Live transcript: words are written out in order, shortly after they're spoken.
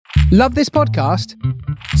Love this podcast?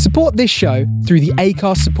 Support this show through the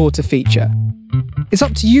Acast supporter feature. It's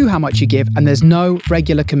up to you how much you give, and there's no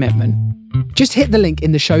regular commitment. Just hit the link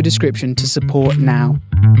in the show description to support now.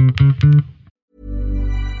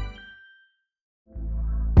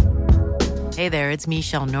 Hey there, it's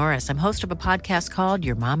Michelle Norris. I'm host of a podcast called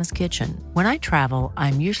Your Mama's Kitchen. When I travel,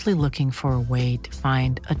 I'm usually looking for a way to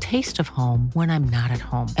find a taste of home when I'm not at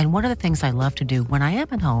home. And one of the things I love to do when I am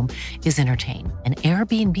at home is entertain. And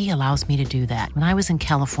Airbnb allows me to do that. When I was in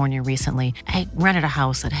California recently, I rented a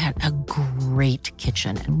house that had a great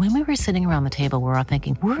kitchen. And when we were sitting around the table, we were all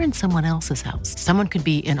thinking, we're in someone else's house. Someone could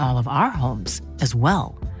be in all of our homes as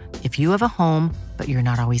well. If you have a home, but you're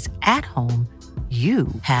not always at home, you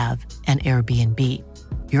have an Airbnb.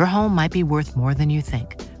 Your home might be worth more than you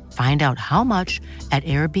think. Find out how much at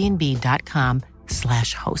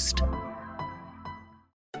airbnb.com/host.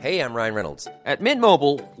 Hey, I'm Ryan Reynolds. At Mint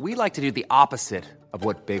Mobile, we like to do the opposite of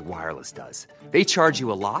what Big Wireless does. They charge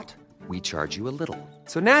you a lot, we charge you a little.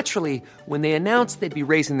 So naturally, when they announced they'd be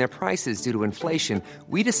raising their prices due to inflation,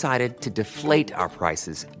 we decided to deflate our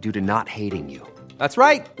prices due to not hating you. That's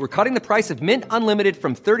right. We're cutting the price of Mint Unlimited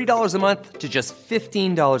from $30 a month to just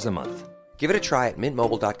 $15 a month. Give it a try at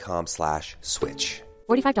mintmobile.com/switch.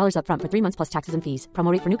 $45 up front for 3 months plus taxes and fees.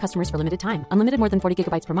 Promo rate for new customers for limited time. Unlimited more than 40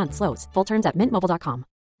 gigabytes per month. Slows full terms at mintmobile.com.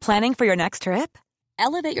 Planning for your next trip?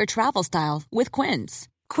 Elevate your travel style with Quince.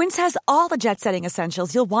 Quince has all the jet-setting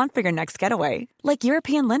essentials you'll want for your next getaway, like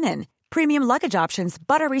European linen, premium luggage options,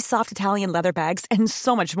 buttery soft Italian leather bags, and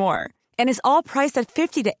so much more. And is all priced at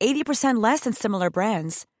 50 to 80% less than similar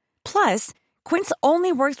brands. Plus, Quince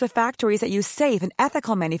only works with factories that use safe and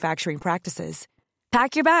ethical manufacturing practices.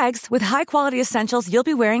 Pack your bags with high-quality essentials you'll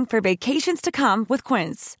be wearing for vacations to come with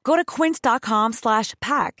Quince. Go to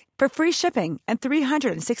quince.com/pack for free shipping and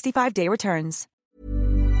 365-day returns.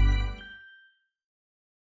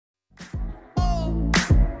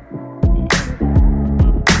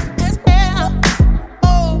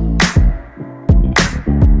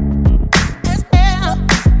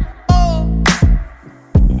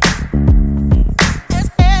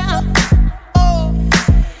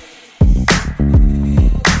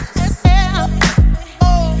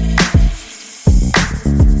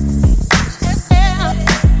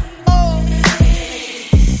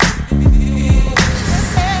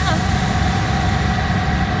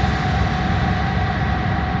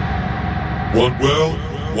 One world,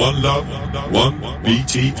 one love, one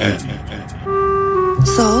BTN.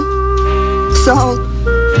 Salt? Salt?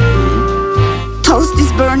 Toast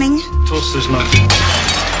is burning. Toast is nothing.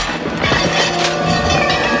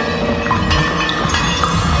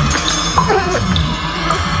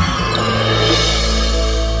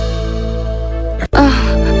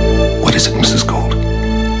 What is it, Mrs. Gold?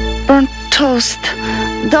 Burnt toast.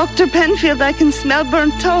 Dr. Penfield, I can smell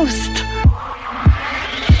burnt toast.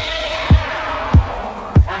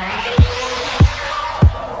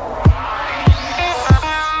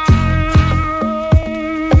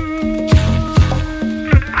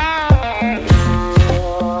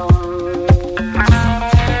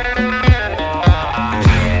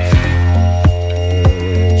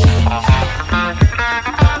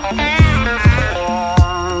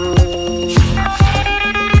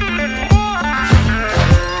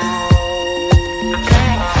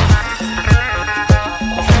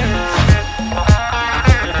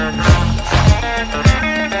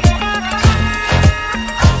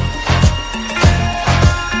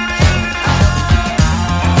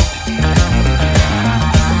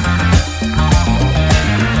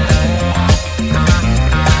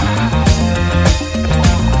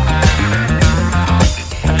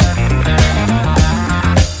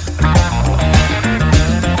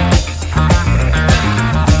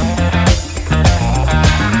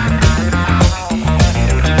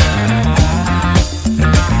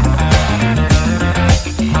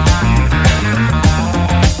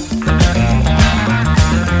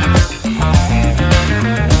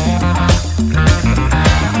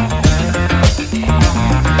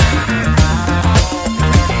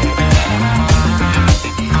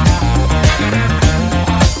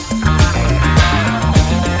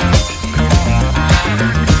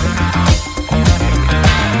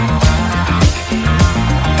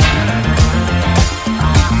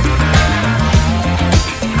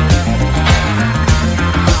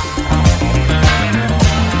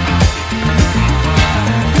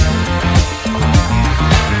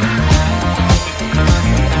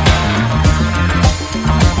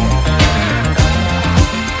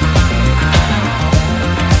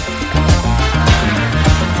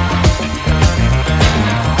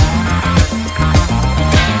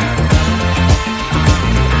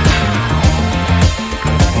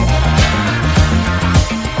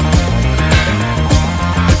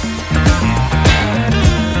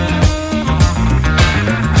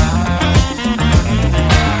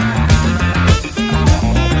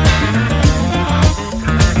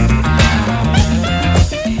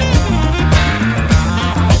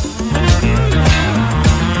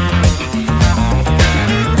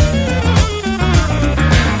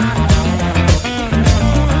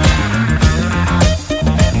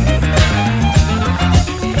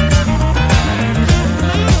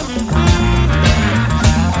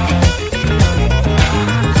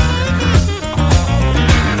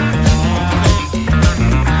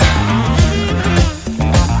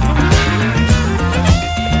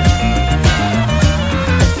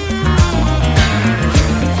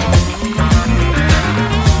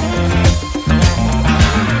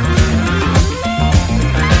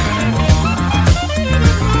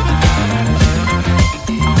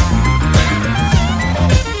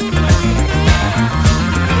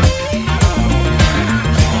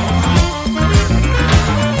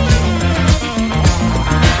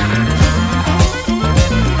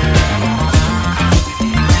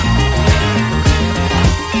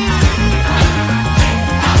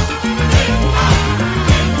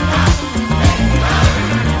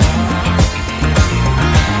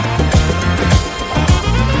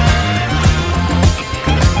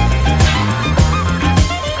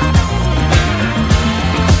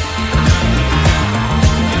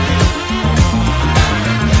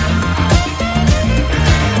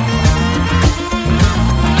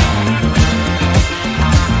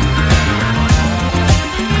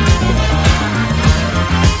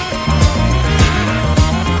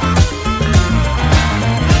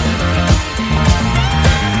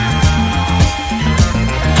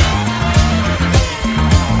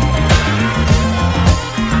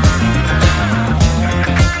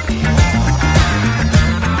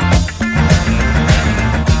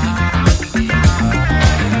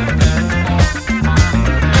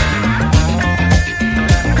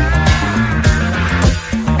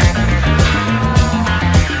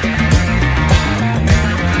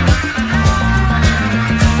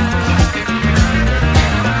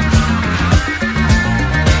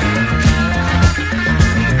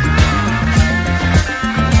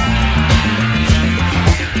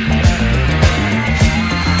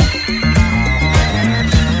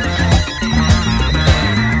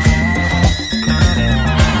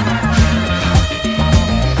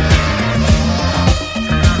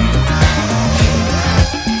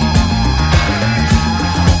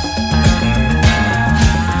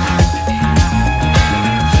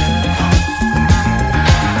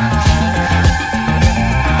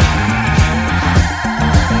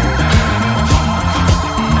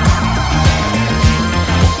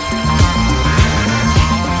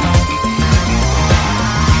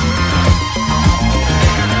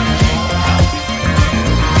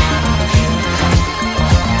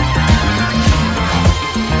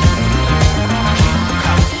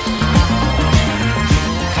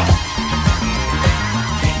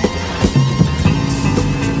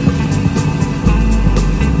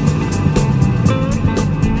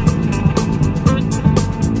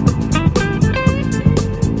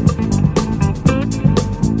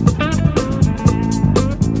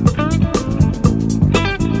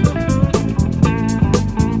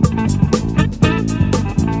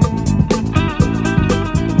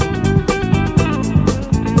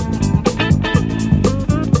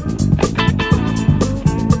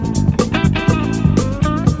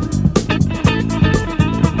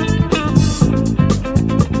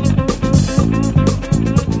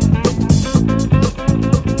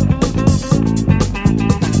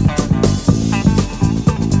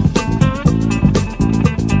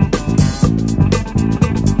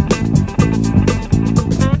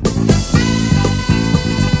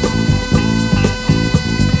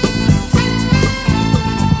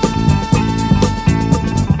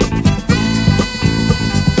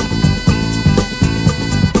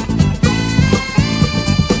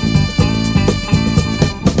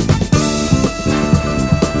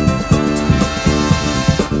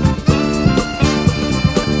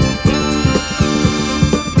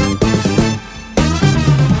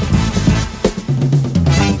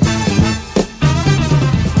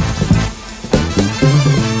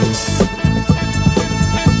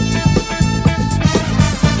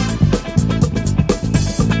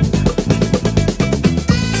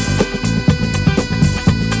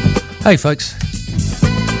 Hey folks,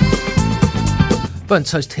 Burnt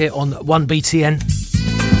Toast here on 1BTN.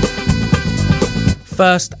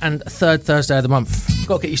 First and third Thursday of the month.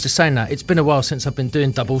 Got to get used to saying that. It's been a while since I've been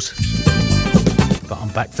doing doubles, but I'm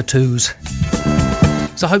back for twos.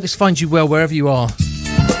 So I hope this finds you well wherever you are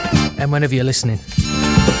and whenever you're listening.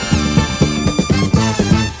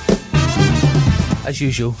 As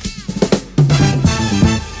usual,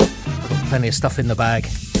 I've got plenty of stuff in the bag.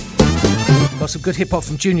 Got some good hip-hop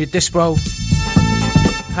from Junior Disbro,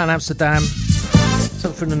 Pan Amsterdam,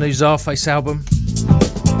 something from the new Czarface album,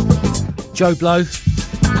 Joe Blow,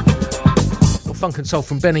 got funk and soul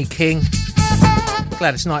from Benny King,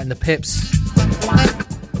 Gladys Knight and the Pips,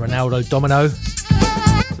 Ronaldo Domino,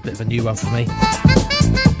 it's a bit of a new one for me,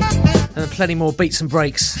 and then plenty more beats and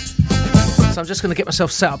breaks. So I'm just going to get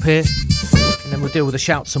myself set up here, and then we'll deal with the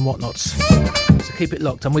shouts and whatnots. So keep it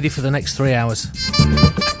locked, I'm with you for the next 3 hours.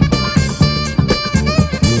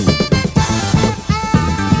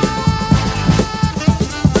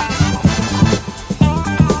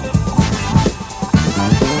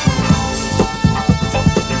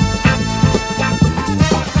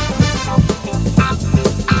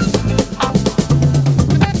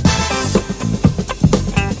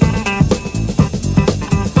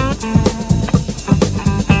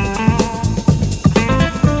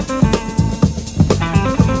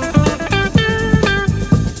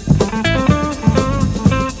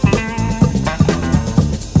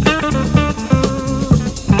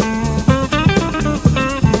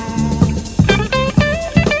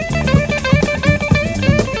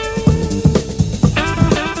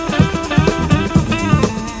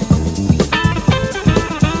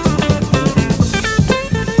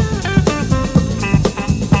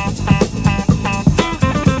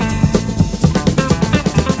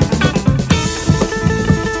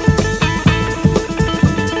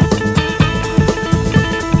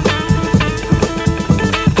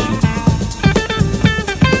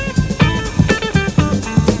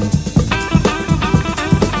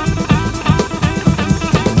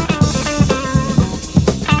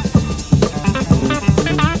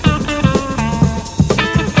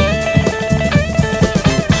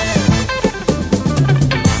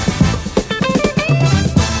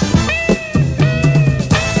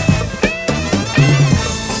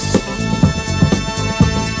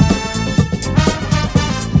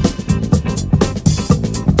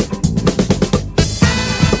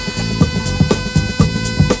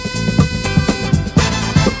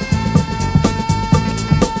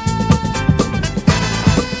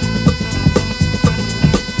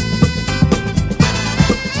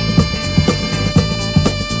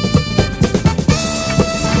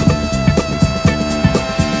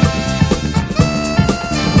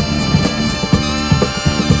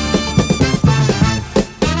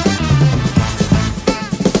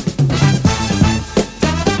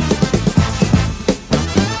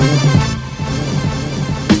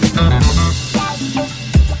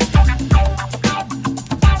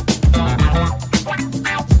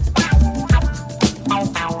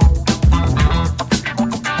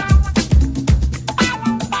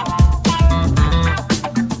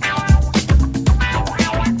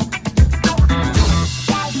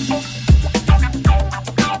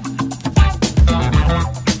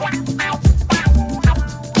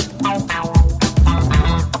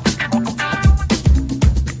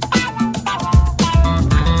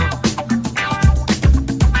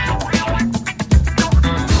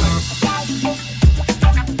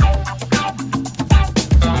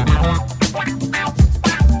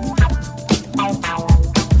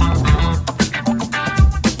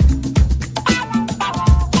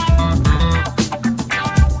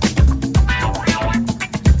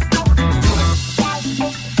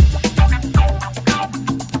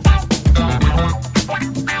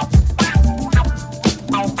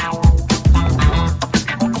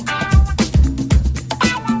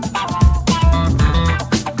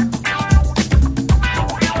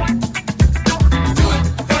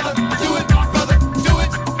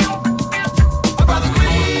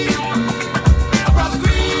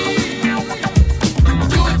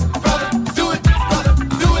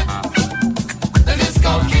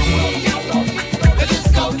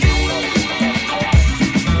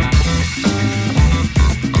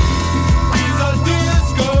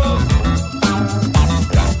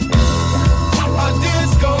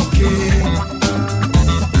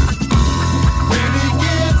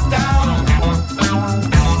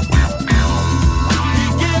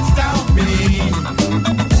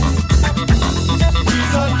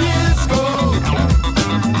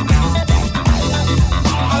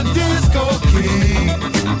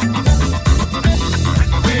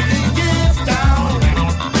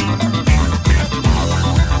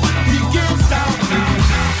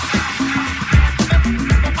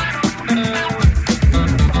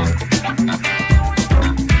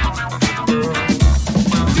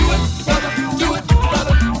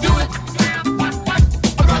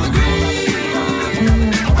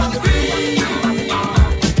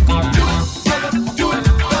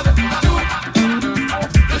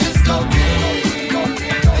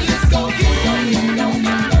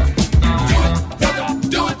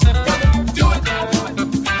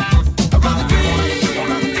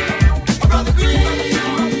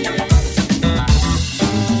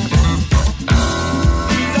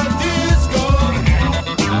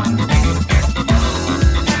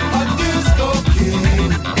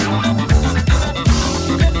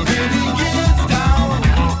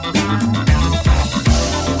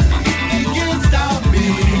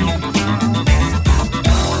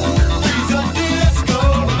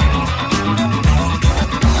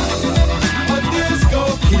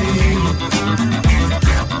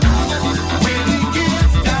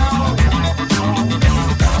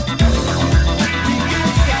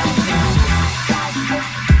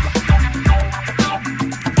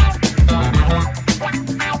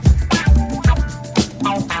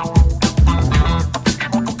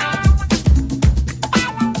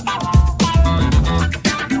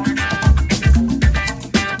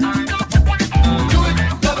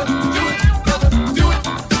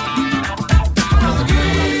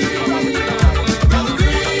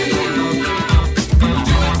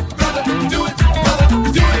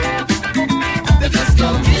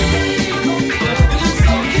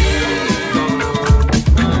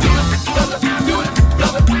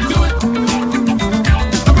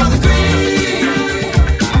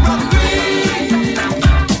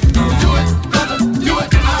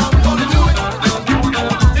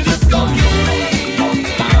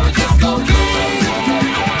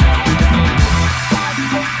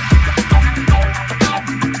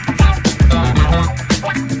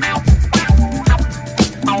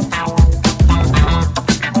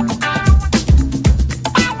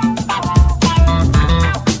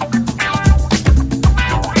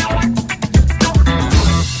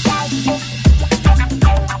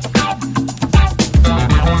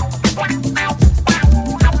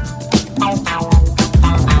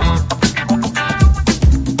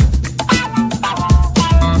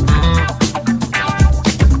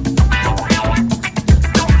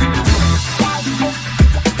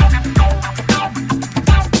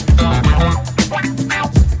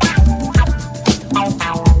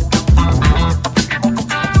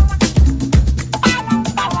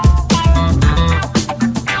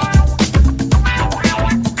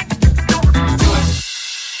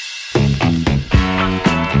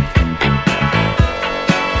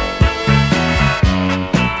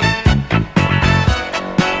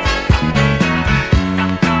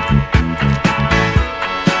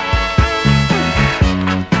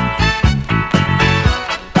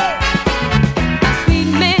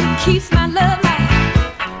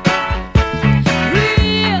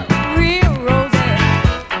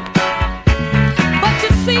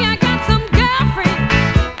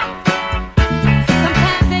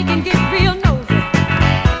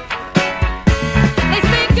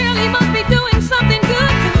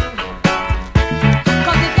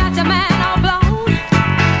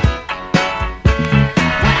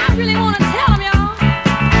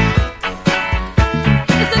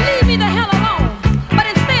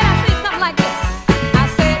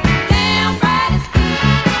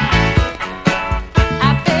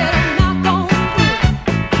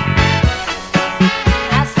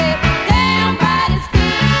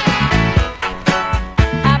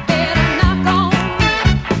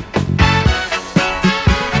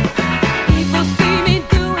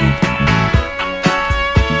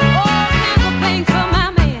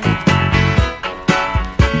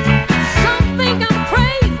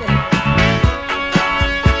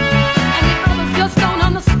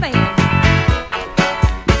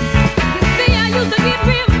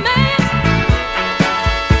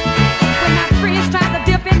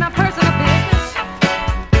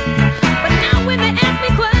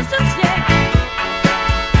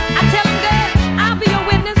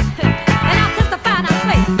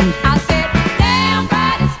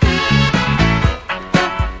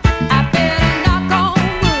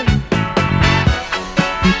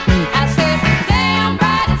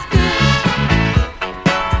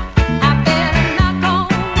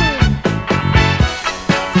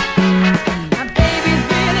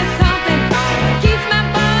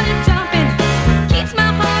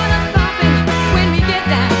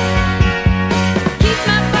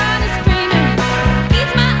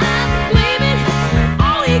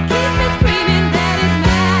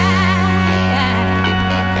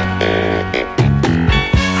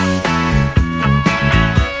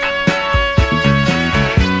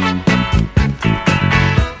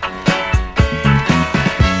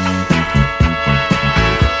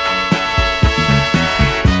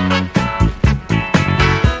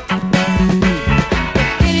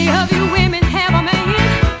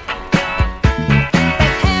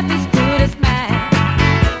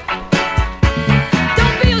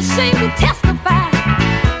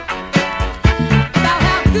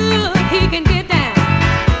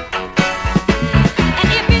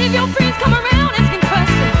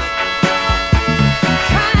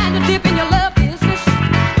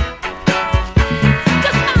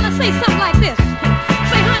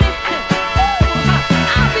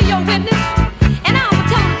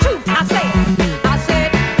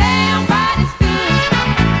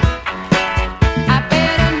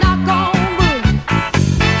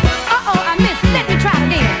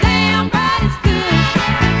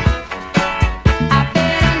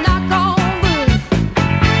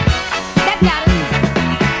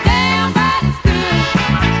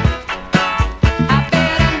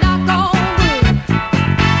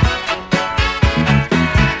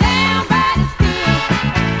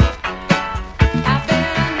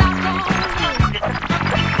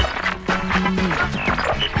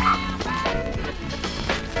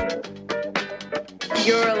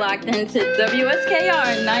 locked into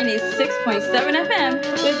WSKR 96.7 FM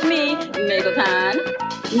with me, Miguelton.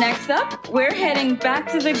 Next up, we're heading back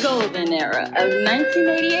to the golden era of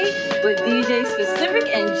 1988 with DJ Specific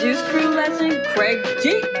and Juice Crew legend Craig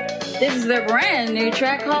G. This is their brand new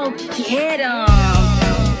track called Get 'Em.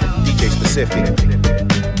 DJ Specific,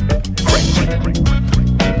 Craig G.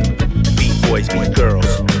 Beat boys, beat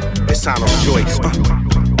girls. It's time to rejoice.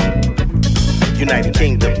 United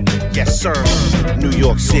Kingdom, yes sir. New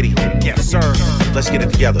York City, yes sir. Let's get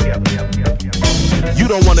it together. You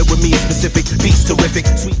don't want it with me, it's specific. Beats terrific,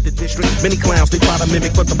 sweep the district. Many clowns, they try to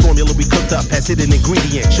mimic, but the formula we cooked up has hidden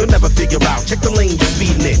ingredients you'll never figure out. Check the lane you're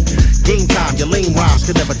speeding in. Game time, your lame rhymes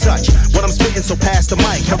can never touch what I'm spitting, so pass the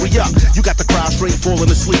mic, hurry up. You got the crowd straight falling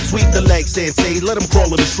asleep. Sweep the legs, sensei, let him crawl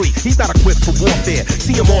in the street. He's not equipped for warfare.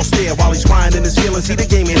 See him all stare while he's crying in his feelings. See, the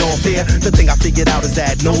game ain't all fair. The thing I figured out is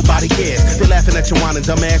that nobody cares. They're laughing at your whining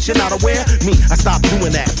dumbass. You're not aware? Me, I stopped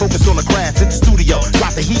doing that. Focused on the craft in the studio.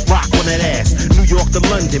 Drop the heat rock on that ass. New York to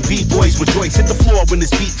London, B-boys rejoice. Hit the floor when this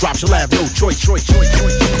beat drops. You'll have no choice. Yeah,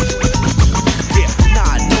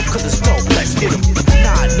 nah, no, cause it's dope. Let's get him.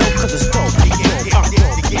 Nah, no, cause it's dope.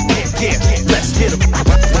 Yeah, let's get him.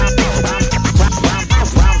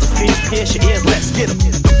 Rhymes of fierce, pierce your ears. Let's get him.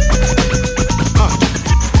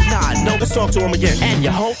 No, let's talk to him again. And you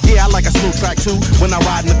hope? Yeah, I like a smooth track too when I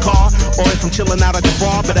ride in the car, or if I'm chilling out at the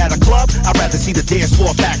bar. But at a club, I'd rather see the dance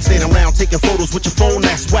floor packed. Standing around taking photos with your phone,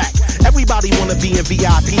 that's whack. Everybody wanna be in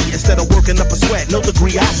VIP instead of working up a sweat. No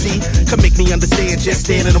degree I see can make me understand just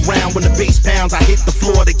standing around. When the bass pounds, I hit the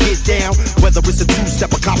floor to get down. Whether it's a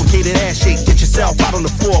two-step or complicated ass shake, get yourself out on the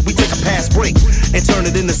floor. We take a pass break and turn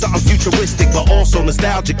it into something futuristic, but also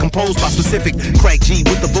nostalgic. Composed by Specific, Craig G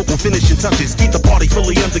with the vocal finishing touches. Keep the party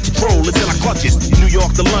fully under control. It's in our clutches. New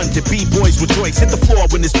York to London, B-boys rejoice. Hit the floor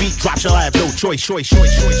when this beat drops. You'll have no choice. Nah,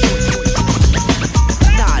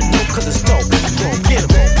 no, cause it's dope. Get 'em.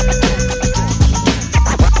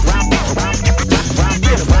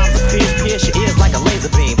 Rhymes of fierce, pierce your ears like a laser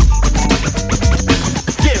beam.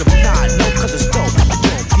 Get 'em. Nah, no, cause it's dope.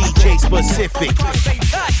 DJ Specific.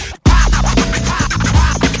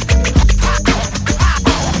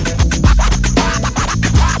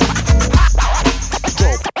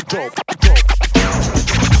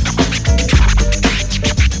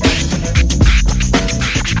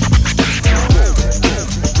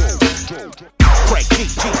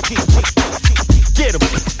 Get 'em.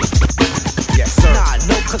 Yes, sir. Nah,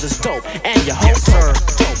 no, cause it's dope. And your whole sir.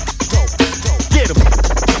 Get 'em.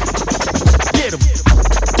 Get 'em.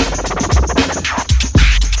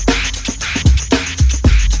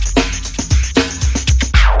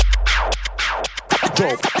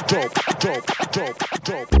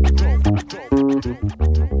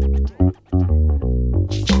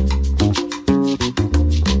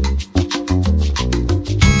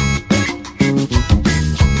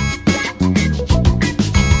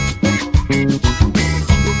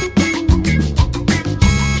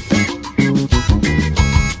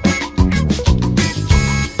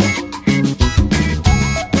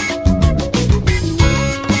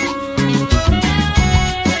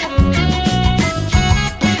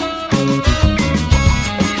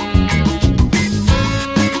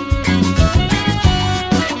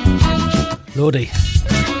 Lordy,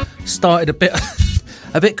 started a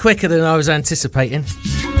bit quicker than I was anticipating.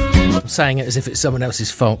 I'm saying it as if it's someone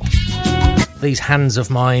else's fault. These hands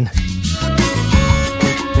of mine.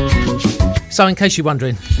 So in case you're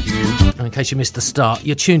wondering, or in case you missed the start,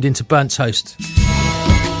 you're tuned into Burnt Toast.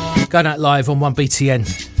 Going out live on 1BTN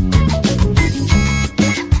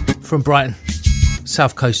from Brighton,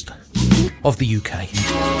 south coast of the UK.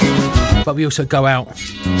 But we also go out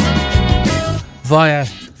via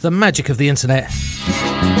the magic of the internet,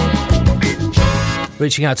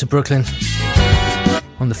 reaching out to Brooklyn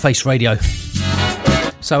on the Face Radio.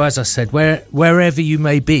 So as I said, wherever you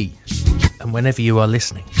may be and whenever you are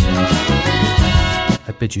listening,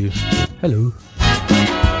 I bid you hello.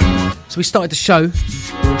 So we started the show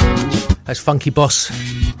as Funky Boss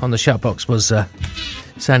on the shoutbox was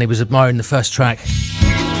saying he was admiring the first track.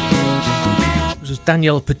 This was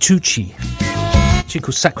Danielle Petrucci, she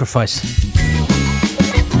called Sacrifice.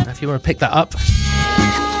 If you want to pick that up,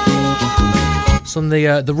 it's on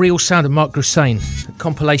the Real Sound of Mark Grusain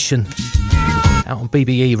compilation out on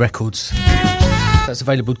BBE Records. That's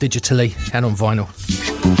available digitally and on vinyl.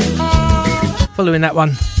 Following that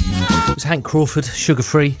one, it was Hank Crawford, Sugar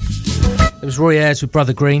Free. It was Roy Ayers with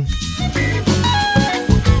Brother Green.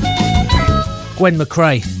 Gwen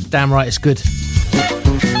McRae, Damn Right It's Good.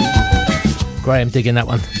 Graham digging that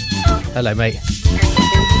one. Hello, mate.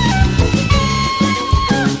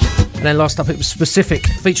 And then last up it was Specific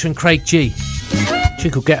featuring Craig G.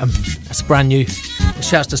 Chick will get 'em. That's brand new.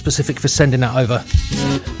 Shouts to Specific for sending that over.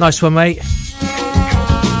 Nice one, mate.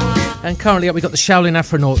 And currently up we got the Shaolin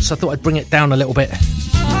Afronauts. I thought I'd bring it down a little bit.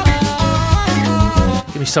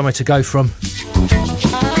 Give me somewhere to go from.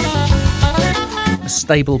 A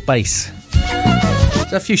stable bass.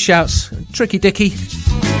 So a few shouts. Tricky Dicky.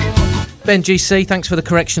 Ben GC, thanks for the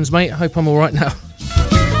corrections, mate. I hope I'm alright now.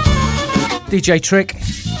 DJ Trick.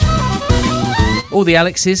 All the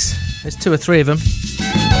Alexes. There's 2 or 3 of them.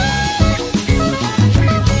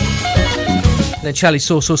 And then Charlie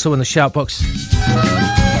Sauce also in the shout box.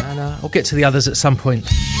 And I'll get to the others at some point.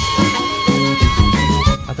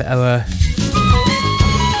 I better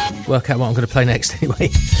work out what I'm going to play next anyway.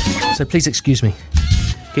 So please excuse me.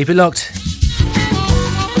 Keep it locked.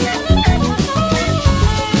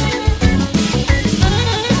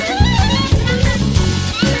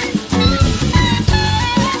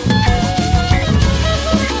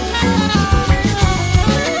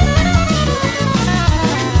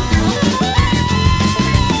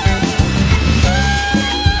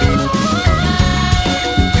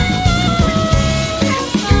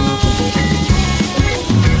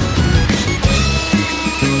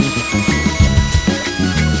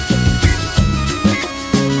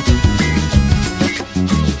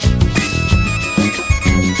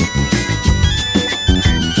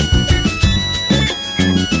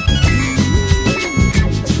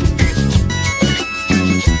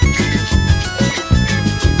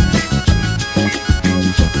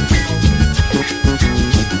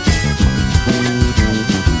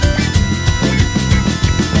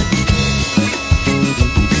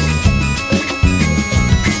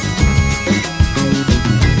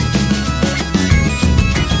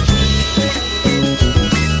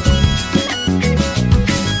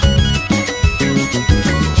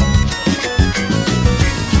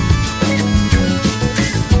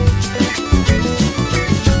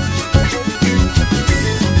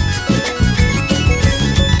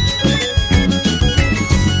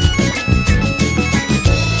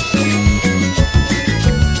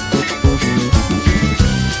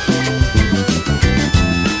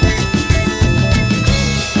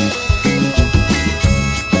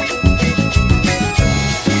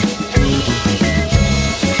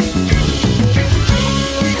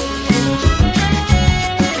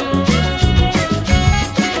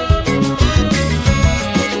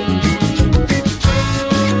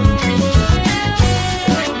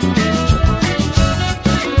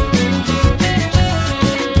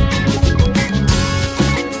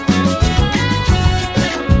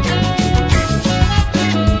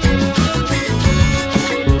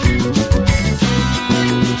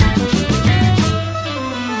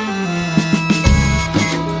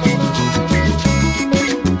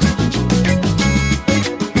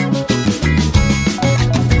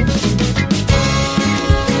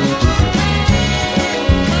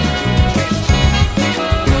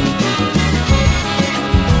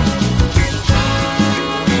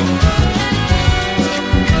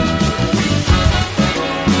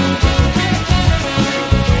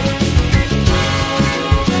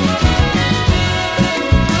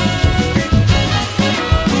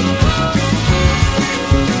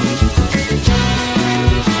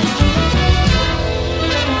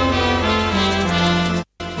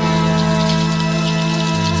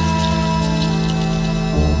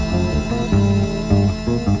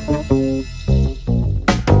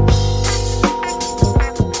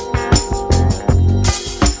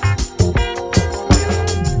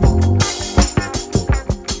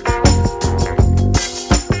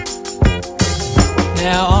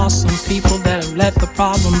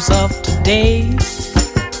 Problems of today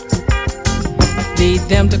lead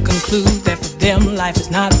them to conclude that for them life is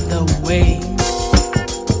not the way.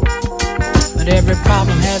 But every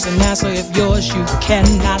problem has an answer. If yours you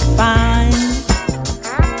cannot find,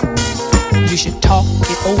 you should talk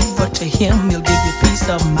it over to him. He'll give you peace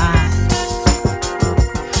of mind.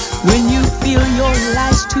 When you feel your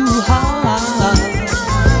life's too hard,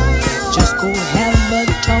 just go have a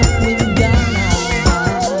talk with God.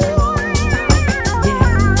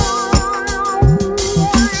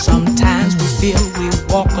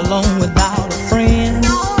 Walk alone without a friend,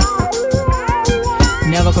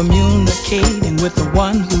 never communicating with the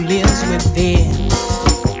one who lives within,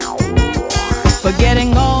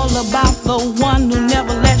 forgetting all about the one who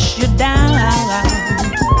never lets you down.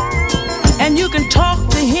 And you can talk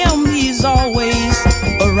to him, he's always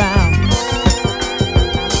around.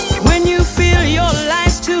 When you feel your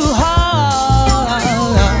life's too hard,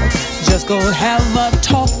 just go have a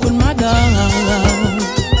talk with my God.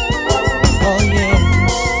 Oh yeah.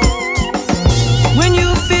 When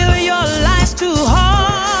you feel your life's too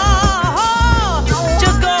hard,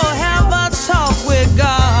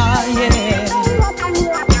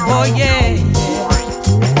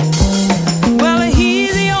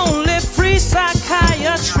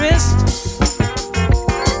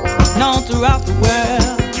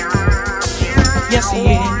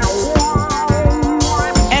 He is.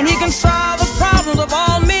 And He can solve the problems of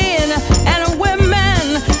all men and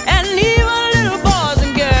women and even little boys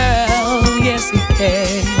and girls. Yes, He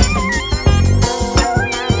can.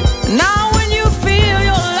 Now when you feel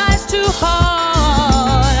your life's too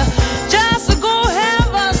hard, just go have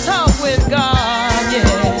a talk with God,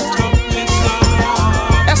 yeah.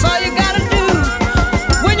 That's all you gotta do.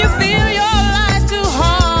 When you feel your life's too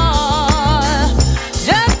hard,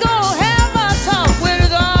 just go have a talk with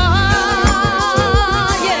God.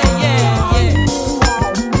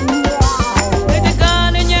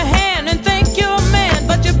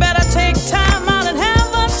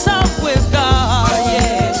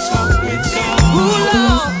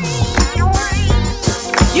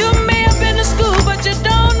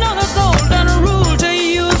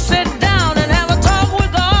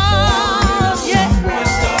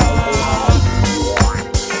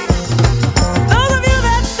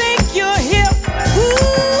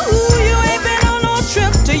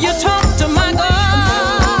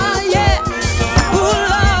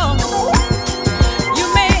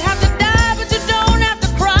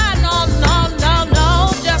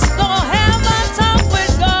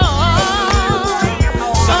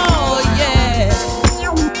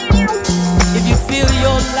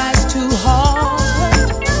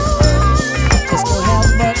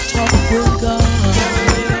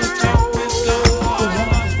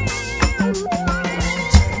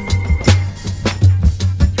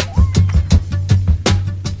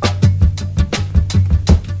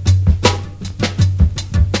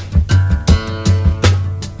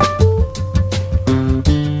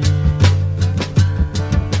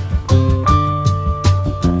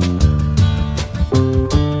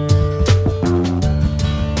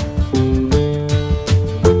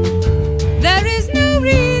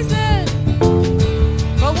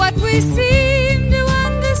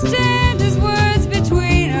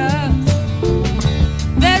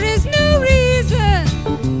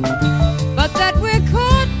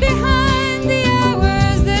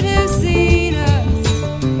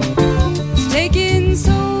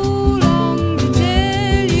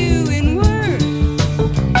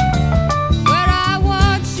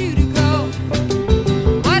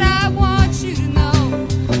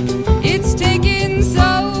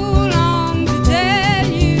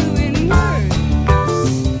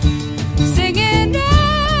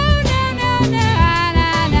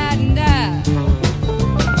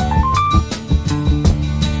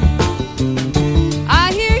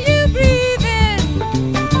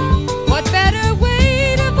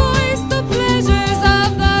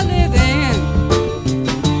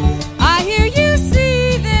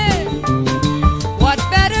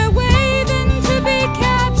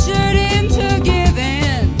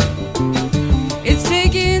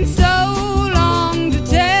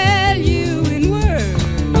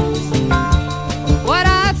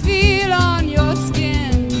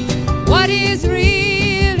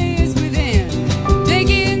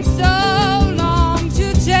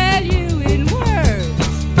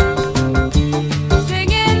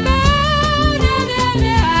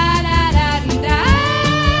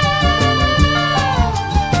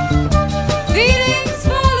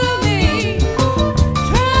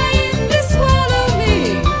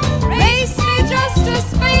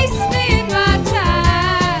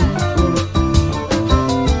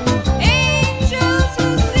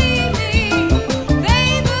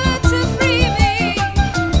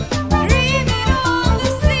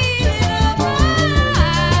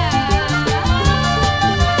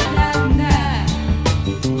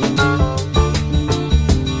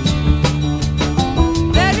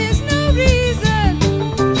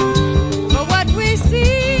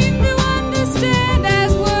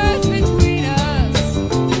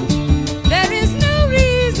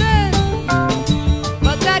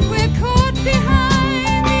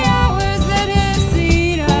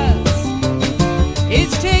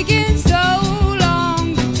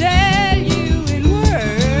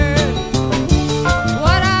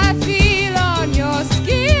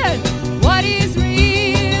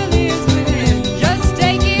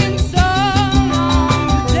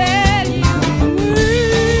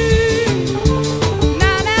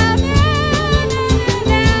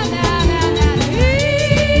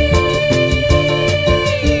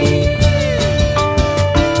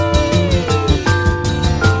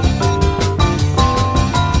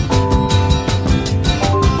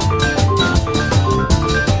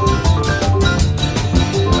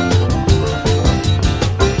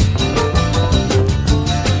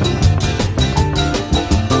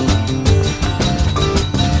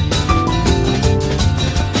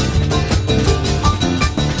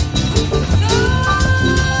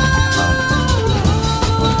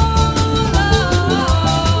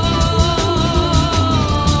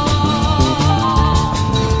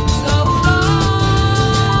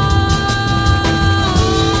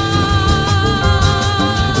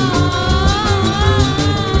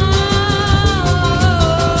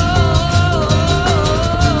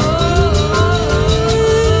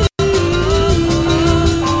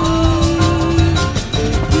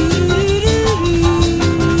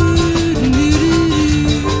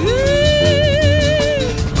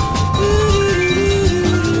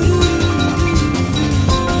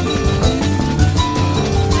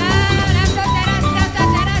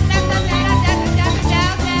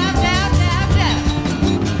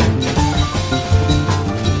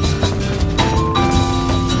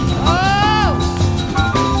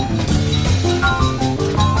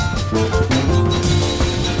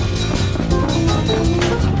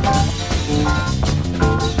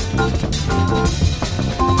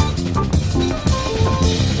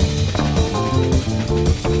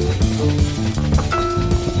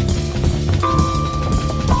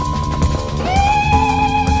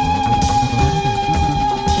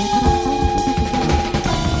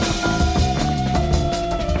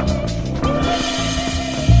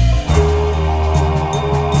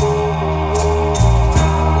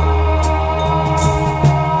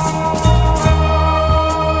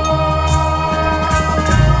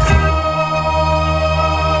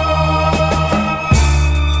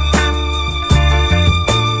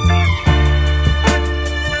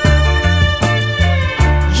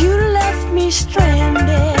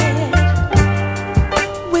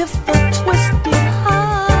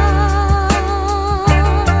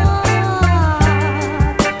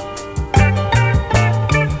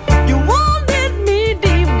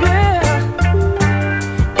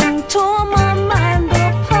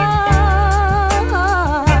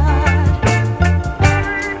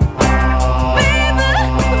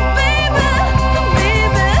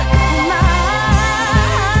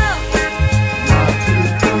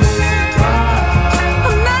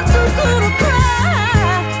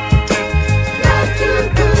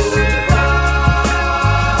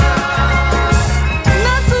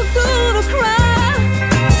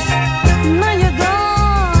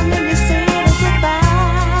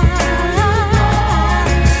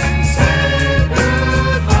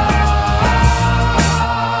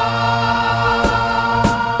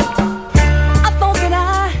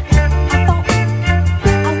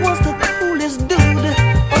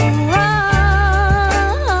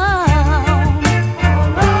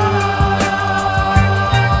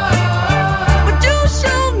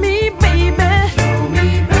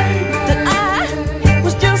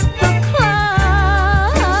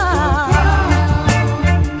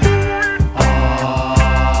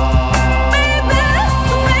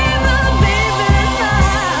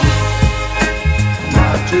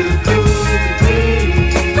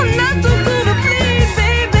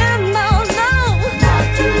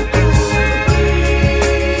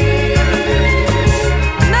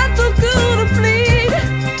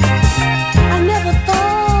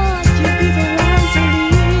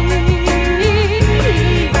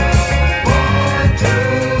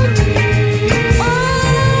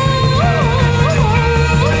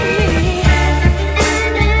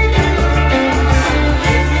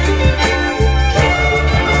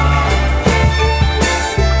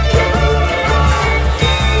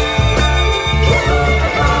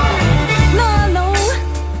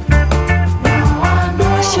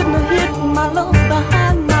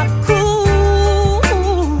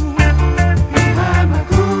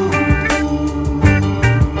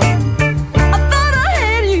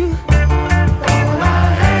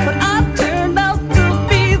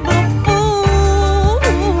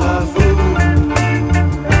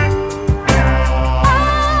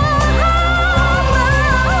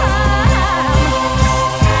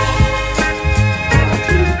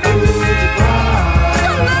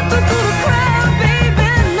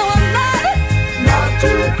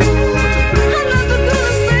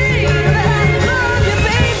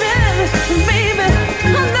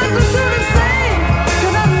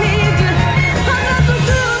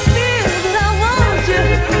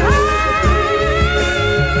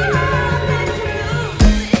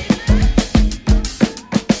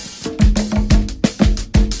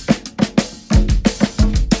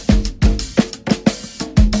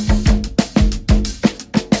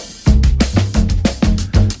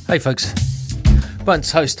 Hey folks, Burnt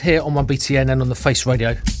Toast here on 1BTN and on the Face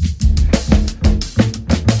Radio.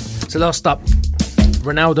 So last up,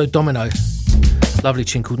 Ronaldo Domino. Lovely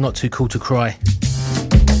tune called Not Too Cool to Cry.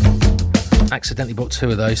 Accidentally bought 2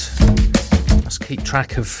 of those. Must keep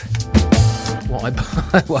track of what I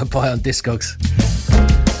buy on Discogs.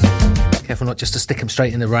 Careful not just to stick them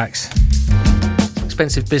straight in the racks. It's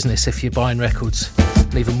expensive business if you're buying records,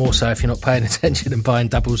 and even more so if you're not paying attention and buying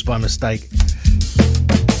doubles by mistake.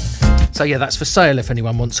 So yeah, that's for sale if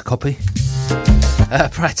anyone wants a copy.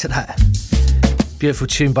 Prior to that, beautiful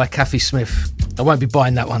tune by Kathy Smith. I won't be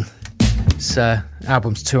buying that one. It's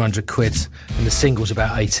album's 200 quid and the single's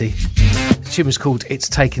about 80. The tune was called It's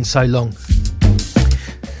Taken So Long.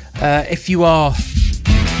 If you are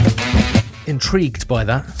intrigued by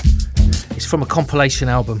that, it's from a compilation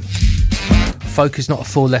album. Folk is not a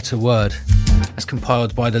 4-letter word. That's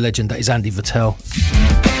compiled by the legend that is Andy Vattel.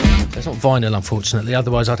 So it's not vinyl, unfortunately,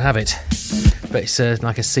 otherwise I'd have it. But it's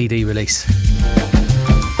like a CD release.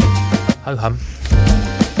 Ho hum.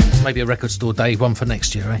 Maybe a record store day one for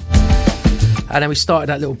next year, eh? And then we started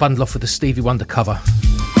that little bundle off with the Stevie Wonder cover.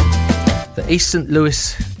 The East St.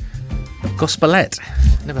 Louis Gospelette.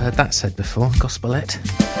 Never heard that said before. Gospelette.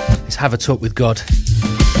 It's Have a Talk with God.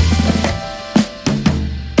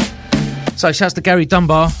 So shouts to Gary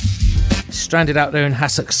Dunbar. Stranded out there in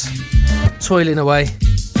hassocks. Toiling away.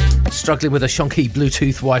 Struggling with a shonky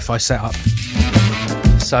Bluetooth Wi-Fi setup.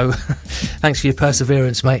 So thanks for your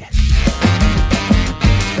perseverance, mate.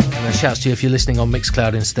 And shouts to you if you're listening on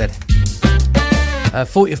Mixcloud instead.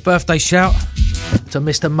 40th birthday shout to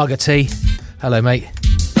Mr. Mugger T. Hello, mate.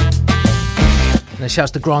 And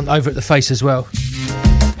shouts to Grant over at the Face as well.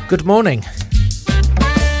 Good morning.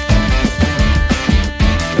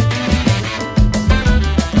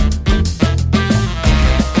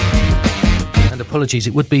 And apologies,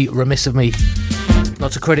 it would be remiss of me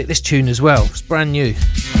not to credit this tune as well. It's brand new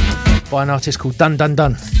by an artist called Dun Dun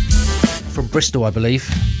Dun from Bristol, I believe.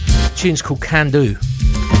 The tune's called Can Do.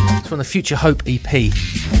 It's from the Future Hope EP.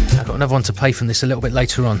 I've got another one to play from this a little bit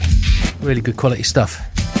later on. Really good quality stuff.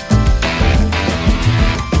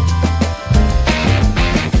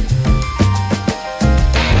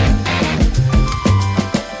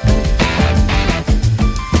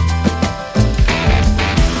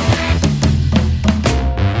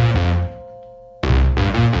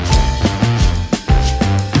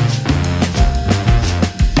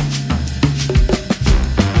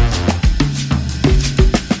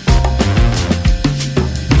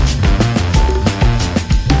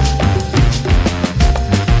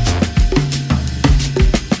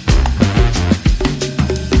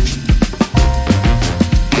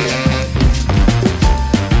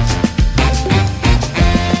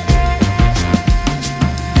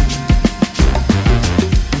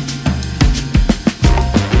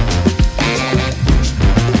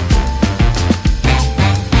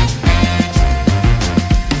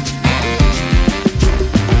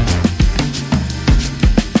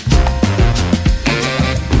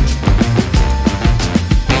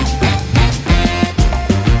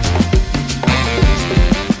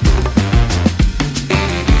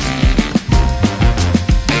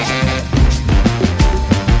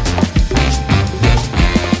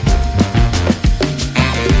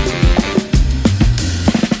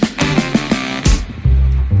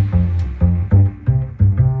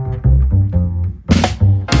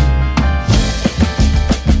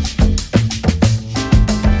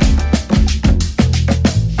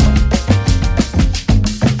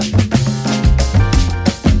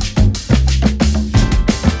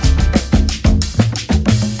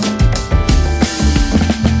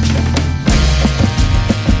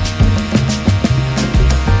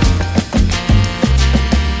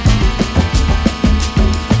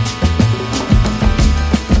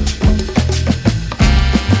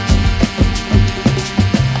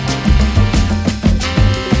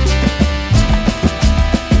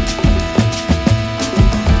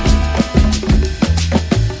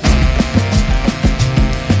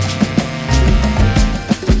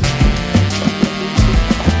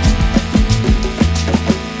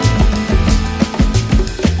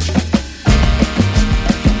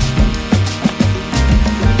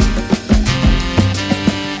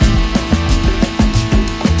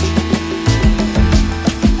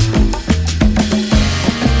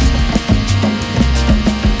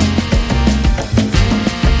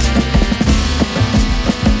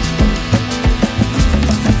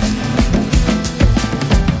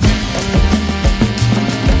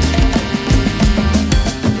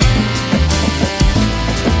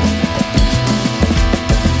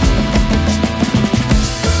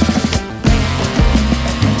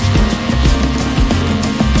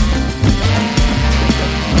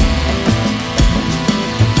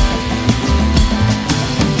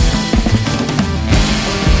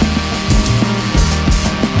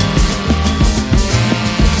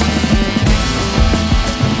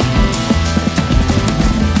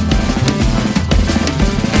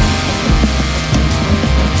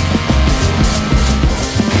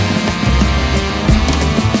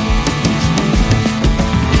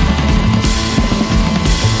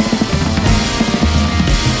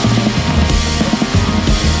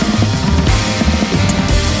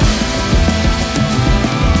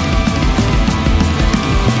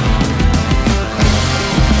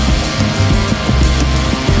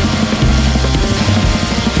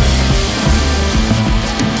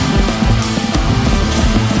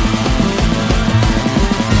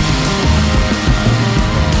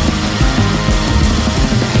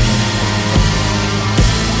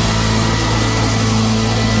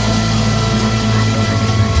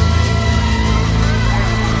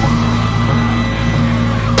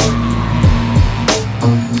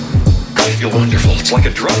 feel wonderful. It's like a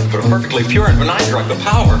drug, but a perfectly pure and benign drug. The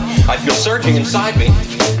power I feel surging inside me.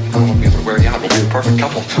 I won't be able to wear you out. We'll be the perfect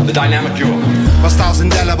couple. The dynamic duo. My style's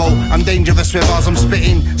indelible. I'm dangerous with bars I'm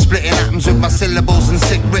spitting. Splitting atoms with my syllables and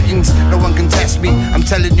sick writtens. No one can test me. I'm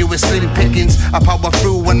telling you it's slim pickings. I power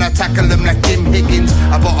through when I tackle them like Jim Higgins.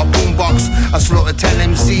 I bought a boombox. I slaughtered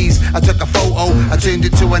 10 MCs. I took a photo. I turned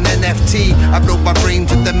it to an NFT. I broke my brain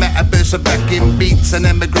to the metaverse of back in beats and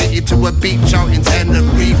emigrated to a beach out in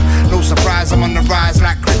Tenerife. No surprise, I'm on the rise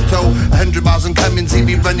like crypto. 100 miles and coming, see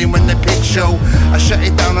me running when the pig show. I shut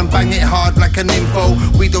it down and bang it hard like an info.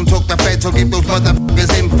 We don't talk the feds, I'll give those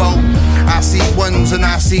motherfuckers info. I see ones and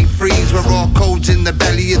I see threes. We're all codes in the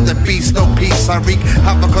belly of the beast. No peace, I wreak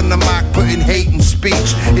havoc on the mic, putting hate in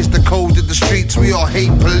speech. It's the code of the streets, we all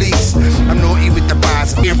hate police. I'm naughty with the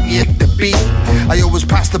bars, iffy at the beat. I always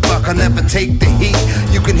pass the buck, I never take the heat.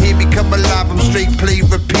 You can hear me come alive, I'm straight play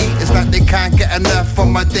repeat. It's like they can't get enough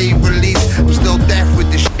on my day release. I'm still deaf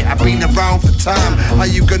with the shit, I've been around for time. How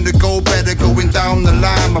you gonna go better going down the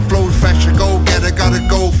line? My flow's fresh, I go getter, gotta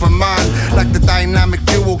go for mine. Like the dynamic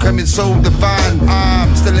duo coming so divine.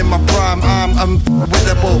 I'm still in my prime, I'm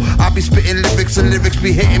unwinnable. I'll be spitting lyrics and lyrics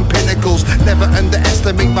be hitting pinnacles. Never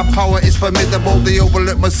underestimate my power, it's formidable. They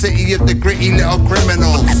overlook my city of the gritty little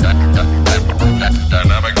criminals.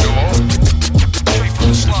 Dynamic duo. Straight from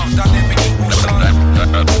the slums, dynamic duo, son.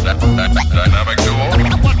 Dynamic duo.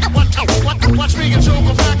 Watch me and Joe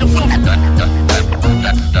go back and forth.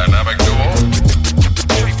 Dynamic duo.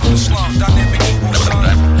 Straight from the slums, dynamic duo, son.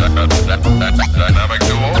 Dynamic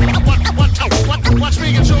duo. Watch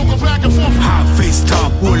me and Joe go back and forth. High face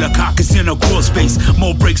top, all a carcass in a crawl space.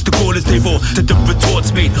 More breaks to call as they fall to the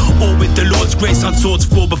retorts made. All with the Lord's grace on swords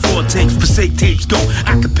fall before takes. Forsake tapes go,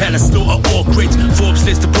 acapella slaughter all crates. Forbes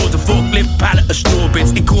list abroad the forklift palette of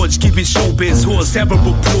snorbits. Encourage giving showbiz horse. Several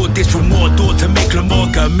applaud this from Mordor to make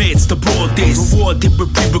Lamorga amidst the broad this. Rewarded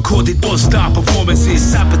with pre-recorded all-star performances.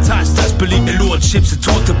 Sabotage such believe the lordships are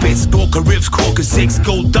taught to bits. Dorker riffs, Corker 6,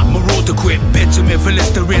 gold up, marauder quit. Benjamin for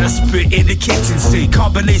Listerine, I spit in the kitchen sink.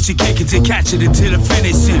 Combination kicking to catch it until I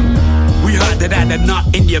finish him. We harder than a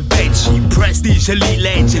knot in your bed sheet. Prestige, elite,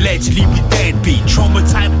 ledge, allegedly we deadbeat. Trauma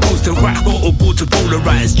type goes to rock, or go to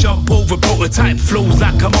polarize. Jump over prototype, flows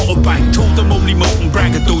like a motorbike. Told them only molten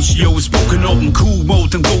braggadocio is spoken out in cool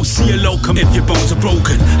mode. And go see a locum if your bones are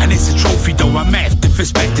broken. And it's a trophy though, I'm effed if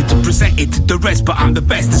expected to present it to the rest. But I'm the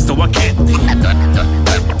bestest so I kept it.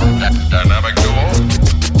 Dynamic duo.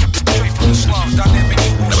 Straight from the slums, dynamic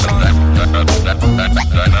duo, son.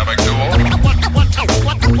 Dynamic duo.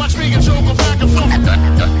 Watch me and Joe go back and forth.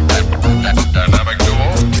 Dynamic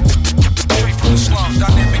duo. Straight from the slums,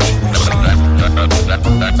 dynamic duo, son.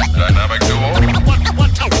 Dynamic duo.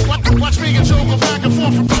 Watch me and Joe go back and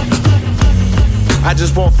forth. I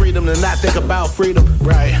just want freedom to not think about freedom.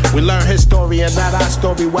 Right. We learn his story and not our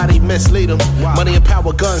story. Why they mislead them? Wow. Money and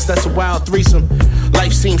power, guns, that's a wild threesome.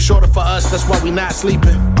 Life seems shorter for us, that's why we not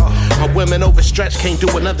sleeping. Our women overstretched, can't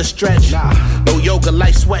do another stretch. No yoga,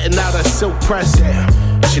 life sweating out a silk press.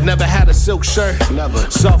 She never had a silk shirt. Never.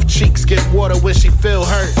 Soft cheeks get water when she feel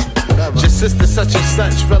hurt. Never. Just sister such and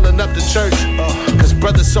such filling up the church. Cause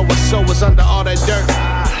brother so and so was under all that dirt.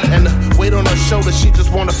 And the weight on her shoulder, she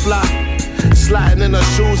just wanna fly. Sliding in her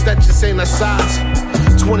shoes, that just ain't her size.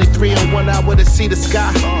 23 in 1 hour to see the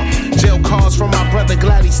sky. Jail calls from my brother,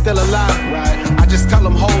 glad he's still alive. I just tell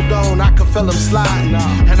him hold on, I can feel him slide.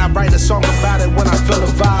 And I write a song about it when I feel a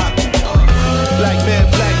vibe. Black man,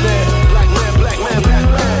 black man, black man, black man, black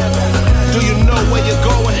man. Do you know where you're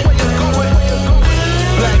going?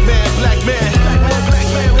 Black man, black man,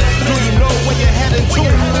 do you know where you're heading to?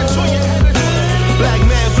 Black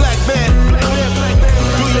man, black man,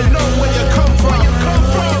 do you know where you come from?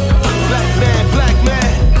 Black man,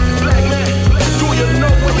 do you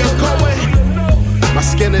know where you're going? My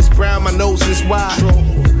skin is brown, my nose is wide.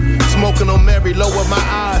 Smoking on Mary, lower my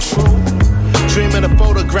eyes. Dreaming of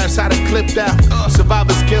photographs I'd have clipped out.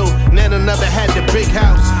 Survivors killed, Nana never had the big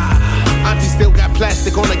house. Auntie still got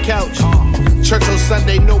plastic on the couch. Church on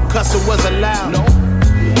Sunday, no cussing was allowed.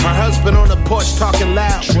 Her husband on the porch talking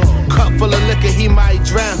loud. Cup full of liquor, he might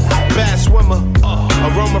drown. Bad swimmer.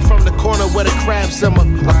 Aroma from the corner where the crab simmer.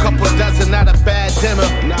 A couple dozen, not a bad dinner.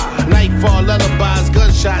 Nightfall, lullabies,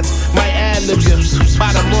 gunshots, might ad-lib you.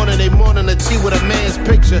 By the morning, they morning the tea with a man's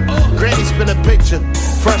picture. Granny spin a picture,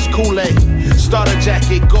 fresh Kool-Aid. Starter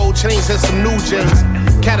jacket, gold chains and some new jeans.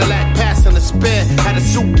 Cadillac passing the spare, had a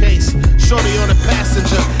suitcase. Shorty on the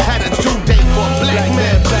passenger, had a due date for a black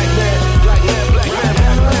man. Black man, black man, black man,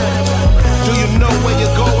 black man. Do you know where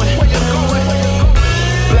you're going?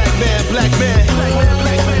 Black man, black man,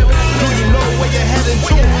 do you know where you're heading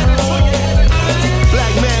to?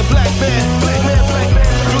 Black man, black man,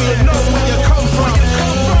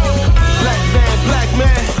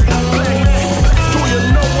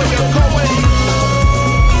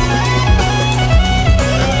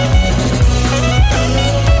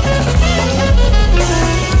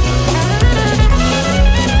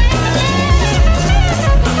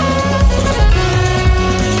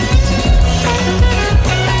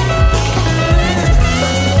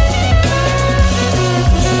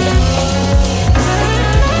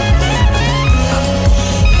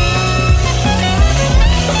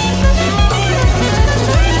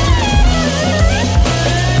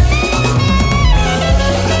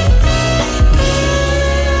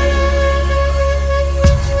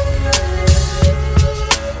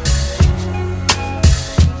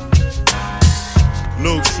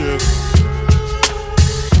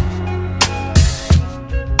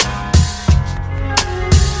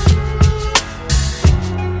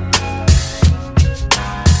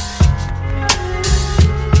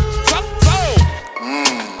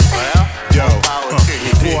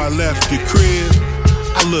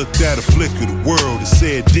 looked at a flick of the world and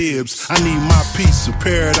said, dibs, I need my piece of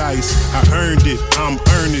paradise. I earned it, I'm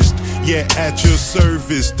earnest, yet at your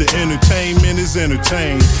service. The entertainment is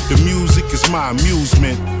entertained, the music is my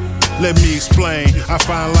amusement. Let me explain, I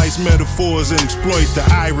find life's metaphors and exploit the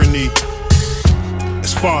irony.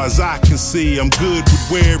 As far as I can see, I'm good with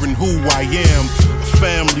where and who I am. A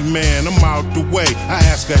family man, I'm out the way. I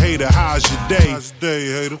ask a hater, how's your day?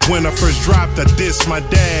 When I first dropped, I dissed my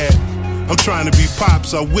dad. I'm trying to be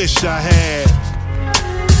pops, I wish I had.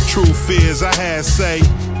 Truth is, I had say,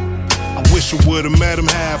 I wish I would've met him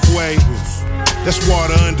halfway. That's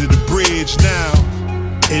water under the bridge now.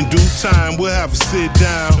 In due time, we'll have a sit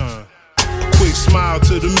down. A quick smile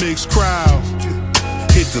to the mixed crowd.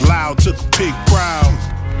 Hit the loud, took a big crowd.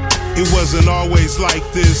 It wasn't always like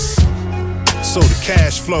this. So the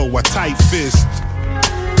cash flow, I tight fist.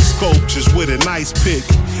 Sculptures with a nice pick.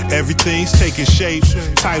 Everything's taking shape.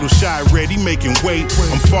 Title shot ready, making weight.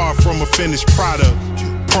 I'm far from a finished product.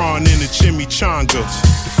 Prawn in a chimichanga.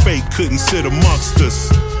 The fake couldn't sit amongst us.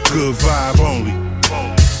 Good vibe only.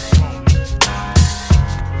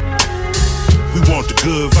 We want the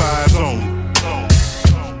good vibes only.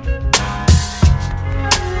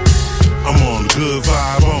 I'm on the good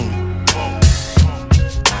vibe only.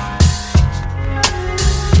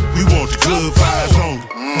 We want the good vibes only.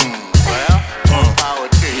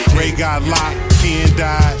 Ray got locked, Ken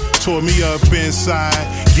died, tore me up inside,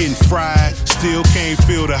 getting fried, still can't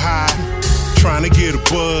feel the high. Trying to get a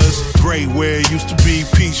buzz, great where it used to be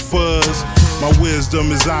peach fuzz. My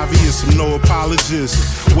wisdom is obvious, I'm no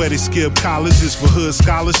apologist. Where they skip colleges for hood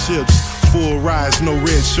scholarships. Full rides, no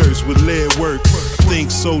red shirts with lead work.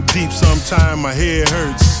 Think so deep, sometime my head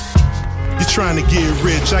hurts. You're trying to get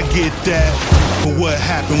rich, I get that. But what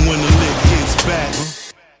happened when the lick hits back?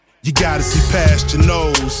 You gotta see past your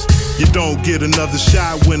nose. You don't get another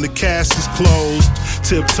shot when the cast is closed.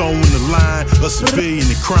 Tiptoeing the line, a civilian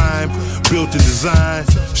in crime. Built and designed,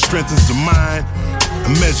 strengthens the mind.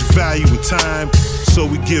 And measure value in time, so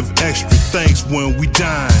we give extra thanks when we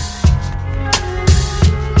dine.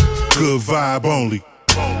 Good vibe only.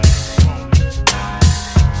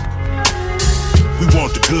 We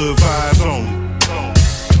want the good vibes only.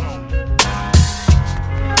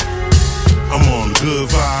 I'm on the good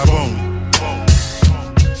vibe only.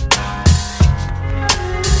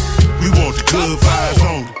 We want the good vibes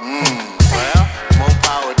only. Well, more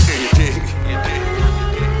power to you, dig.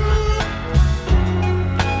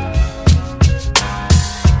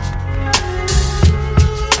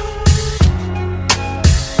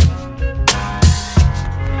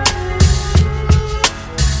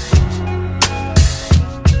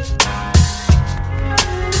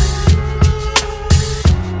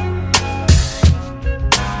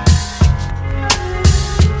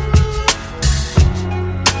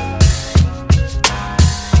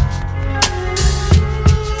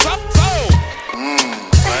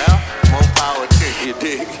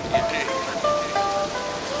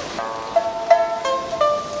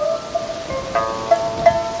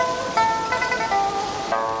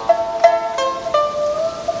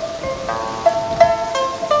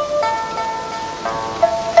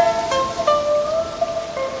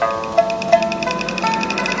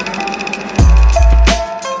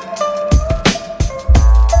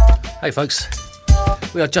 Hey folks,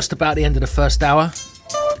 we are just about the end of the first hour.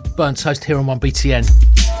 Burn Toast here on 1BTN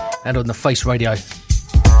and on the Face Radio.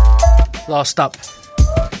 Last up,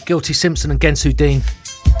 Guilty Simpson and Gensu Dean.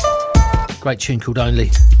 Great tune called Only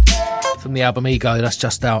from the album Ego, that's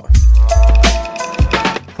just out.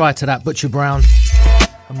 Prior to that, Butcher Brown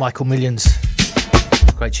and Michael Millions.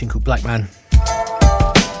 Great tune called Black Man.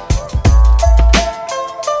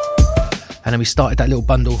 And then we started that little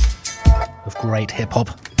bundle of great hip hop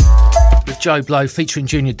with Joe Blow featuring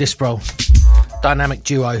Junior Disbrow. Dynamic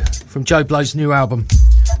duo from Joe Blow's new album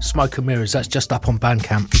Smoke and Mirrors. That's just up on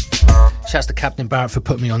Bandcamp. Shouts to Captain Barrett for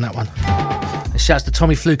putting me on that one. And shouts to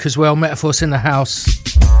Tommy Fluke as well. Metaphors in the house.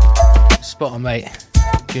 Spot on, mate.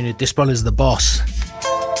 Junior Disbrow is the boss.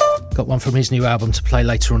 Got one from his new album to play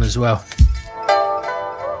later on as well.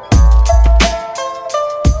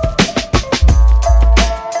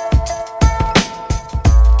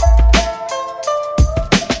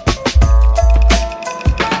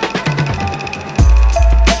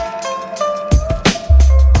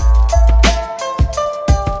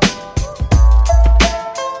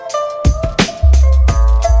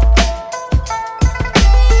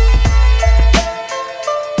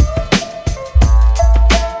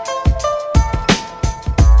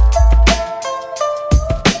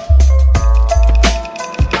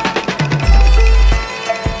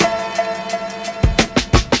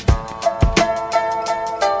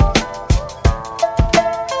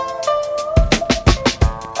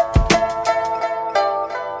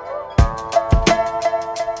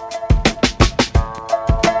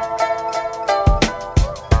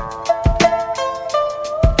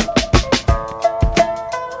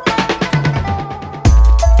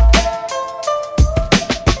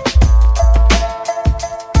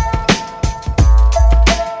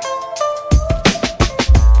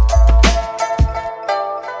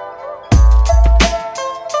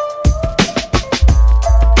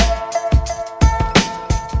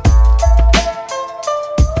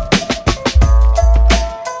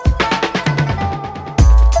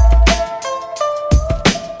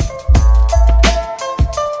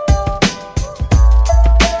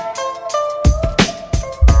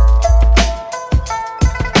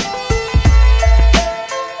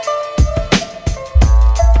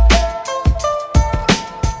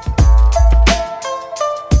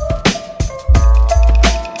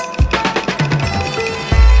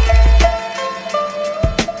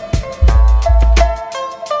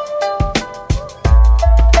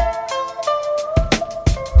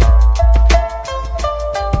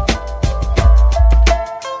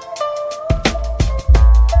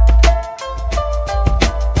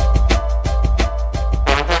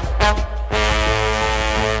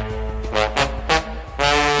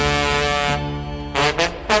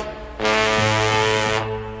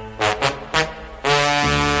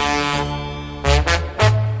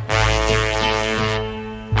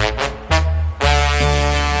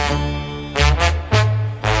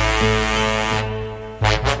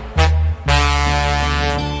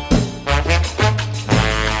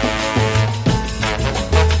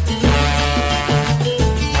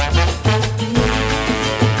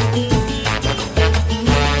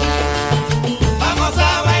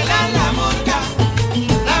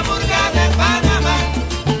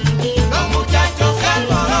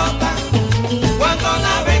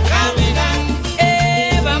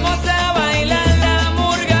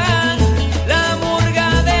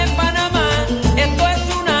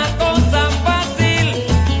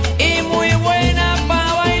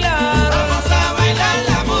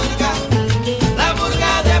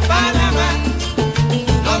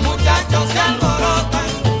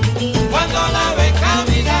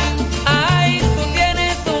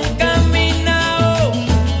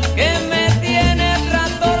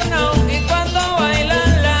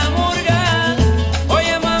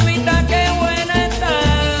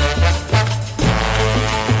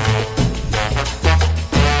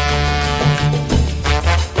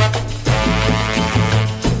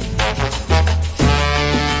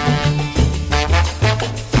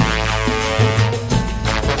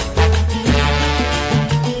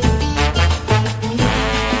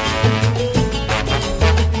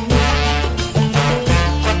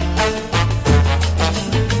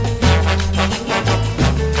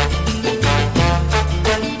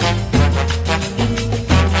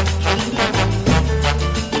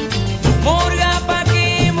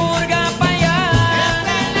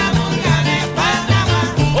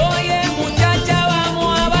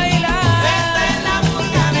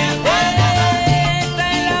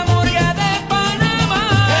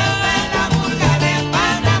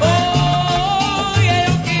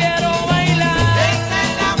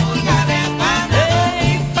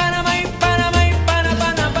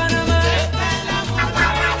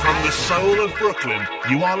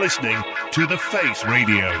 You are listening to The Face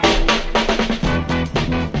Radio.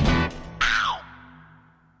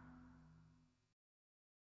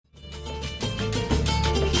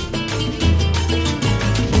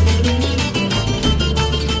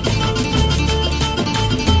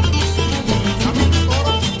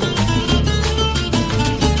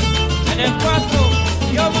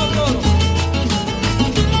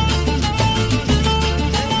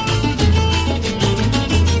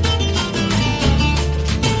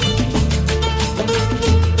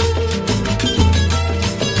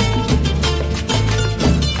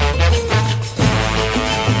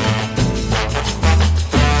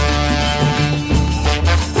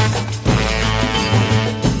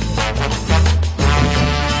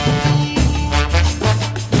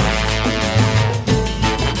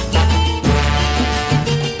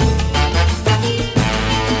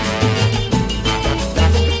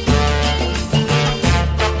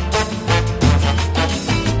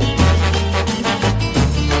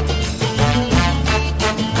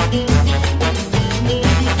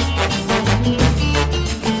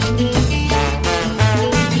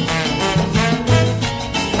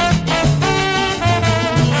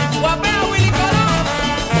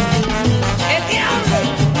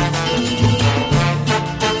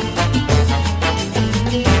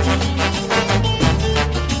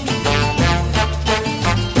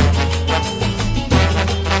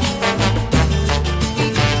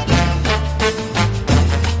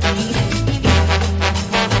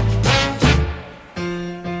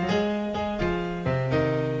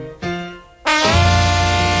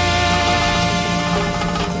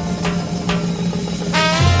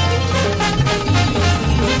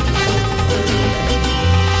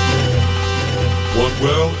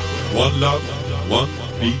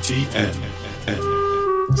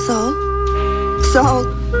 Saul,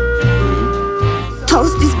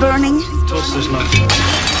 toast is burning. Toast is nothing.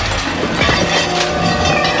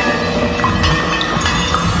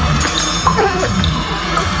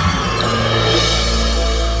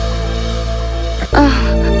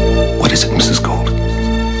 What is it, Mrs. Gold?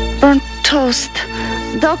 Burnt toast.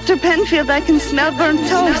 Dr. Penfield, I can smell burnt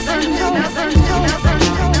toast.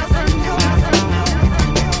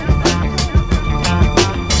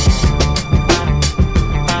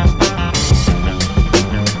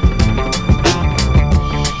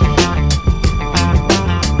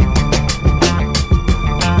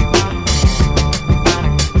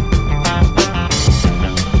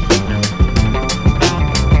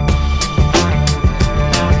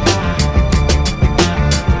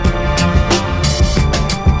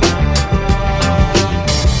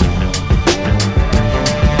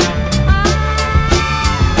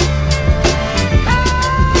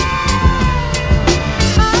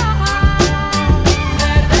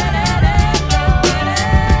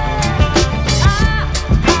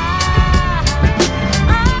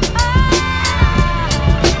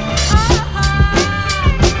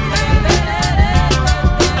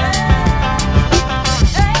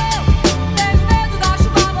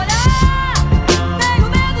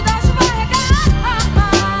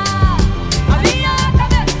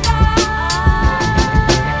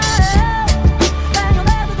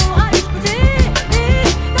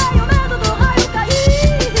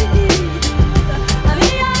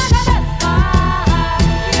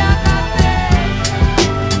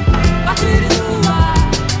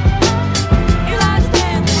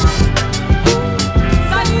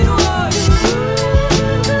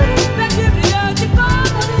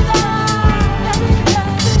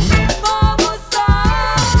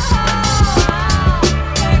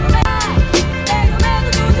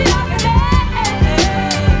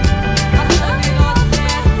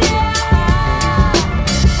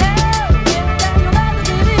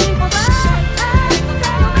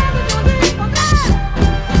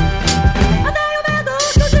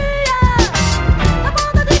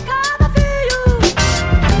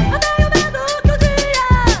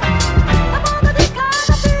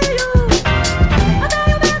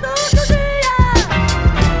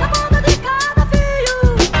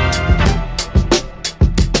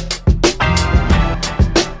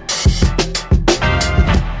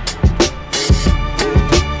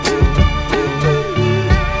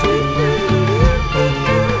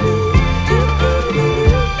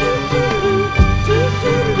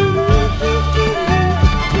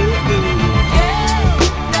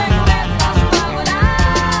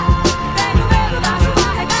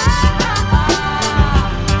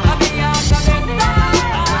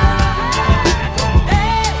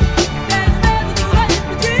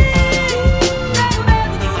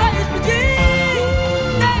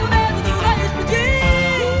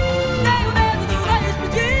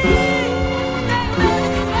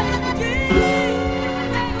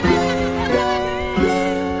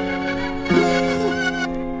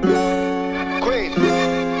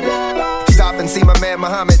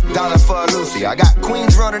 See, I got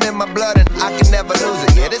queens running in my blood and I can never lose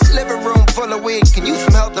it. Yeah, this living room full of weed can use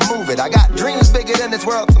some help to move it. I got dreams bigger than this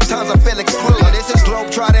world, sometimes I feel excluded. Yo, this is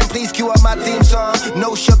Globetrotting, please cue up my theme song.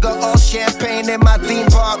 No sugar, all champagne in my theme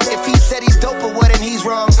park. If he said he's dope or what and he's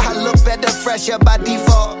wrong, I look better, fresher by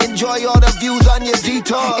default. Enjoy all the views on your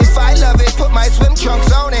detour. If I love it, put my swim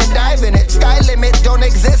trunks on and dive in it. Sky limit don't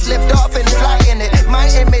exist, lift off and fly in it.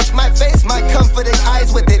 My image, my face, my comforting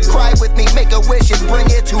eyes with it. Cry with me, make a wish and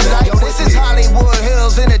bring it to life. Yo, this is Hollywood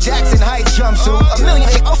Hills in a Jackson Heights jumpsuit. A million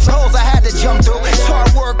holes I had to jump through. It's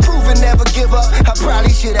hard work, proven, never give up. I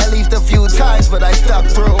probably should at least a few times, but I stuck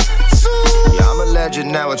through. Yeah, I'm a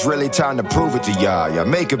legend now, it's really time to prove it to y'all. Y'all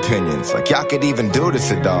make opinions, like y'all could even do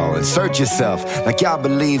this at all. Insert yourself, like y'all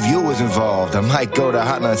believe you was involved. I might go to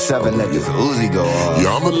Hotline 7, let this Uzi go off.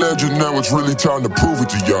 Yeah, I'm a legend now, it's really time to prove it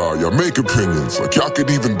to y'all. Y'all make opinions, like y'all could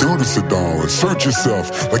even do this at all. Insert yourself,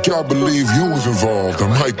 like y'all believe you was involved. I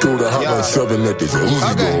might go to Hotline 7, let this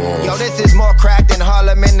Uzi go off. Yo, this is more crack than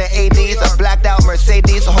Harlem in the 80s. A blacked out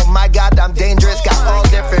Mercedes, oh my God, I'm dangerous. Got all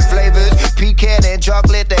different flavors, pecan and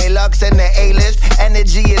chocolate, they lux and the A-list.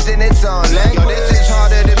 Energy is in its own language. Yo, this is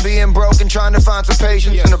harder than being broken, trying to find some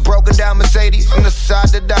patience. In a broken down Mercedes, from the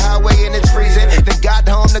side of the highway and it's freezing. Then got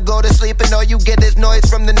home to go to sleep and all you get is noise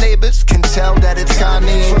from the neighbors. Can tell that it's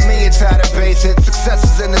Kanye. For me it's how to base it. Success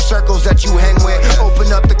is in the circles that you hang with.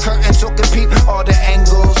 Open up the curtain so can peep all the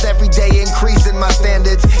angles. Every day increasing my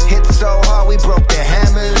standards. Hit so hard we broke the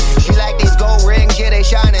hammers. She like these gold rings, yeah they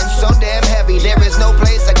shining so damn heavy. There is no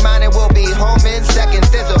place like mine, it will be home in seconds.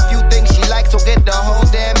 There's a few things she likes, so get the whole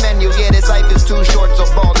damn menu. Yeah, this life is too short, so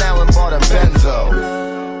ball now and bought a Benzo.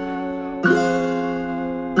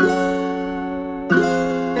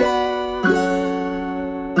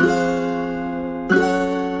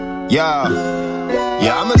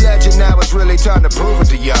 Yeah, I'm a legend now, it's really time to prove it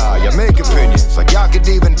to y'all. Y'all make opinions, like y'all could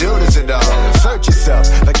even do this at all. Insert yourself,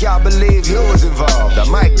 like y'all believe you was involved. I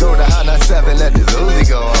might go to Hot 97, let this Uzi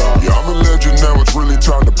go off. Yeah, I'm a legend now, it's really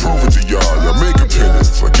time to prove it to y'all. Y'all make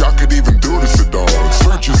opinions, like y'all could even do this at all.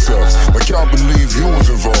 Insert yourself, like y'all believe you was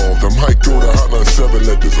involved. I might go to Hot 97,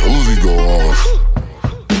 let this Uzi go off.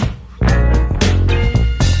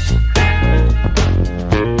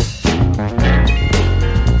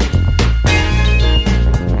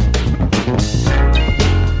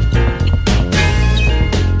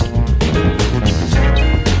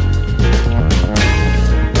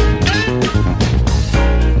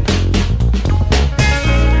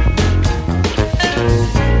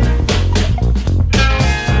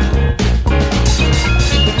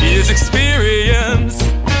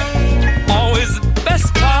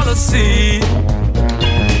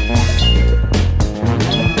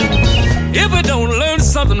 If we don't learn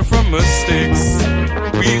something from mistakes,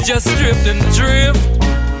 we just drift and drift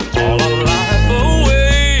all our life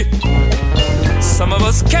away. Some of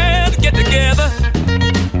us can't get together,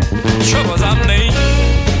 trouble's our name.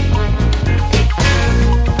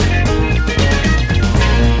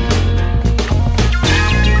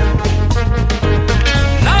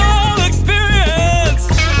 Now all experience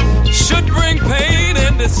should bring pain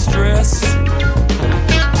and distress.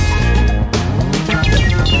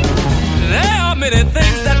 Many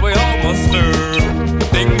things that we all must learn,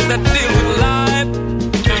 things that deal with life,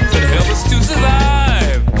 things that help us to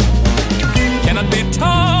survive, cannot be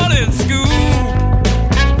taught in school.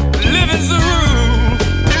 Living's the rule.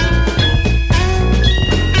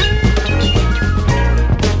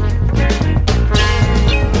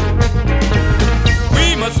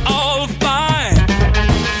 We must all find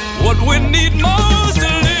what we need most to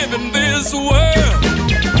live in this world.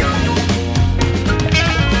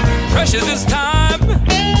 Precious is time.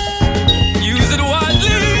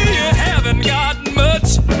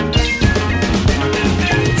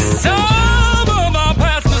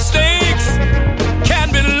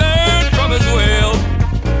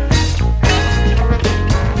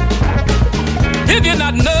 If you're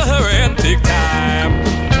not in a hurry and take time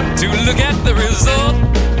to look at the result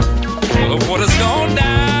of what has gone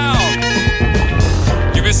down,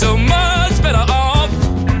 you'll be so much better off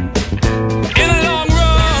in the long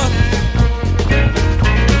run.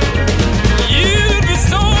 You'd be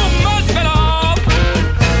so much better off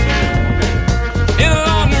in the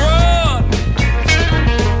long run.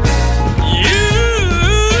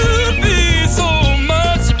 You'd be so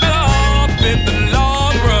much better off in the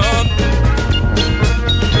long run.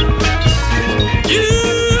 You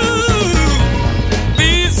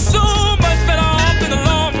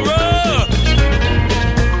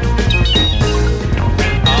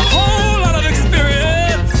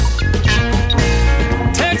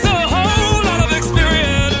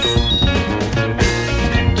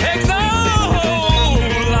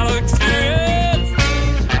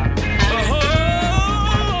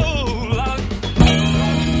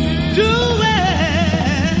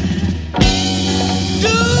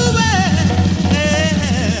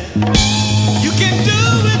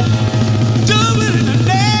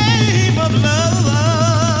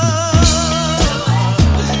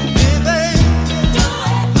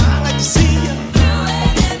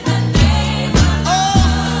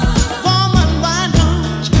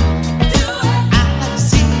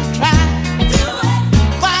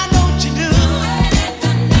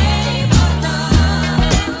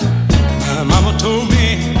told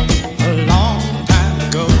me a long time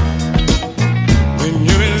ago, when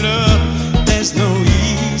you're in love, there's no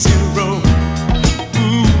easy road.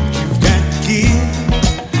 Ooh, you've got to give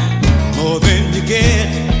more than you get.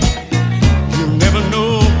 You never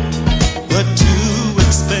know what to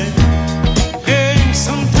expect. Hey,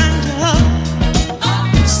 sometimes you're up,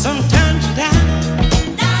 sometimes you're down,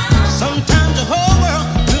 sometimes the whole world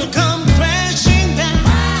will come crashing down.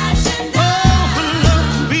 Oh, but love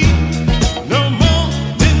can be no more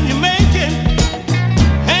than you make it.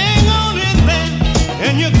 Hang on in there,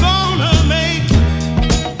 and you're gonna make it.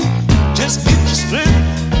 Just get your strength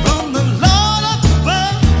from the Lord up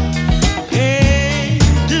above. Hey,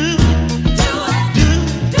 do it,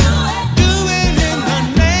 do it in the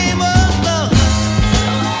name of love.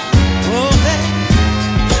 Oh, hey,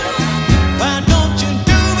 why don't you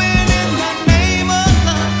do it in the name of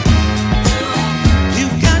love?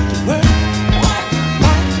 You've got to work,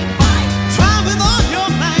 try with all your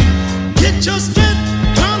might. Get your strength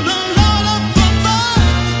from the Lord up above.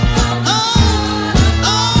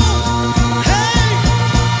 Oh, hey,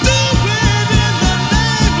 do it in the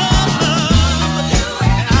name of love.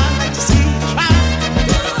 I'd like to see you try.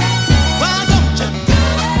 Why don't you?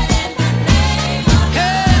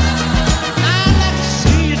 Hey, I'd like to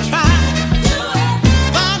see you try.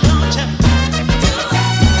 Why don't you?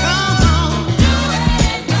 Come on.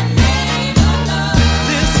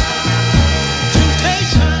 This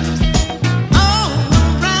temptation all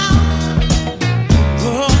around.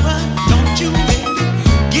 Oh, but don't you let it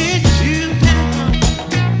get you down.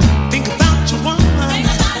 Think about your woman. Think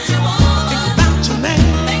about your man.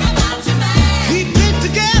 Keep it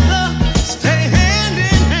together. Stay hand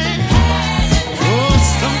in hand. Oh,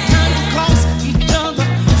 sometimes you cause each other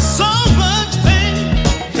so much pain.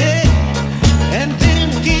 Yeah. And then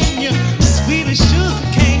again, you're sweet as sugar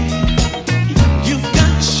cane. You've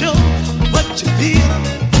got to show what you feel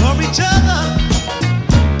for each other.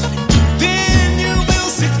 Then you will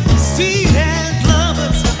succeed as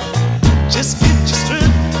lovers. Just get your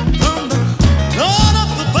strength from the Lord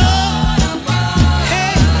up above.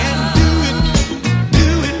 Hey, and do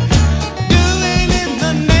it in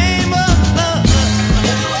the name of love.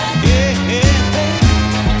 Yeah,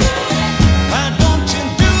 why don't you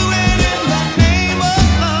do it in the name of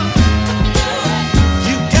love?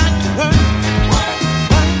 You got to work,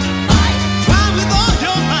 try with all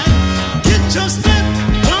your might. Get your strength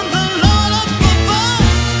from the Lord up above.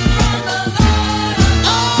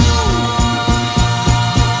 Oh,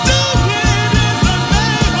 do it in the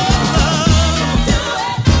name of love.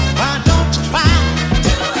 Why don't you try?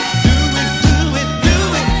 Do it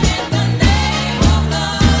in the name of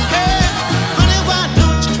love. Hey, honey, why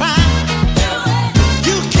don't you try?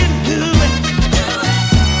 You can do it.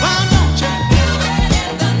 Why don't you?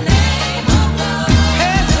 In the name of love.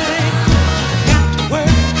 Hey, got to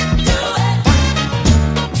work.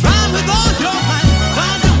 Try with all your might.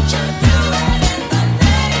 Why don't you? In the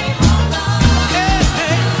name of love.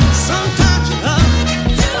 Hey, sometimes you're up,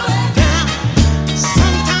 down,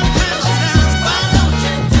 sometimes you're down. Why don't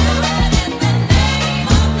you? In the name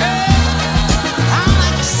of love. I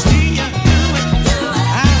like to see you do it.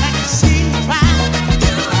 I like to see you try.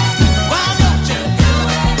 Why don't you?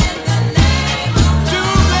 In the name of love. Do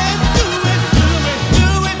it.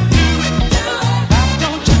 Why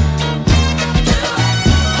don't you?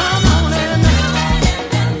 Come on and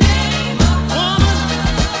woman,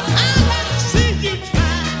 I like to see you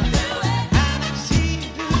try. I like to see you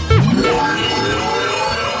do it.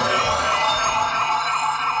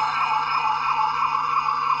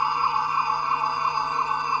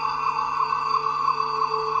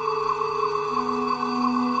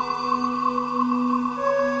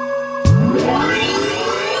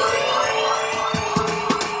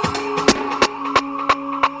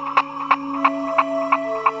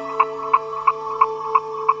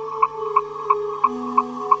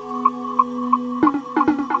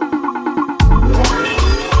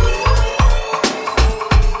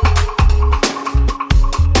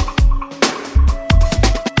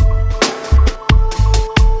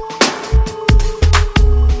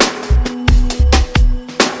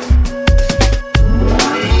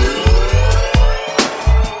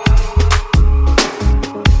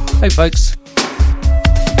 Hey folks,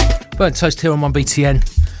 Burnt Toast here on 1BTN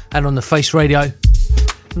and on the Face Radio.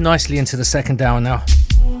 Nicely into the second hour now.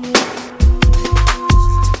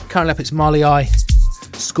 Currently up it's Marley I,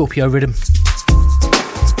 Scorpio Rhythm.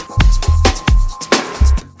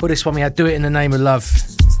 For this one we had Do It in the Name of Love,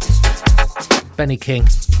 Benny King.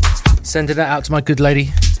 Sending that out to my good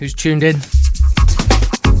lady who's tuned in,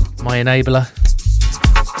 my enabler.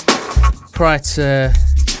 Prior to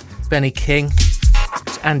Benny King,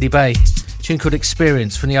 it's Andy Bay. A tune called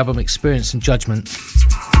Experience from the album Experience and Judgment.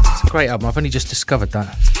 It's a great album. I've only just discovered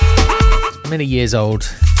that. It's many years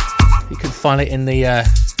old. You can find it in the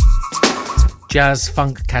jazz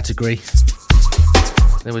funk category.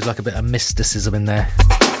 There was like a bit of mysticism in there.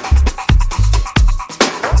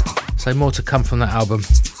 So more to come from that album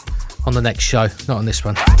on the next show, not on this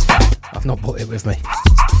one. I've not brought it with me.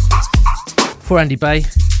 For Andy Bay,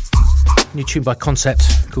 new tune by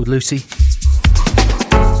Concept called Lucy.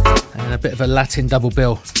 And a bit of a Latin double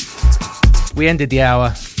bill. We ended the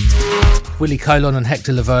hour, Willie Colon and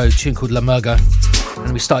Hector Lavoe, tune called La Murga.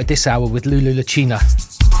 And we started this hour with Lulu La China,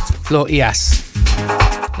 Flor Ias.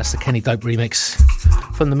 That's the Kenny Dope remix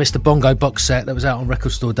from the Mr. Bongo box set that was out on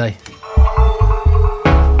Record Store Day.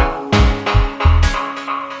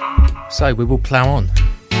 So we will plough on.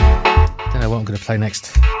 Don't know what I'm going to play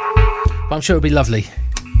next, but I'm sure it'll be lovely.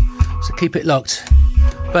 So keep it locked.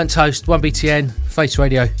 Burnt Toast, 1BTN, Face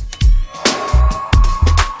Radio.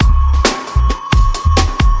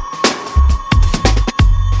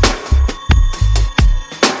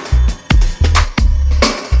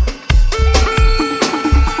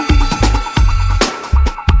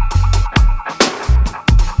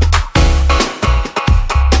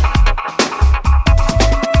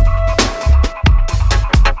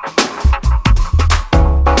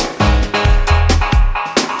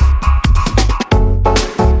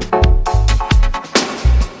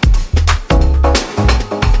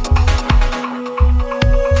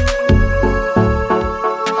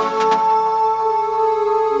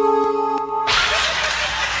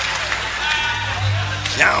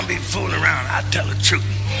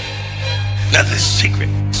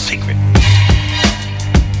 Secret.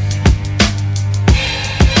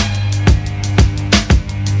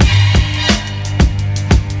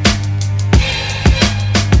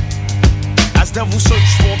 As devils search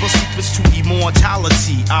for the secrets to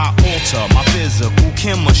immortality, I alter my physical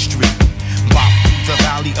chemistry. Bop through the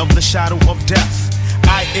valley of the shadow of death.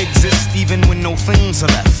 I exist even when no things are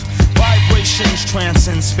left. Vibrations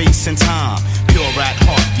transcend space and time. Pure at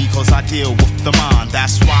heart because I deal with the mind.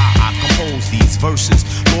 That's why I compose these verses.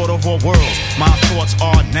 Lord of all worlds, my thoughts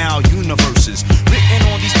are now universes. Written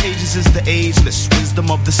on these pages is the ageless wisdom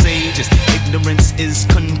of the sages. Ignorance is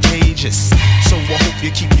contagious, so I hope you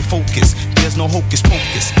keep your focus. There's no hocus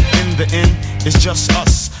pocus. In the end, it's just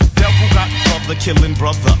us. Devil got brother killing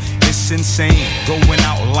brother. It's insane, going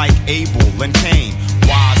out like Abel and Cain.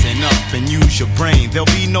 Wisen up and use your brain. There'll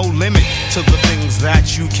be no limit to the things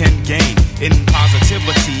that you can gain. In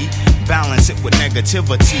positivity, balance it with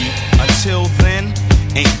negativity. Until then,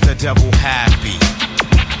 ain't the devil happy?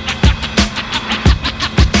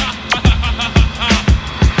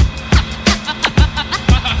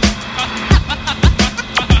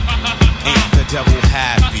 Ain't the devil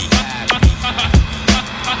happy?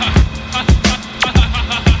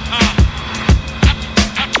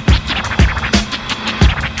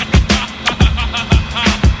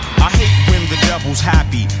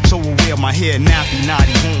 Happy, so I wear my hair nappy.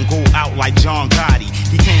 Naughty won't go out like John Gotti.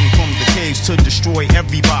 He came from the caves to destroy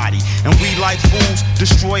everybody, and we like fools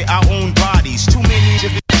destroy our own bodies. Too many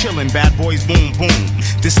of it chilling, bad boys boom boom.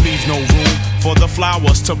 This leaves no room for the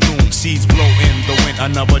flowers to bloom. Seeds blow in the wind,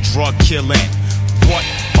 another drug killing. What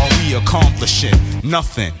are we accomplishing?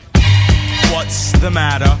 Nothing. What's the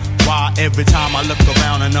matter? Why every time I look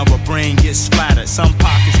around another brain gets splattered? Some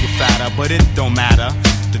pockets get fatter, but it don't matter.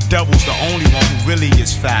 The devil's the only one who really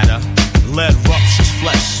is fatter. Lead ruptures,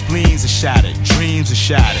 flesh, spleens are shattered, dreams are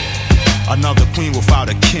shattered. Another queen without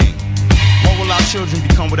a king. What will our children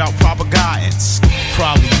become without proper guidance?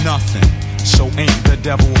 Probably nothing. So ain't the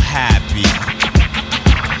devil happy?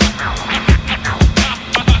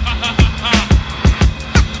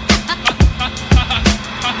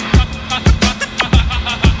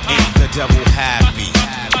 Ain't the devil happy?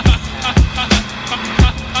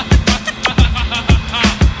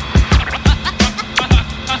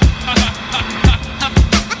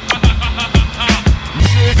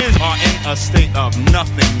 Are in a state of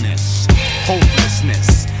nothingness,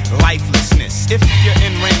 hopelessness, lifelessness. If you're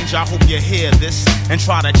in range, I hope you hear this and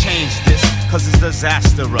try to change this, cause it's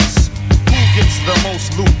disastrous. Who gets the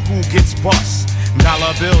most loot? Who gets bust?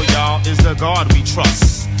 Dollar bill, y'all, is the God we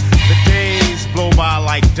trust. The days blow by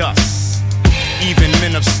like dust. Even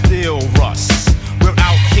men of steel rust. We're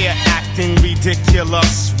out here acting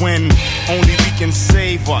ridiculous when only we can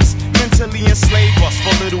save us. Mentally enslave us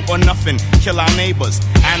for little or nothing. Kill our neighbors.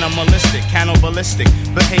 Animalistic, cannibalistic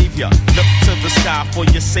behavior. Look to the sky for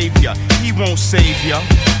your savior. He won't save ya.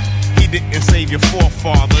 He didn't save your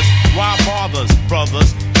forefathers. Why bothers,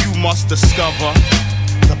 brothers? You must discover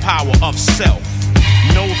the power of self.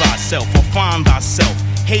 Know thyself or find thyself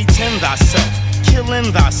hating thyself,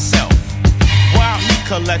 killing thyself, while he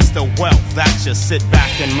collects the wealth that you sit back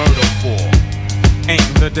and murder for.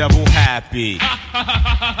 Ain't the devil happy?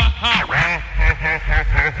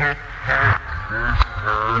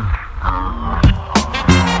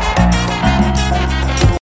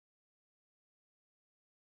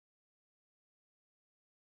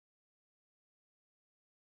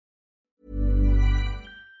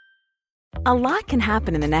 A lot can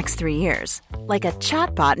happen in the next 3 years. Like a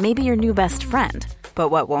chatbot may be your new best friend. But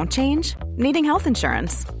what won't change? Needing health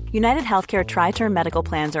insurance. United Healthcare Tri-Term Medical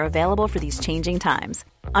Plans are available for these changing times.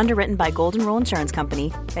 Underwritten by Golden Rule Insurance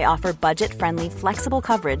Company, they offer budget-friendly, flexible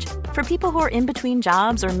coverage for people who are in between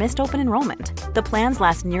jobs or missed open enrollment. The plans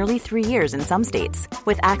last nearly 3 years in some states,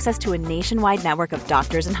 with access to a nationwide network of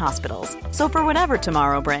doctors and hospitals. So for whatever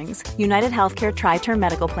tomorrow brings, United Healthcare Tri-Term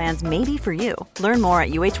Medical Plans may be for you. Learn more at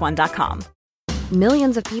uh1.com.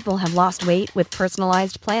 Millions of people have lost weight with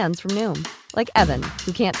personalized plans from Noom. Like Evan,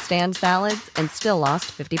 who can't stand salads and still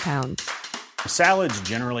lost 50 pounds. Salads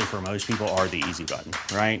generally for most people are the easy button,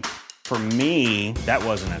 right? For me, that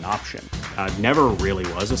wasn't an option. I never really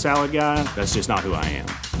was a salad guy. That's just not who I am.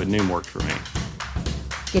 But Noom worked for me.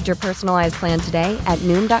 Get your personalized plan today at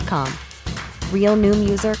Noom.com. Real Noom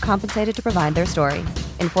user compensated to provide their story.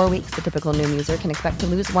 In 4 weeks, the typical Noom user can expect to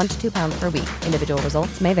lose 1 to 2 pounds per week. Individual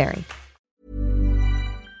results may vary.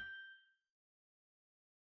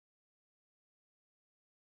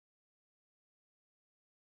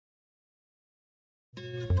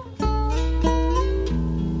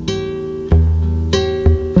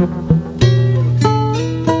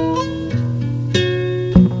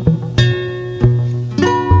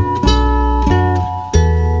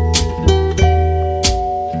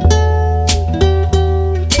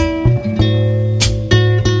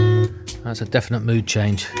 That's a definite mood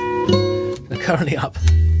change. They're currently up.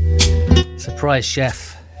 Surprise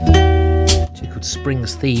chef. She called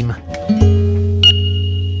Spring's Theme.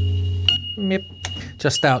 Yep.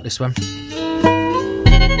 Just out this one.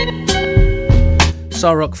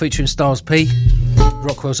 Star Rock featuring Styles P.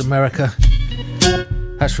 Rockwell's America.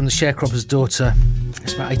 That's from the Sharecropper's Daughter.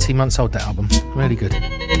 It's about 18 months old, that album. Really good.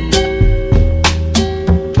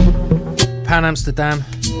 Pan Amsterdam.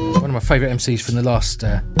 One of my favourite MCs from the last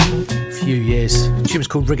few years. The tune was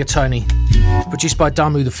called Rigatoni. Produced by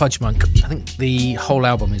Damu the Fudge Monk. I think the whole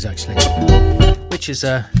album is actually. Which is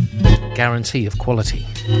a guarantee of quality.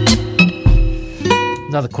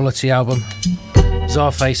 Another quality album.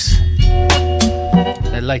 Czarface.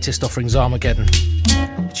 Their latest offering's Armageddon.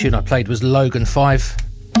 The tune I played was Logan 5.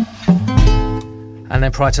 And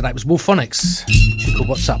then prior to that was Wolfonics. A tune called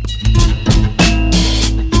What's Up.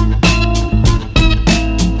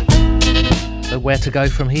 So where to go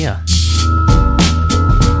from here?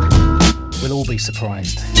 We'll all be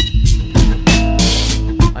surprised.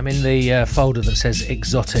 I'm in the folder that says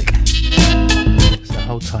exotic. So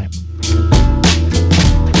hold tight.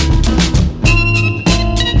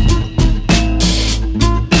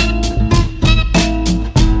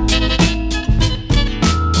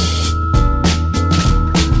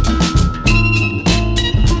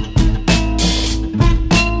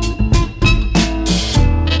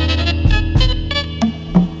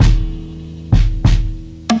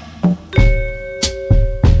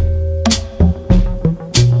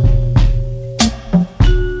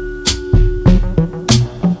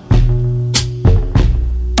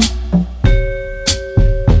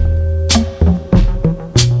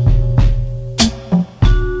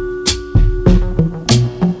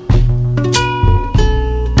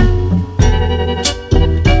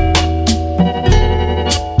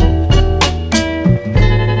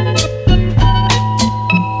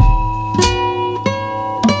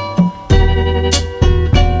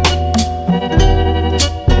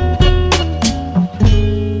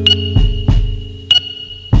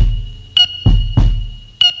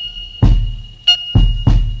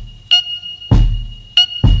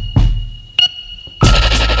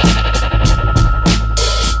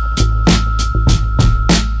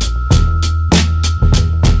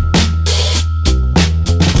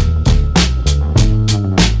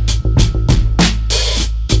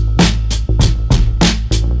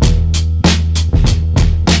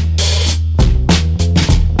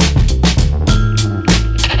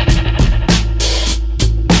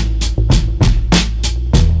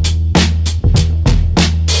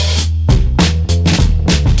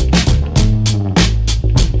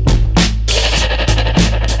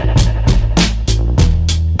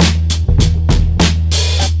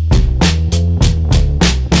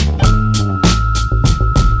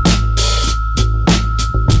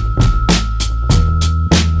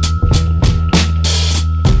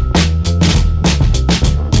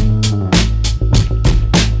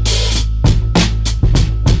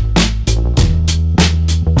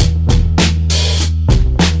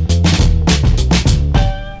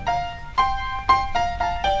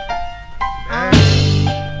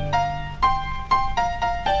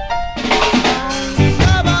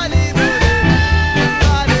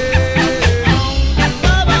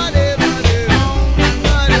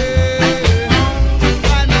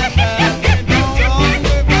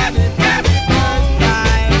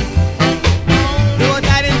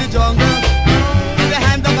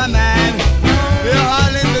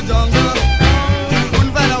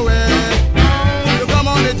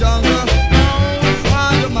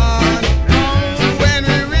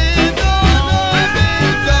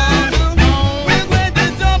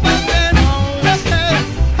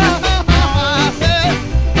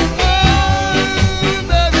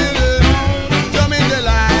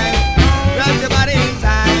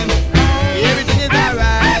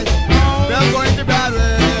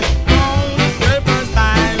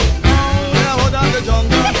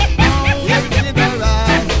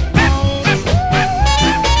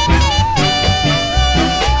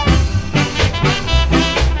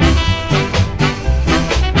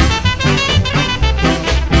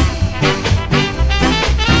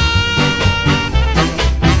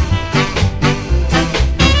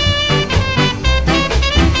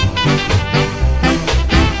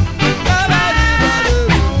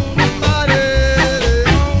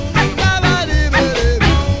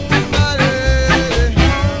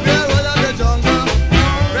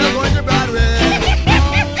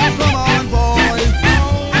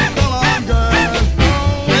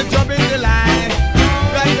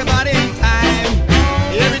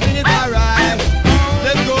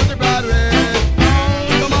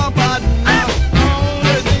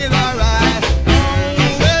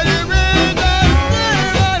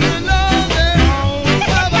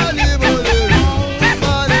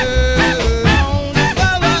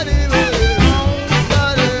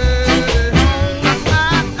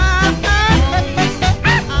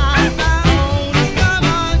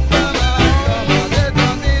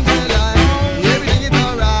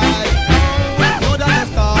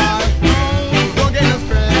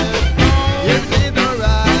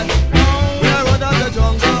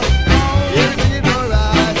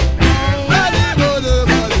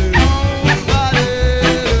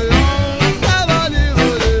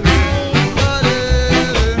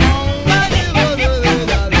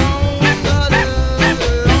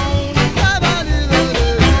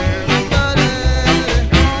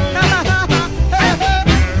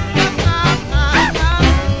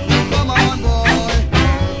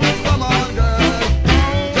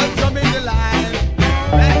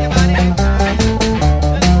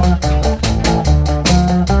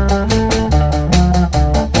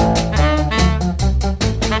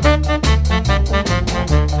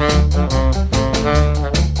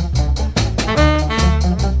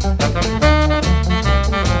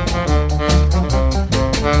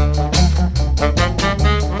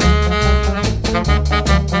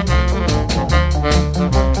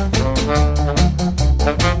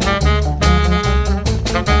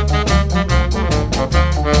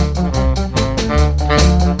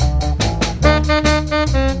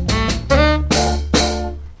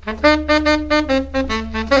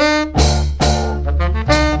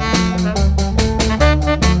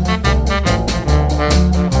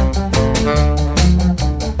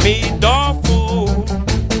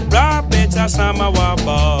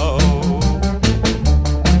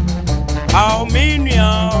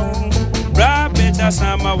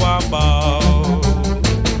 sama wabo.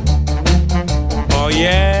 Oh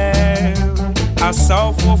yeah, I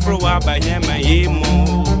saw for waba yema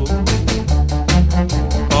yemo.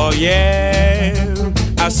 Oh yeah,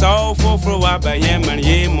 I saw for waba yema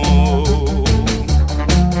yemo.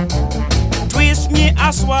 Twist me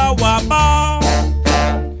aswa waba.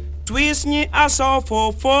 Twist me aso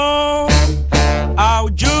for. Oh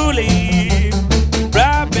Julie,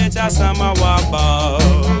 rabbit asama waba.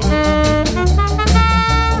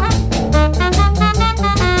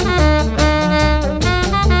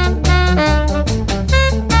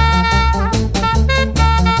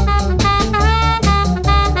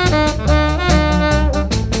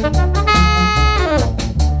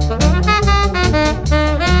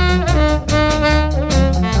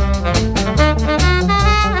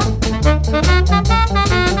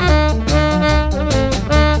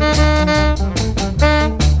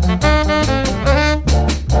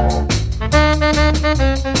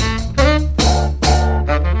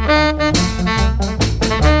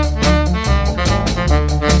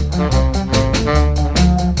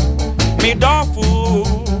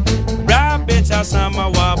 Sama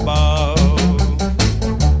waba.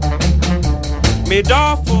 Me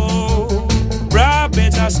dofo,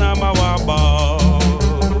 rabbit sama waba.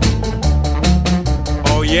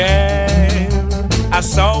 Oh yeah, I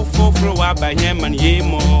saw for waba him and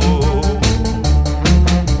yemo.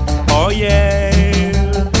 Oh yeah,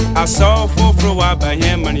 I saw for waba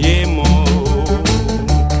him and yemo.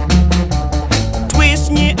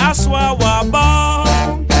 Twist me aswa waba.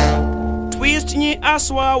 Twist me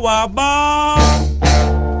aswa waba.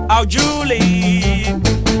 Oh Julie,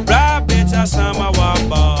 rabbit asama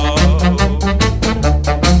waba.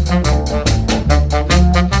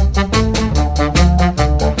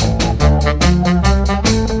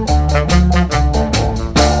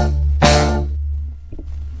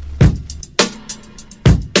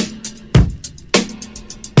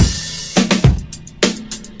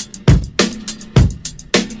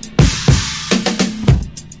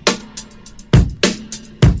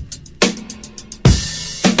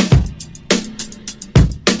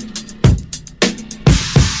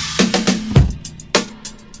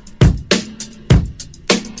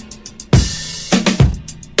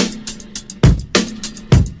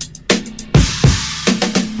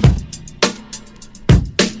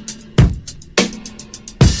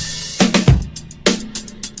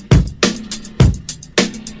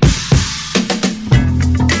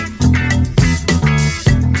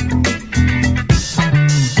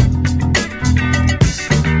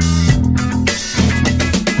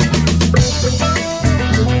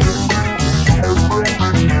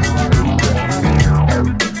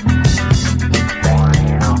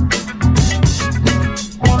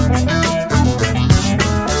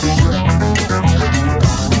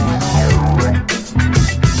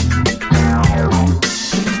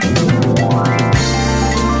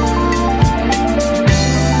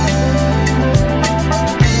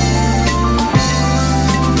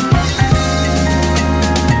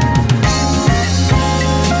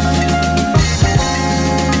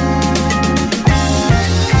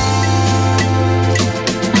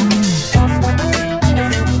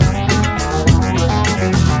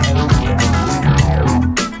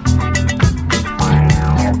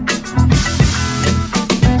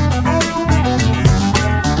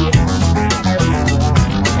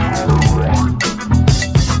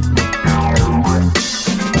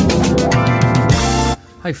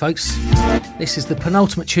 Hey folks, this is the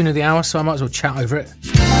penultimate tune of the hour, so I might as well chat over it.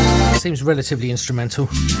 Seems relatively instrumental.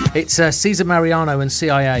 It's Cesar Mariano and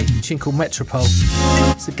CIA, a tune called Metropole.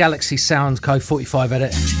 It's the Galaxy Sound Code 45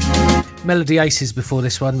 edit. Melody Aces before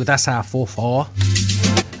this one with That's Our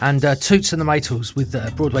 4-4. And Toots and the Maytals with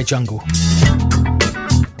Broadway Jungle.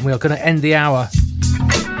 And we are going to end the hour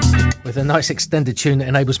with a nice extended tune that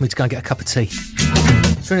enables me to go and get a cup of tea.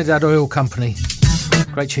 Trinidad Oil Company.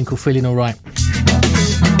 Great tune called Feeling Alright.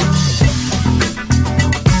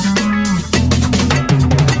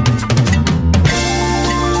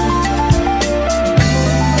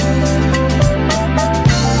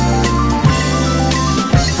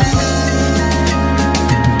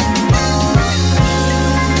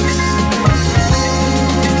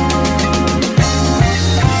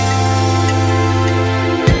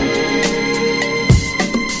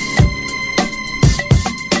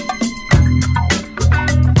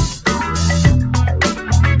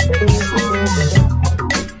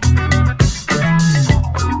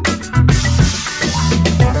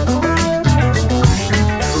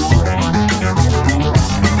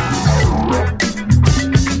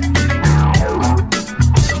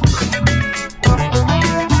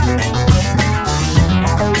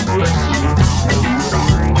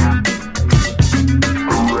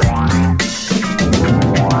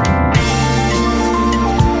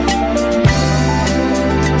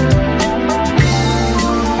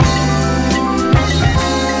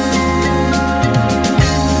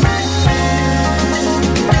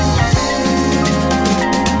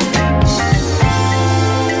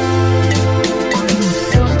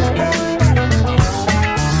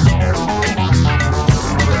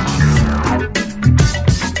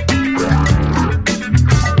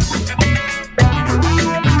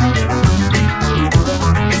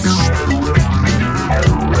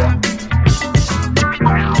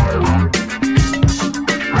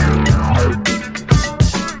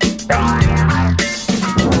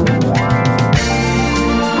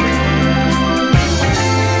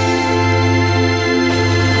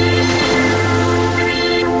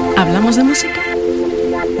 ¿Hablamos de música?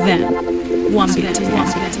 Then, one beat.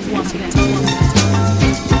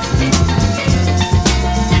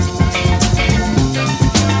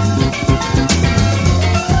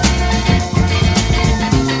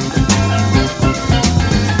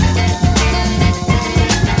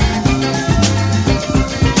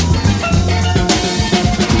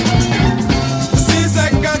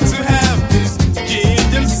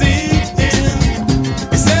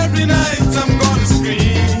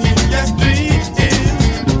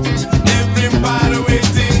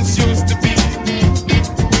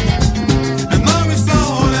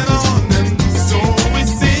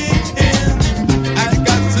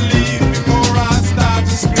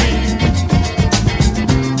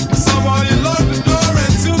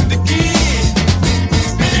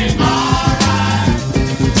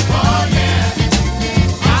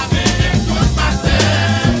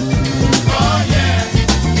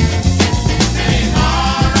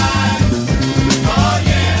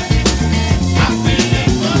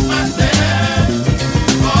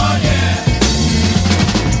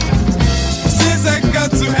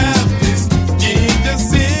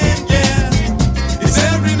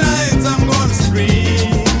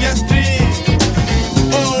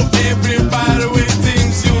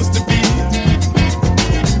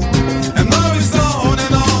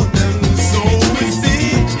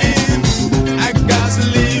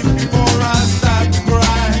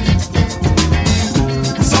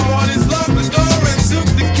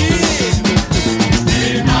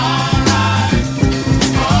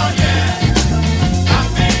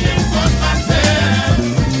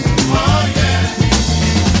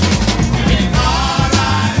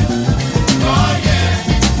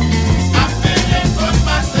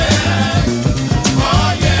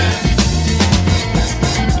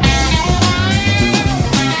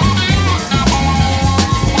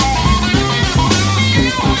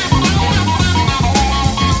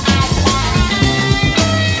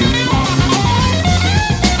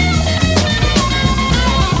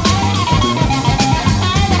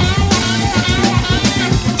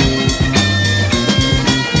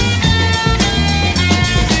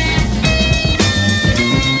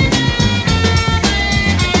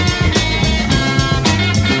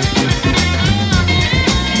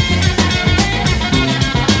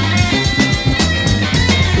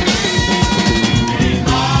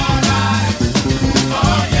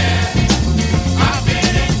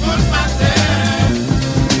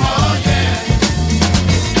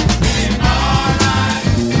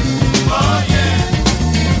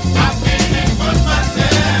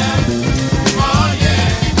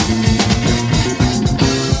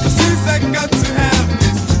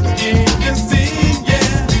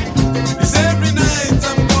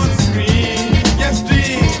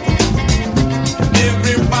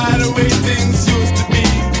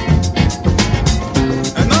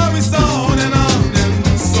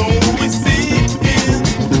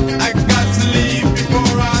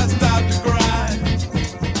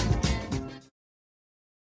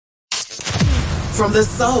 From the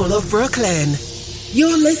soul of Brooklyn,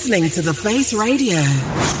 you're listening to The Face Radio.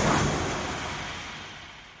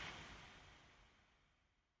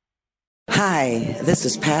 Hi, this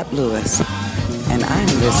is Pat Lewis, and I'm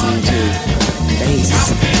listening to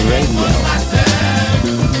Face Radio.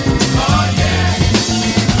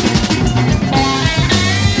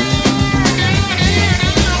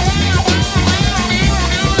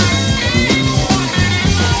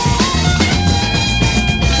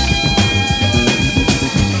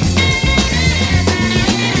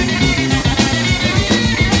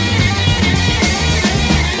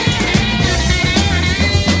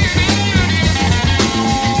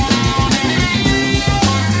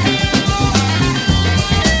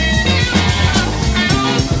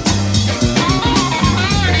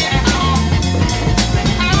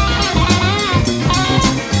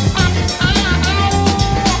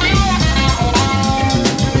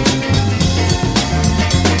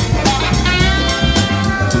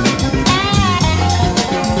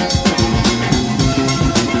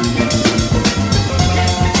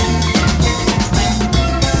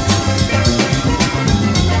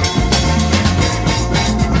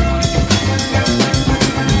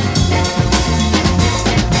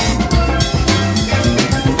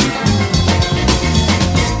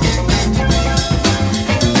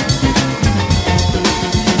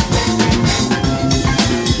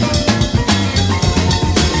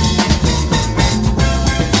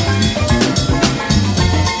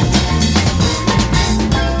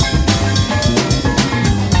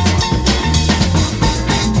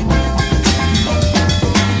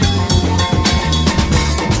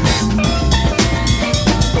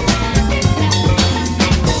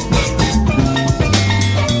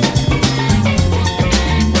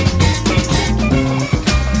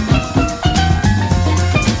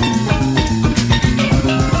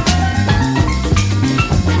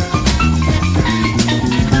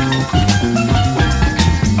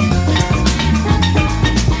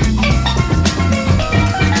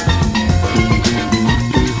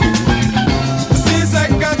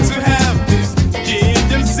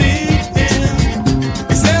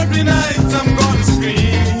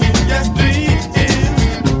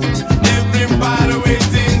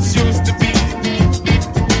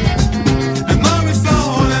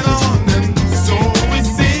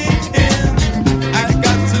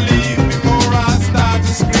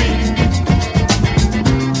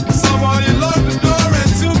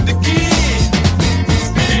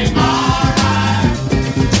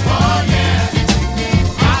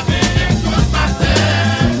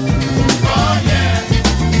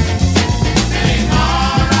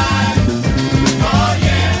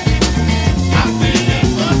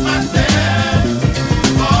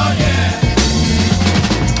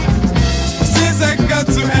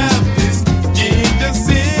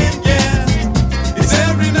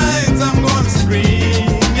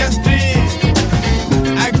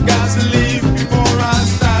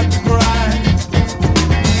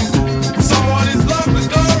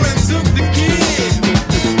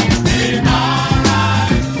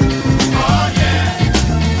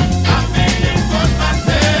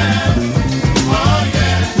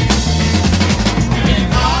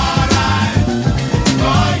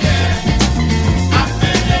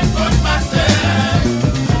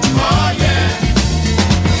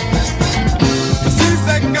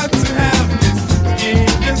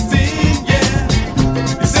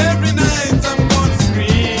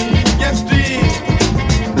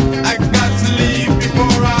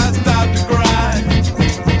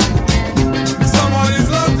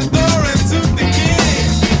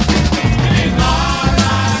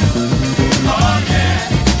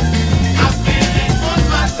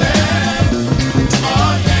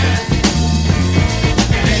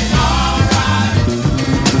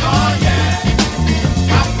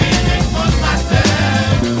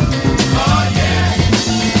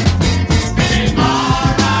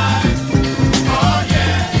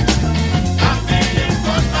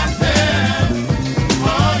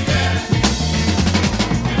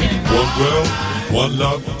 One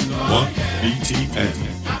love, one BTN.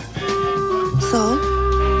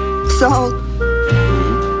 Saul,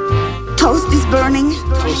 toast is burning.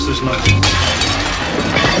 Toast is not.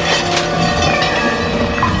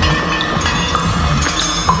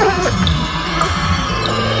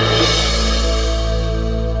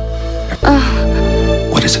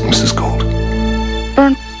 What is it, Mrs. Gold?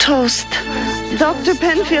 Burnt toast. Dr.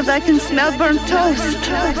 Penfield, I can smell burnt toast.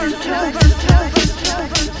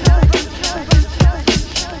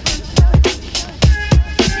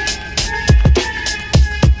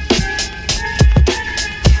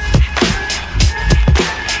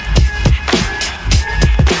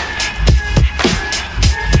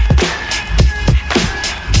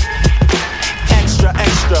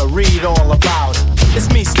 Read all about it.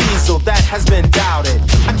 It's me, Steezel, that has been doubted.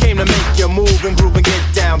 I came to make you move and groove and get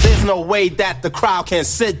down. There's no way that the crowd can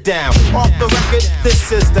sit down. Off the record,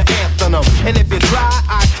 this is the anthem. And if you try,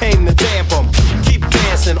 I came to damp them. Keep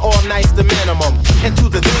dancing, all night's the minimum. And to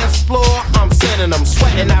the dance floor, I'm sending them.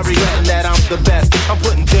 Sweating, I regretting that I'm the best. I'm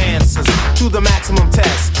putting dancers to the maximum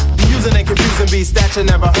test. Using and confusing beats that you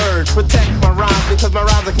never heard. Protect my rhymes because my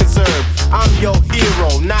rhymes are conserved. I'm your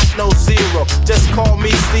hero, not no zero. Just call me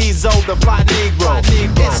Steezo, the fly Negro.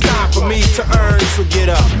 It's time for me to earn, so get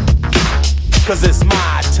up. Cause it's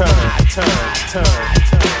my turn.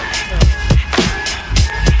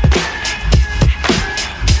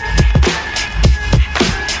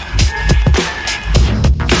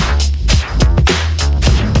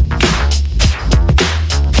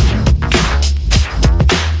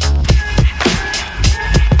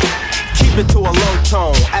 Keep it to a low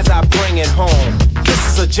tone as I bring it home. This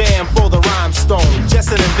is a jam for the rhymestone.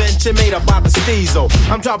 Just an invention made up by the Steezo.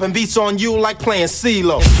 I'm dropping beats on you like playing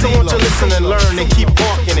CeeLo. So won't you listen and learn and keep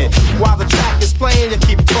walking it. While the track is playing, you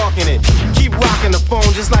keep talking it. Keep rocking the phone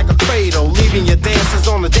just like a cradle. Leaving your dancers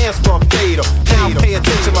on the dance floor fatal. Now pay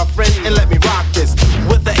attention, my friend, and let me rock this.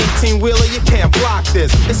 With the 18-wheeler, you can't block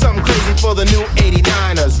this. It's something crazy for the new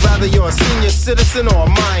 89ers. Rather you're a senior citizen or a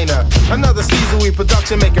minor. Another Steezo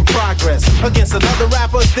production making progress. Against another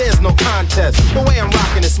rapper, there's no contest. The way I'm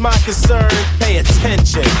rocking is my concern. Pay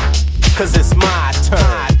attention, cause it's my turn.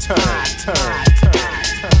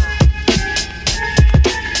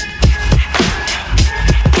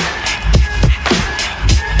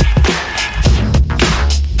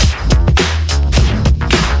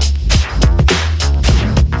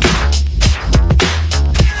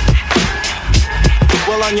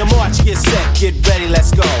 Well, on your march, get set, get ready,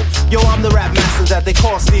 let's go. Yo, I'm the rap master that they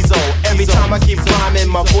call Steezo. Every time I keep rhyming,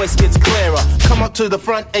 my voice gets clearer. Come up to the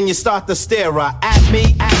front and you start to stare at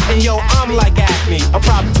me. And yo, I'm like Acme. I'm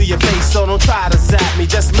problem to your face, so don't try to zap me.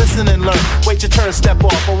 Just listen and learn. Wait your turn, step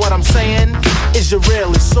off. But what I'm saying is you're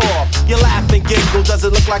really soft. You laugh and giggle, does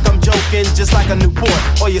it look like I'm joking? Just like a Newport,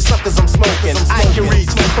 or you suckers I'm smoking. I can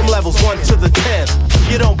reach from levels 1 to the 10th.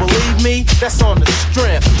 You don't believe me? That's on the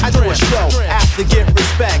strength. I do a show after get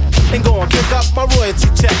respect and go and pick up my royalty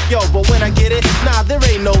check. Yo, but when I get it, nah, there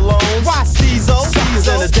ain't no loans. Why Steezo? Suckers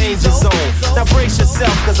in the danger zone. Now brace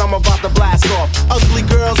yourself, cause I'm about to blast off. Ugly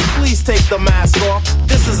girls, please take the mask off.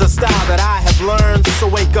 This is a style that I have learned, so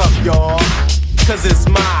wake up, y'all, cause it's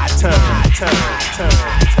my turn.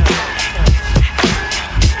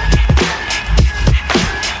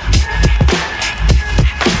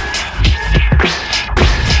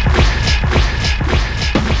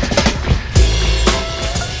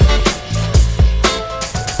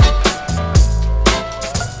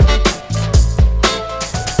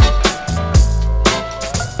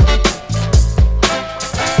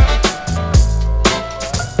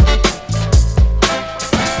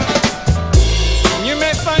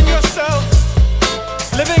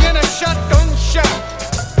 Living in a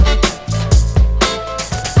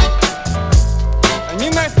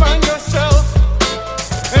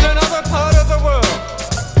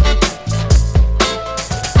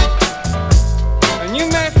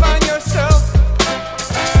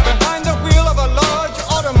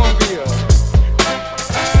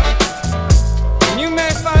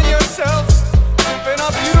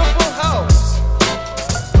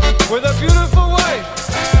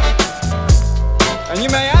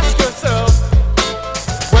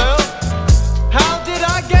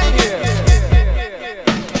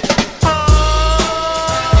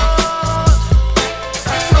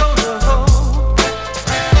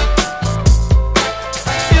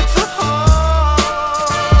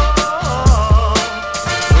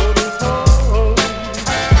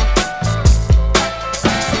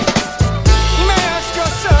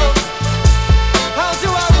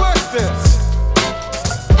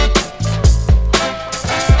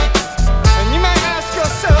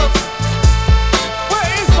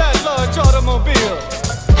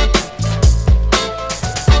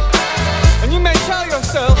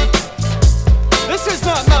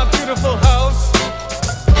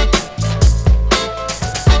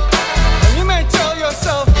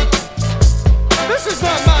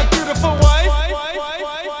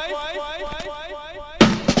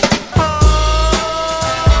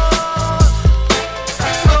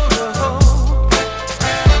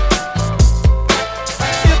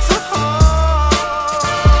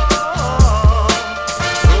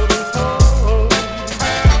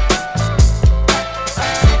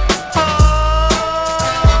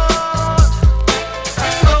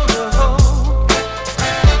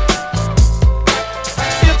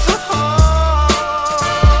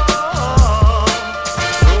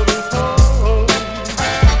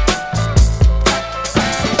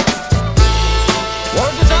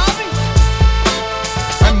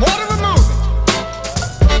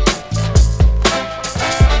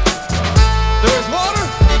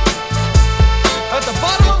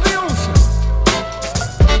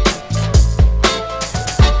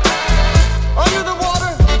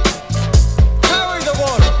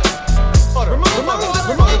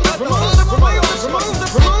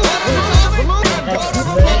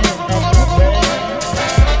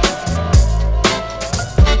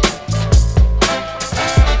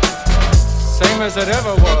Same as it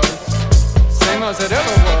ever was. Same as it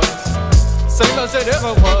ever was. Same as it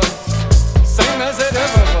ever was. Same as it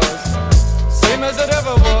ever was. Same as it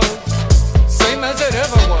ever was. Same as it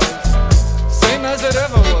ever was. Same as it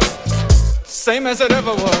ever was. Same as it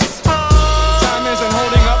ever was. Time isn't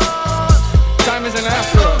holding up. Time isn't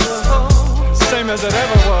after us. Same as it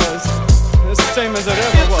ever was. Same as it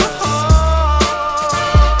ever was.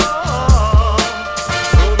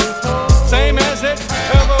 Same as it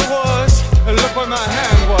ever was. Look where my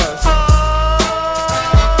hand was.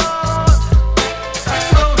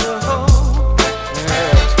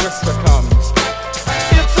 Yeah, twister comes.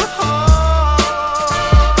 It's a heart.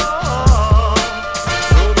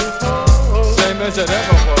 Same as it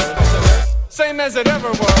ever was. Same as it ever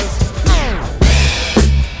was.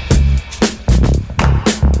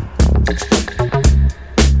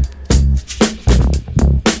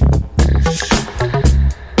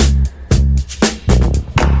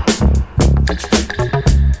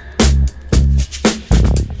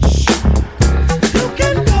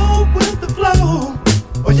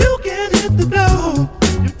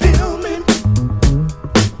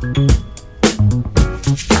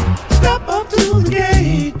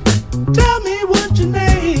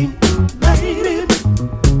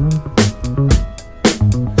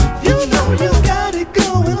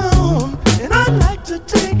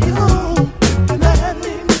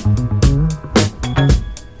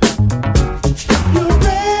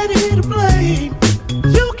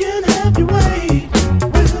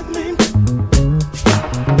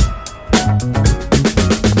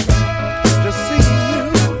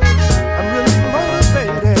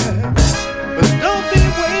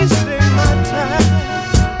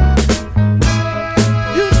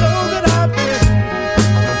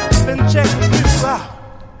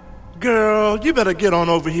 Get on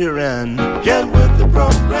over here and get with the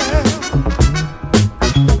program.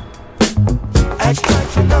 Act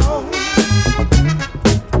like you know.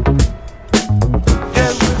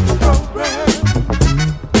 Get with the program.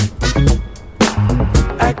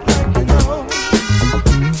 Act like you know.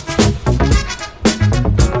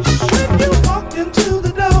 When you walked into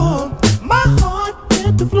the door, my heart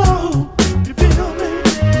hit the floor. You feel me?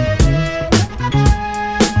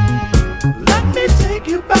 Let me take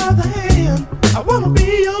you by the hand. I wanna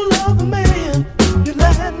be your lover man. You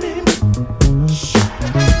let me.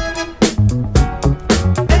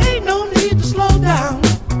 Ain't no need to slow down.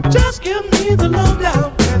 Just give me the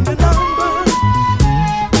lowdown and the number.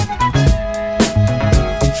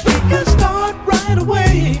 We can start right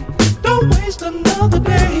away. Don't waste another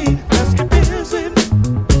day. Let's get busy.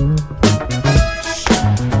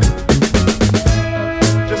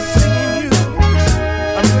 Just seeing you,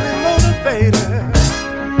 I'm really motivated.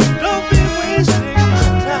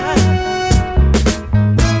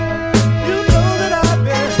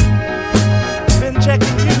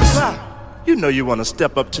 You know you want to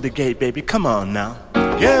step up to the gate, baby. Come on now.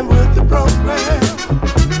 Get with the program.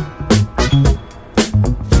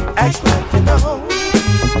 Act like you know.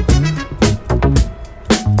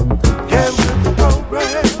 Get with the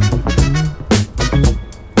program.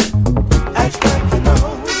 Act like you know.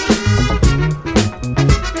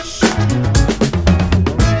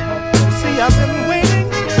 See, I've been waiting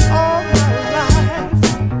all my life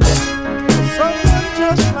for someone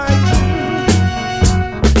just like you.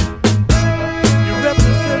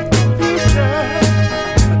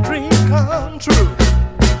 True.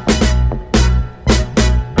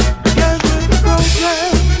 Get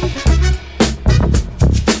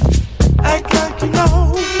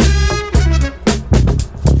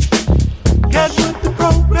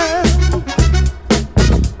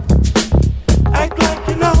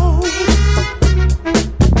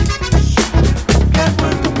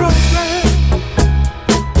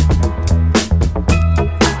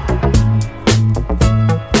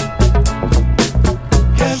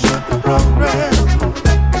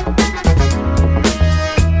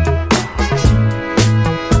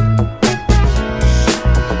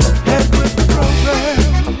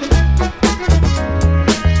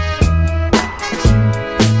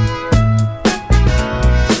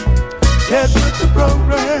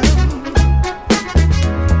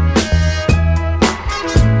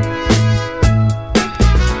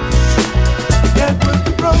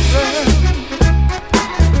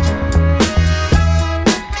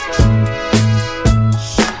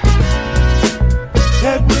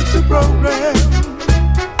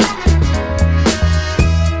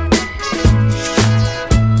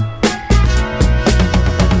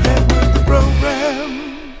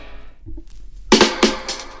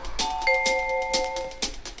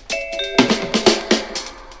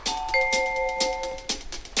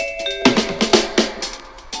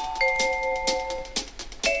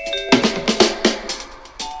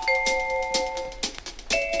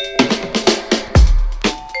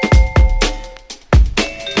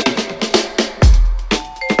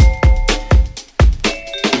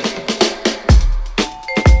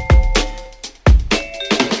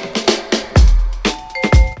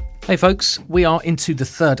Hey folks, we are into the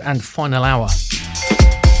third and final hour.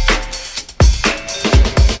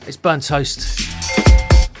 It's Burnt Toast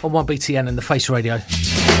on 1BTN and the Face Radio,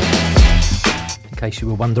 in case you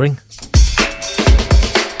were wondering.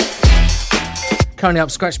 Currently up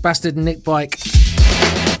Scratch Bastard and Nick Bike.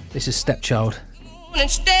 This is Stepchild. And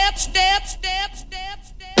step, step, step, step,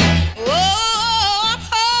 step. Oh,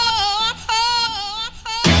 oh, oh,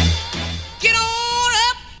 oh. Get on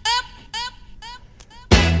up, up, up, up,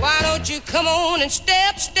 up. Why don't you come on and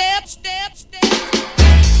step, step, step, step.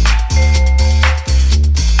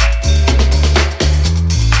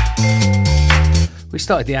 We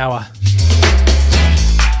started the hour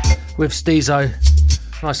with Steezo,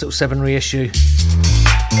 nice little 7 reissue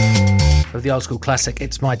of the old school classic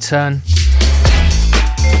It's My Turn.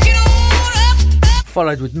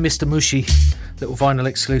 Followed with Mr. Mushi, little vinyl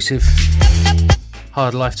exclusive,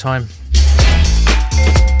 Hard Lifetime.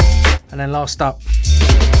 And then last up,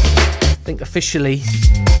 I think officially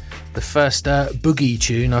the first boogie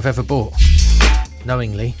tune I've ever bought,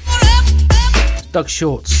 knowingly. Doug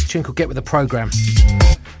Short's tune called Get With The Programme,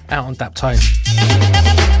 out on Daptone.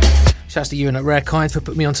 Shouts to you and at Rare Kind for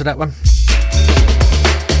putting me onto that one.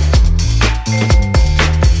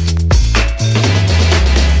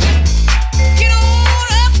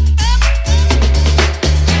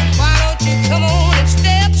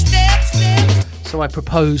 So I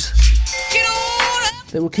propose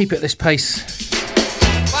that we'll keep it at this pace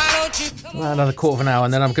around another quarter of an hour,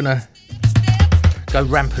 and then I'm going to go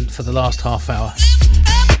rampant for the last half hour.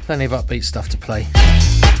 Plenty of upbeat stuff to play,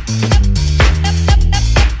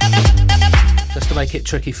 just to make it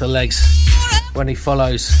tricky for Legs when he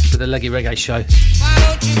follows with the Leggy Reggae show.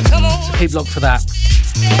 So keep locked for that.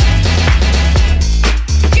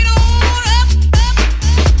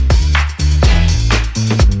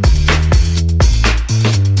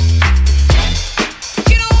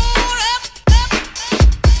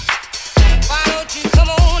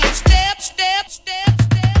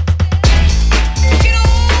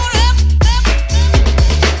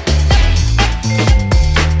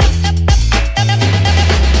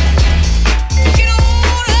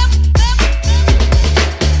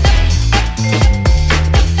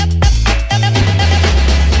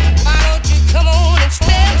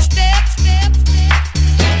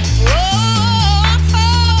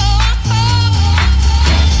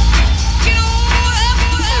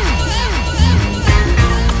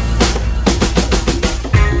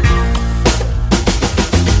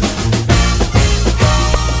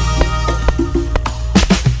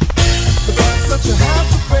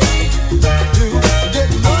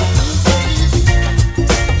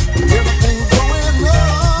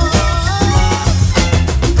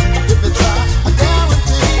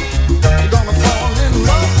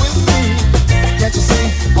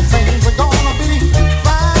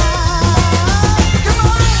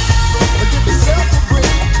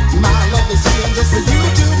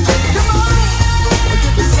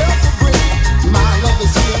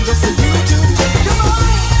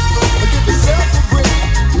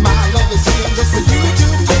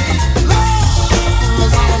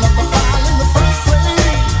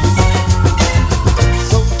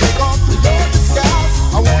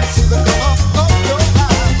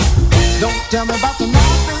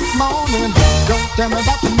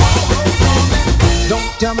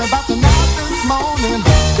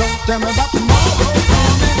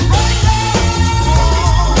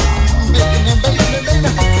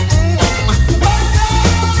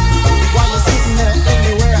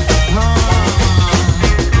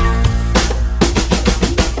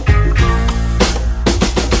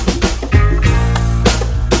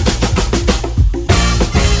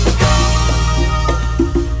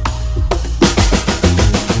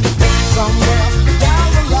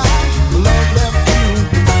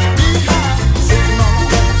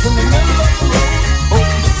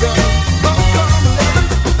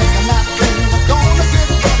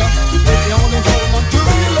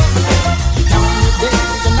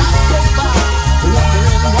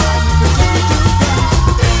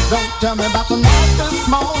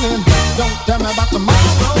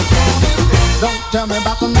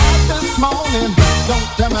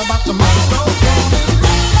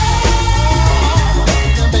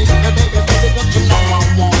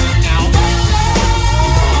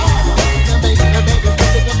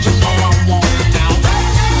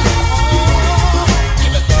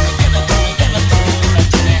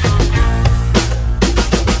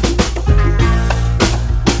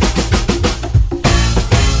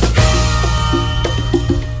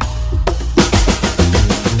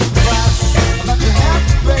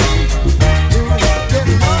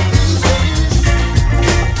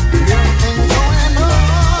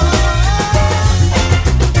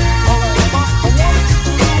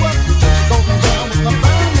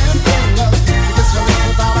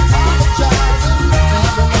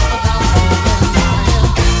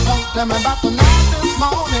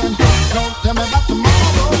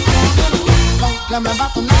 tell me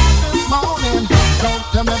about the night this morning. Don't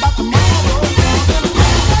tell me about tomorrow.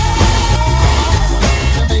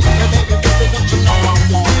 Baby, don't you know I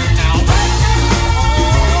want it now?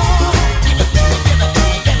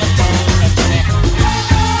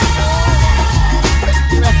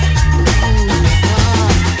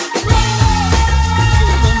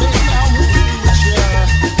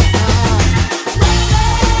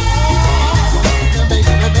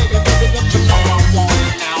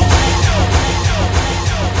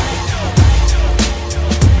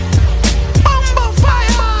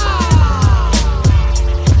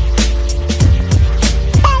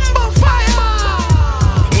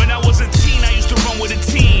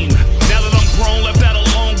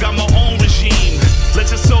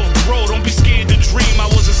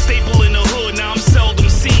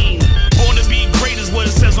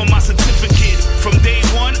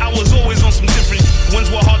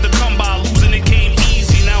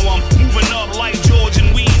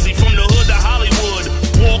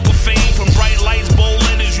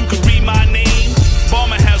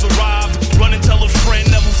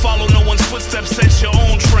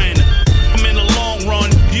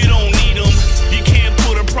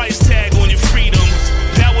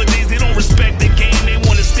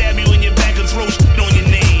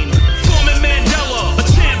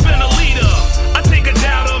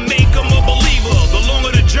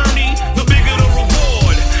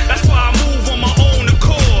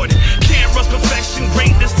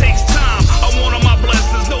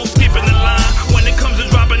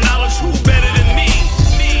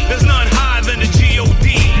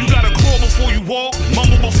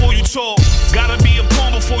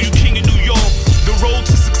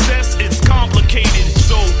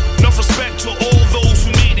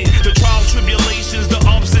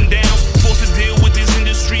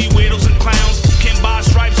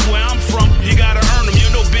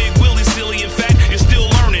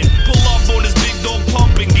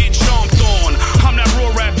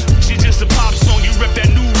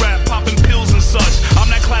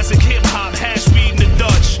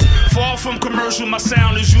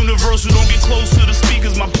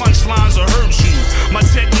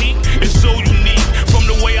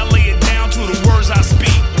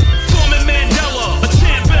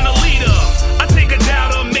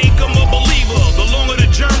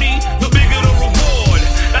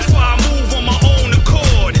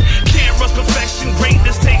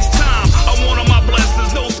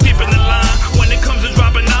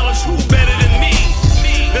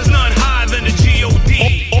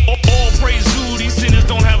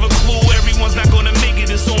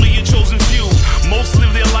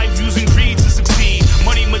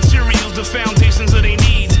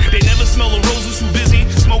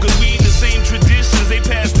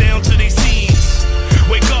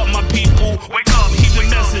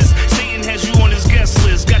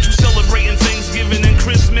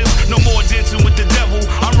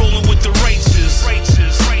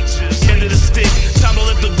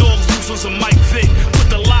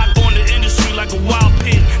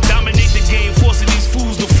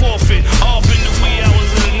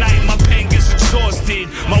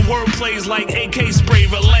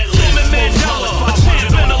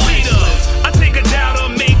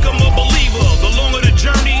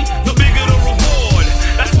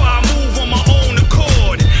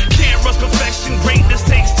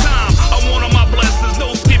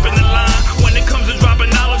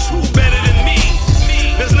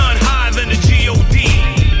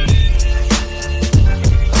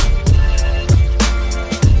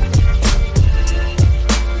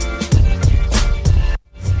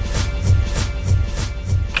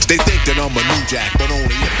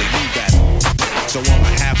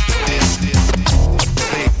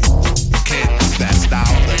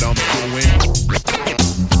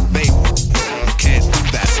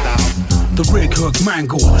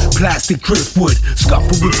 Plastic driftwood,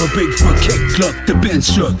 scuffle with a Bigfoot kick, cluck, the bench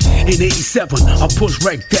shook. In 87, I pushed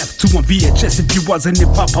wreck death to on VHS. If you wasn't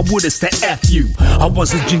hip hop, I would've said F you. I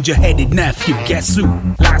was a ginger-headed nephew, guess who?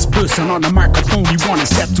 Last person on the microphone you wanna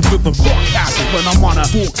step to with a rock habit. When I'm on a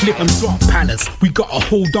forklift and drop pallets, we gotta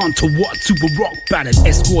hold on to what? To a rock ballad.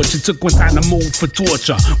 Escort, you took one time to mold for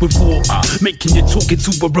torture. With water, making you talking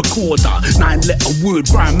to a recorder. 9-letter word,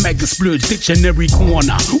 rhyme, mega splurge, dictionary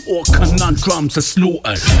corner. Or conundrums are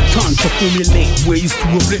slaughtered. Tons to formulate ways to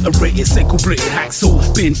obliterate it, segregated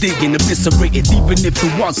hacksaw, been digging, eviscerated. Even if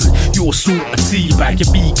it wasn't your sort of teabag,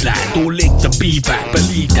 you be glad, don't lick the be back,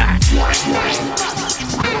 believe that.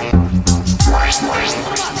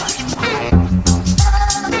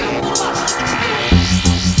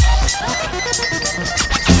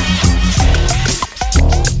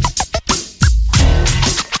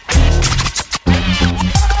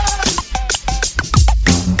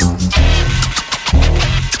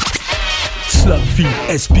 club view.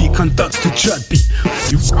 SB conducts the chubby.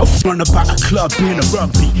 You run about a club in a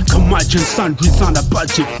rugby. Curmudgeon sundries on a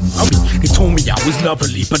budget. They told me I was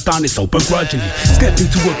lovely, but done it so begrudgingly. Step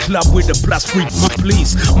into a club with a plus freak,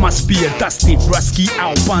 please. Must be a dusty, rusky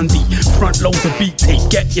Al Bundy. Front load the beat tape,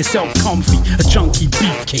 get yourself comfy. A junkie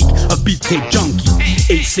beefcake, a beat tape junkie.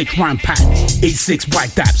 8-6 rhyme pack, 8-6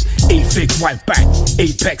 white daps, 8-fix white back,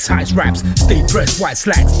 Apex highs raps. Stay dressed white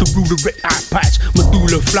slacks, the ruler eye patch.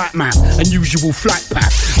 Medulla flight map, unusual flight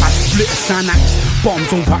path. I split a Sanax,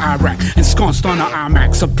 bombs over Iraq, ensconced on an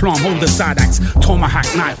IMAX. A plum, hold a side axe, tomahawk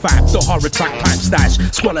knife fight. The horror track pipe stash,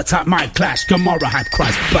 swallow top mic clash. Gamora had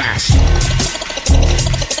Christ bash.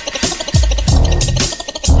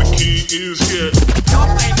 The key is here.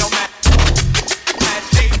 Y'all ain't no man.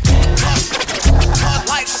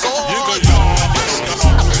 Like so.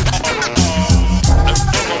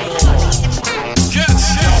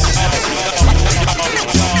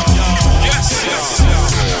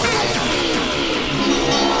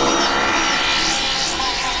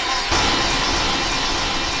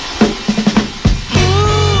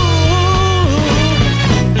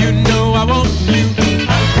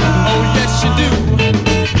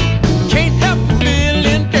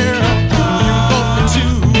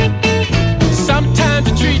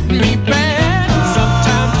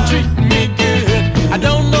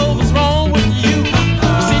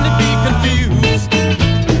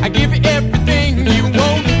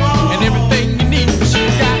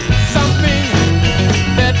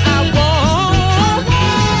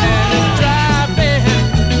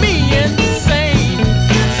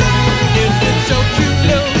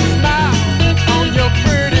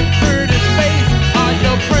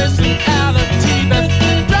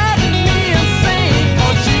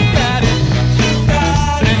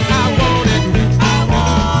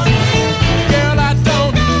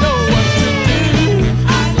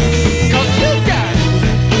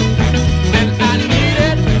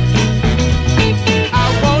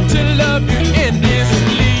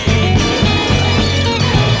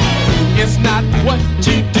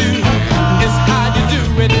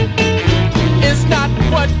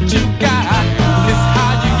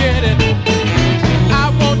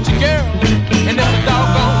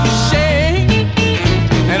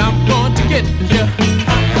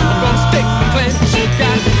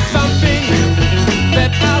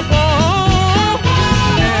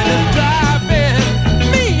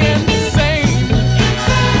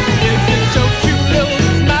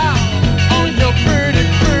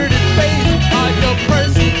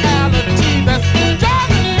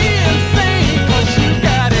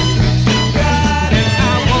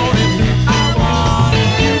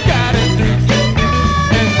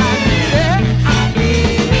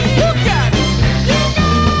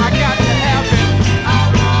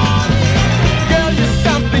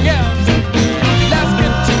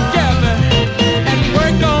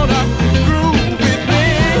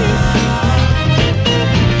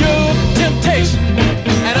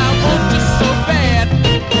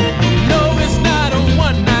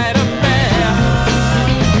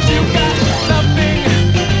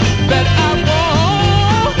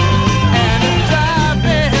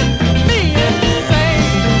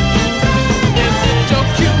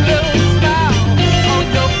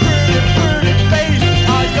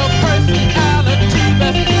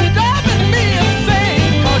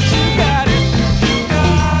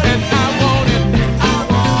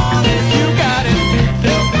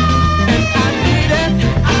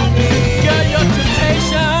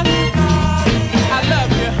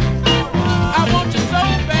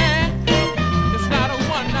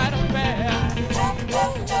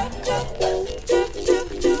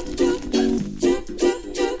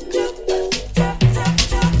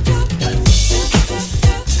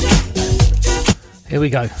 Here we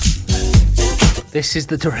go. This is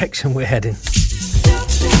the direction we're heading.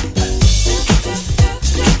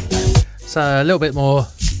 So a little bit more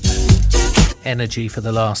energy for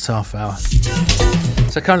the last half hour.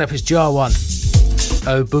 So coming up is Jar 1,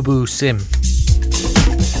 Oh Boo Boo Sim.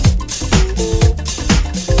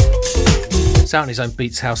 It's out on his own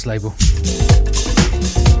Beats House label.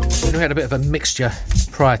 And we had a bit of a mixture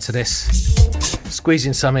prior to this,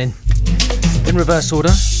 squeezing some in reverse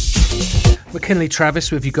order. McKinley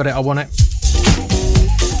Travis with You Got It, I Want It.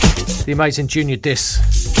 The amazing Junior Diss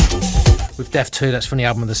with Def 2, that's from the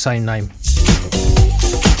album of the same name.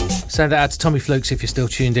 Send that out to Tommy Flukes if you're still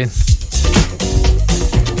tuned in.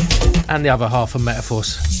 And the other half of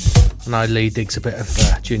Metaphors. I know Lee digs a bit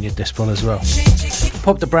of Junior Diss as well.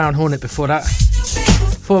 Pop the Brown Hornet before that.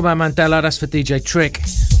 Four-Man Mandela, that's for DJ Trick.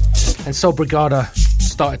 And Soul Brigada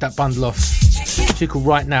started that bundle off. She called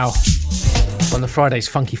Right Now. on the Friday's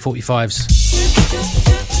Funky 45s.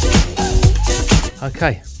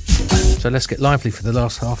 Okay, so let's get lively for the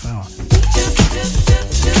last half hour.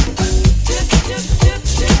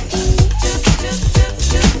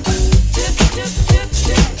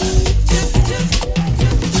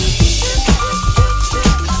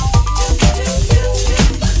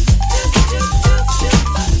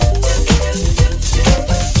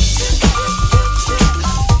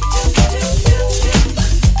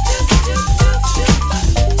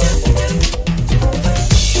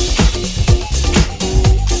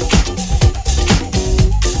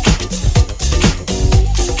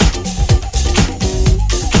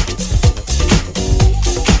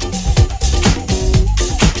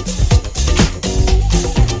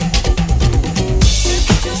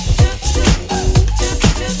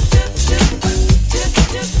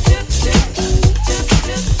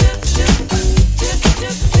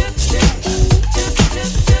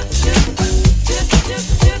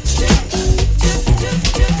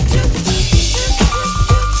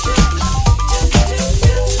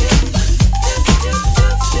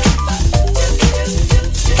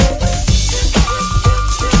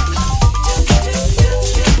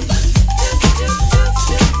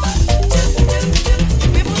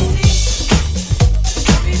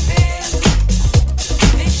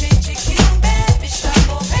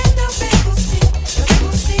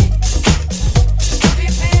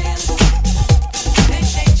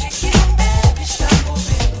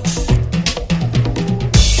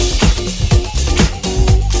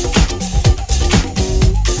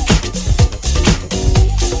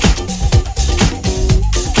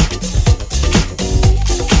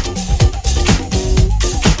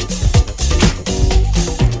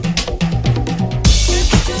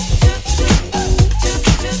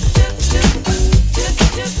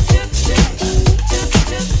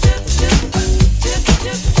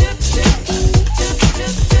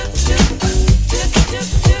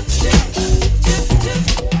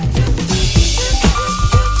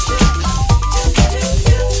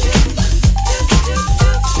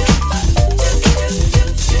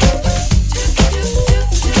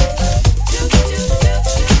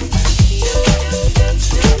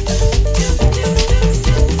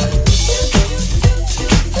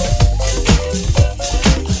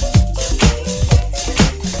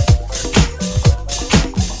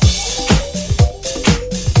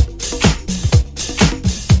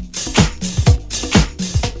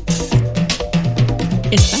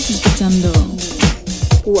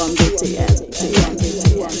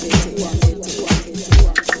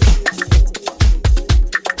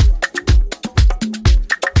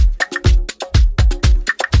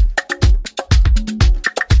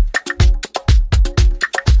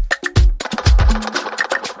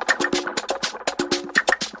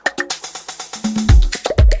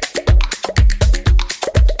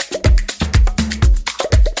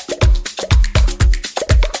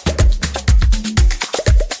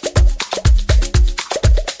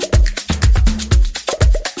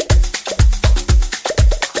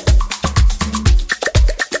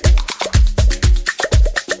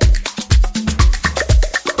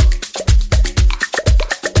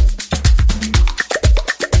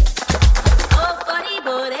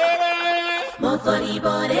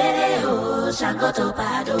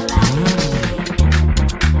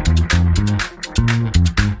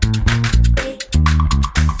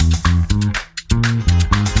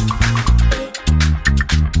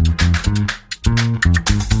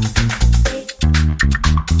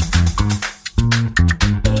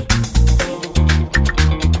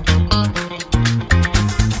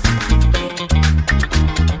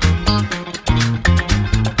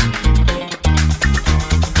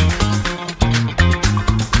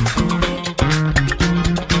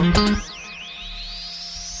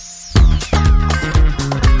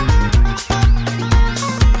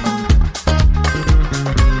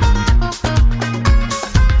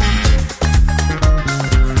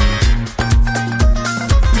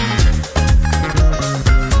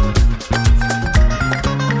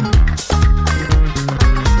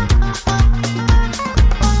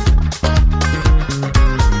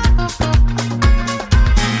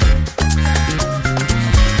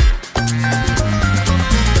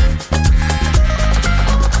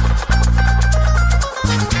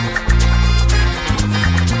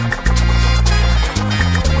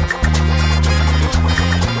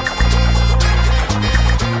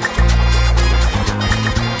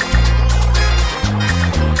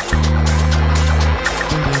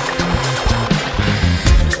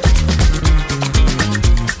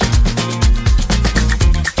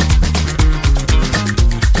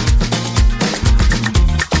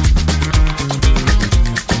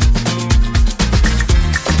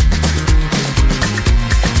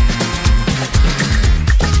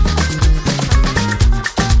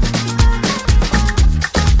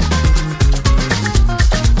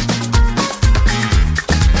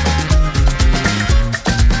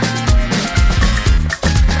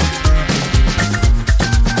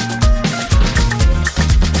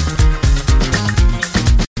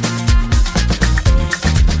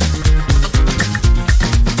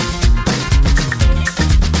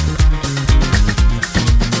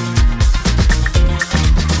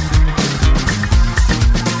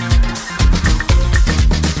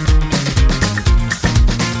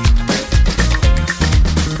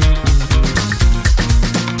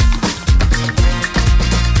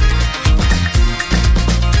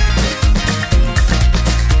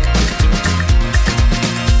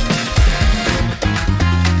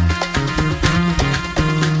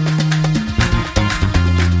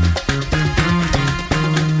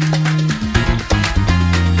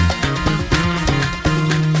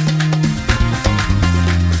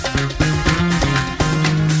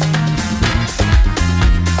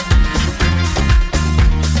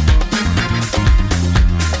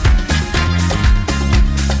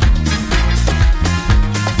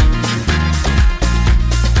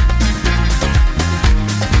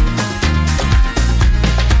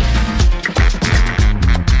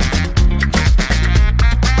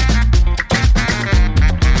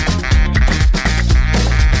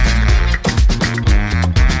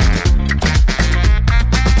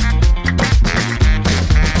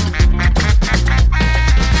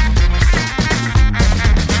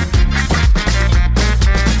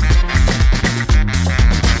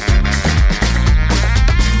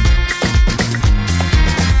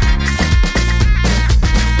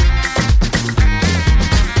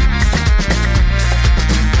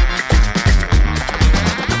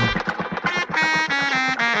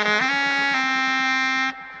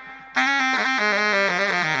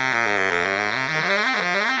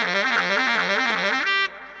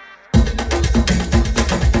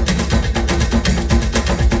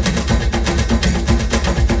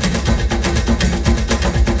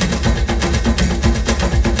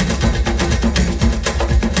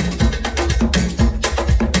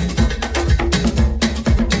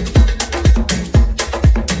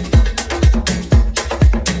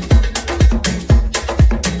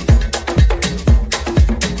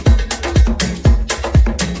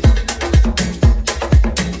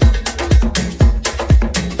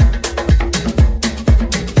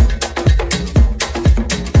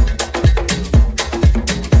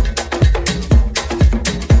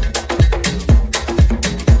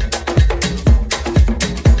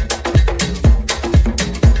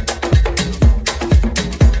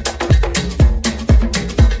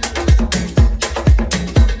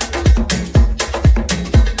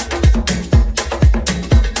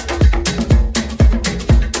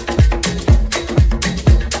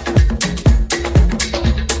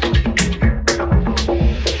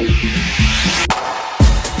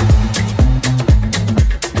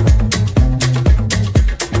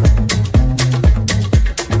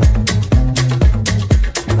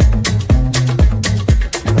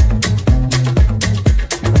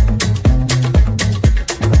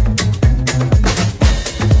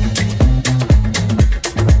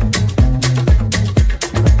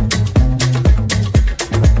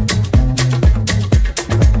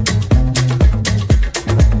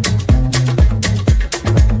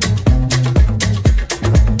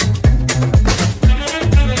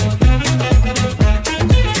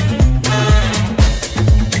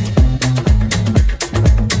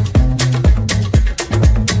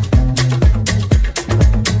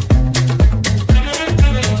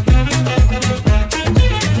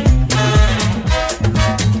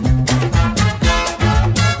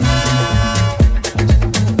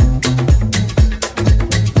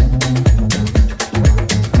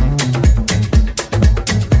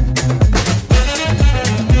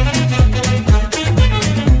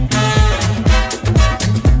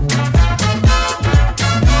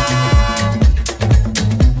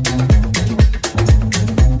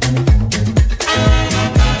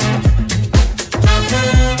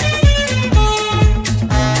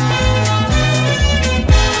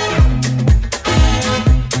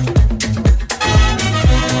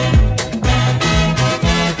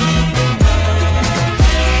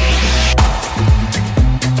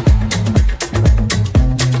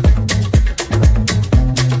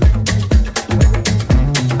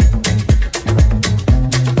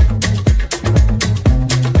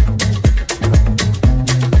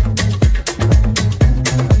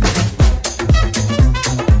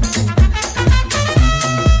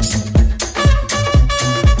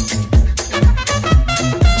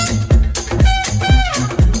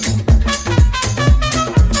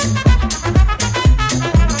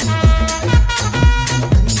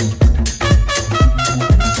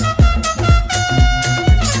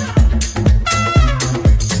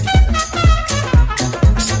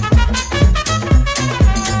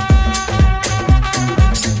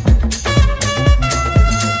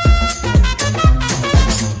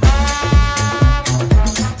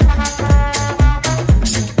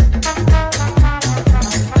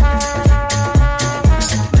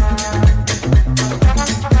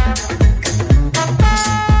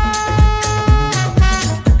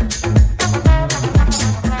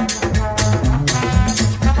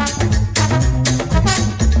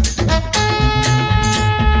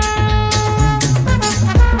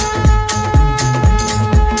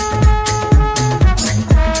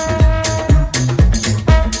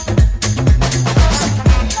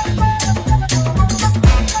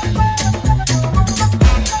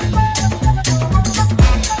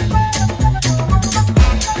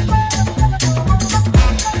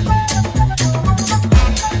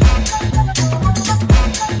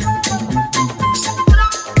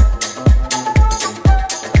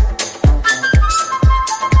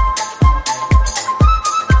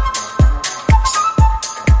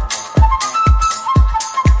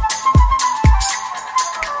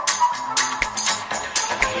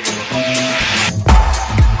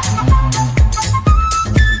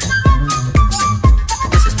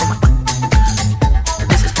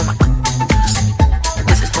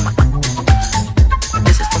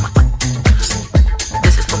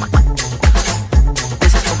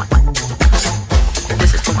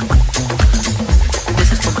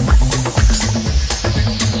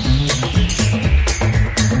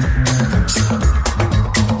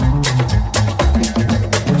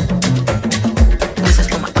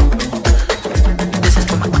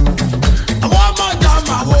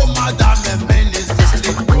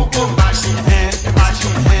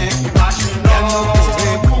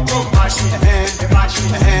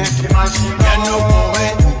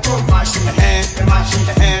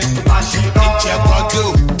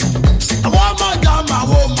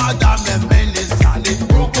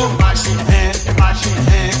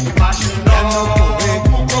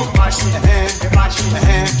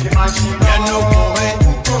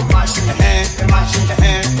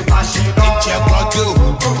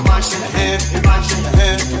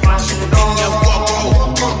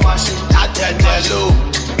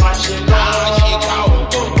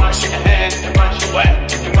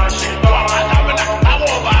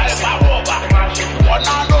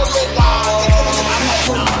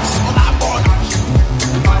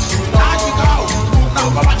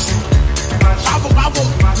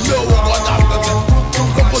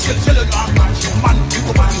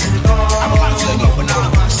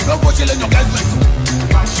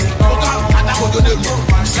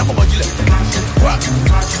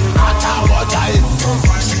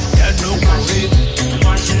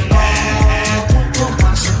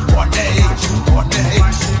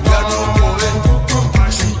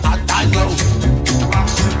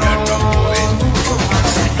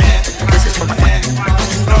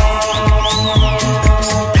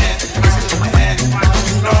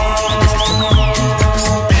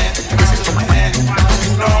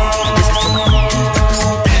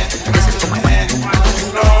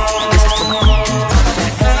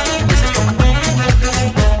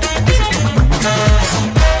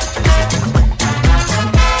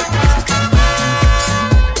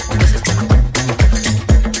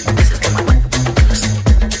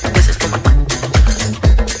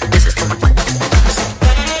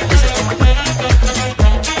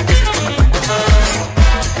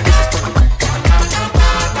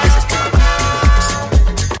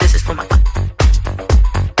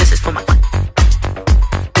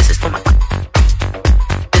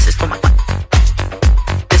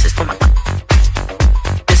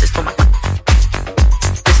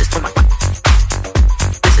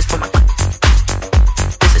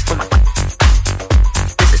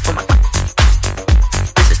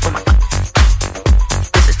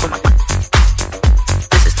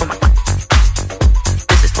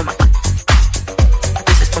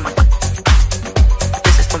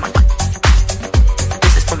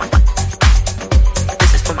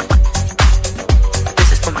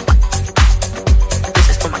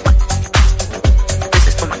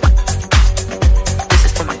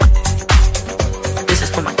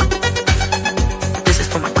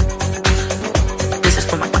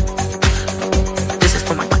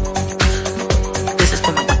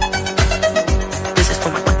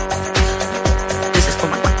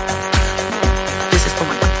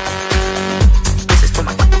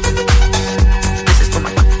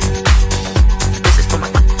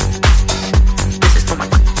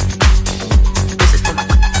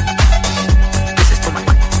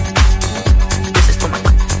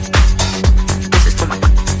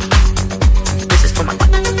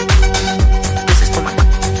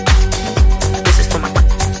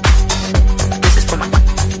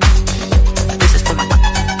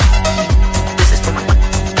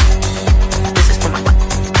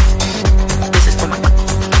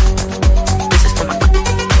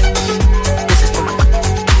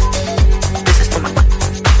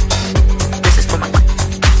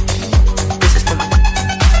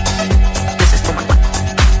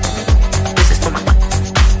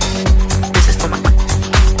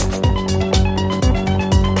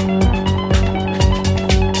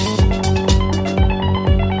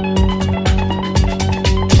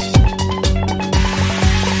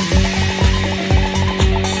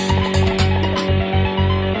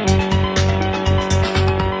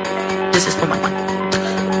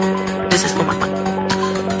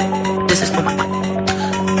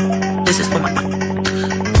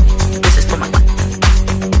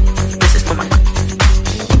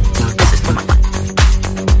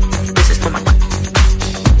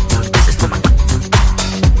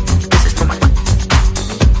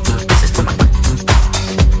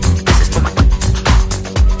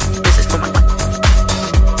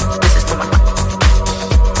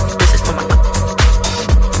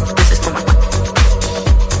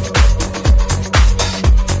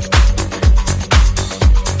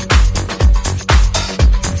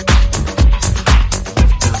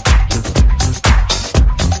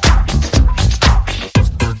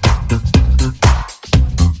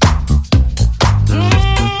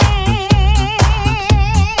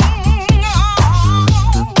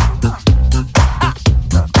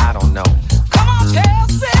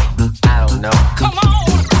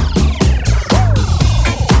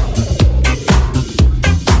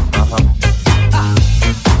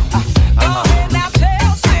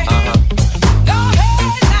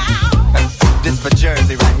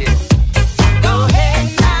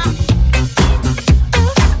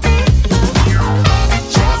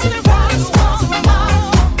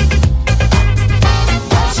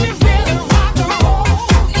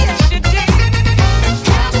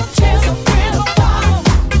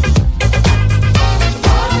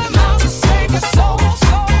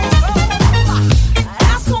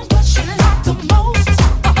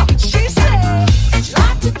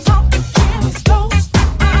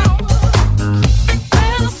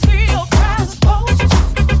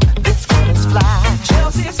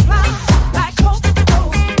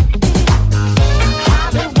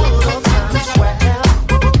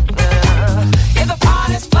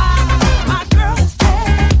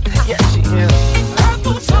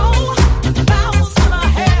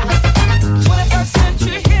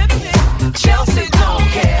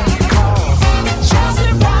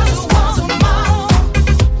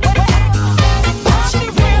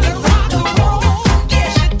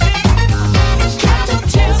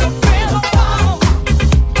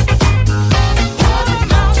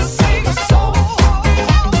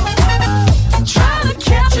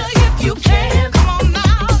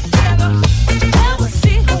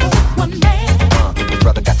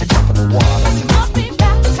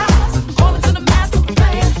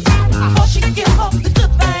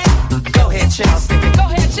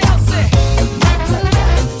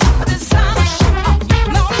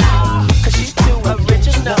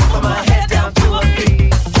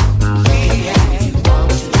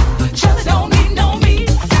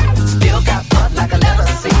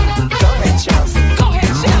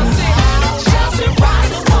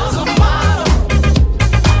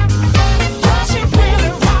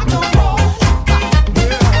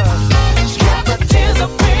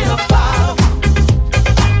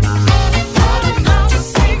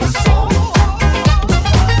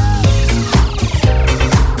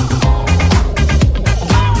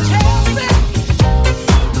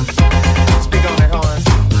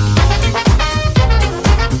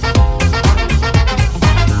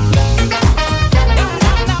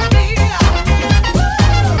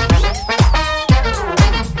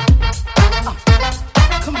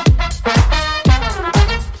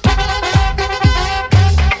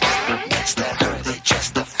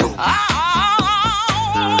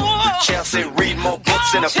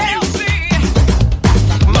 facts and a few.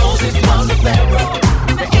 Moses was a pharaoh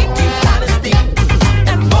in the 18th dynasty,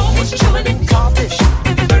 and Rome was chilling in Carthage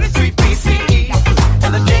in 33 BCE.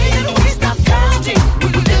 And the day that we stopped counting, we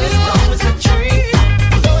live as long as a tree.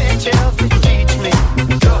 Go ahead, Chelsea, teach me.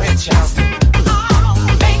 Go ahead, Chelsea.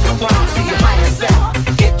 Make a promise to your higher self.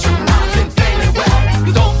 Get your mouth inflated well.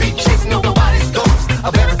 You don't be chasing nobody's ghost.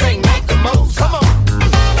 Of everything, make the most. Come on.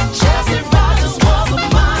 Chelsea Rogers was a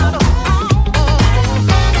model.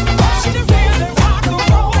 She really rock and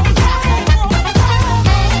roll.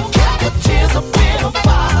 Kept the tears up in a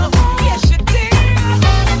bottle. Yes, she did.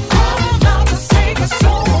 Calling out to save her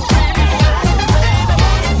soul.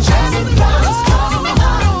 Chelsea Rogers was a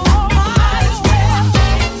model. Might as well.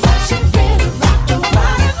 She really rocked the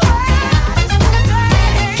body.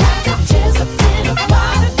 Kept the tears up in a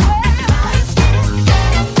bottle.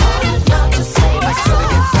 Calling out to save her soul.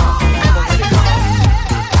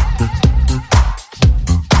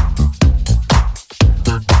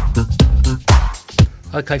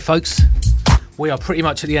 Okay, folks, we are pretty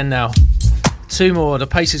much at the end now. 2 more. The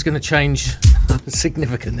pace is going to change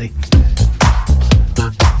significantly.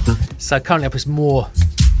 So currently up is more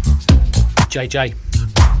JJ.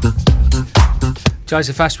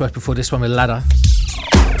 Joseph Ashworth before this one with Ladder.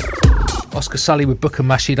 Oscar Sully with Book and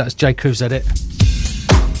Mashi, that's J. Crew's edit.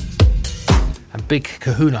 And Big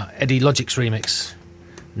Kahuna, Eddie Logic's remix.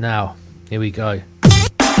 Now, here we go.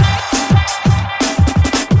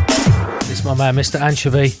 This is my man, Mr.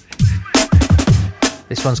 Anchovy.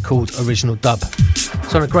 This one's called Original Dub.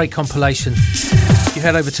 It's on a great compilation. If you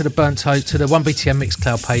head over to the to the 1BTM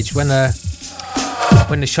Mixcloud page, when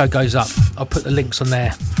the show goes up, I'll put the links on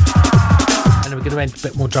there. And then we're going to end a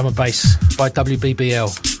bit more drum and bass by WBBL.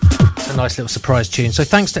 It's a nice little surprise tune. So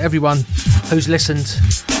thanks to everyone who's listened.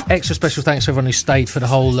 Extra special thanks to everyone who stayed for the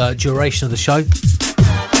whole duration of the show.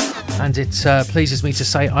 And it pleases me to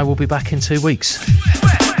say I will be back in 2 weeks.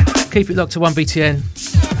 Keep it locked to 1BTN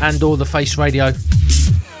and all the Face Radio.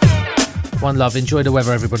 One love. Enjoy the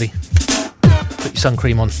weather, everybody. Put your sun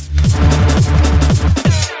cream on.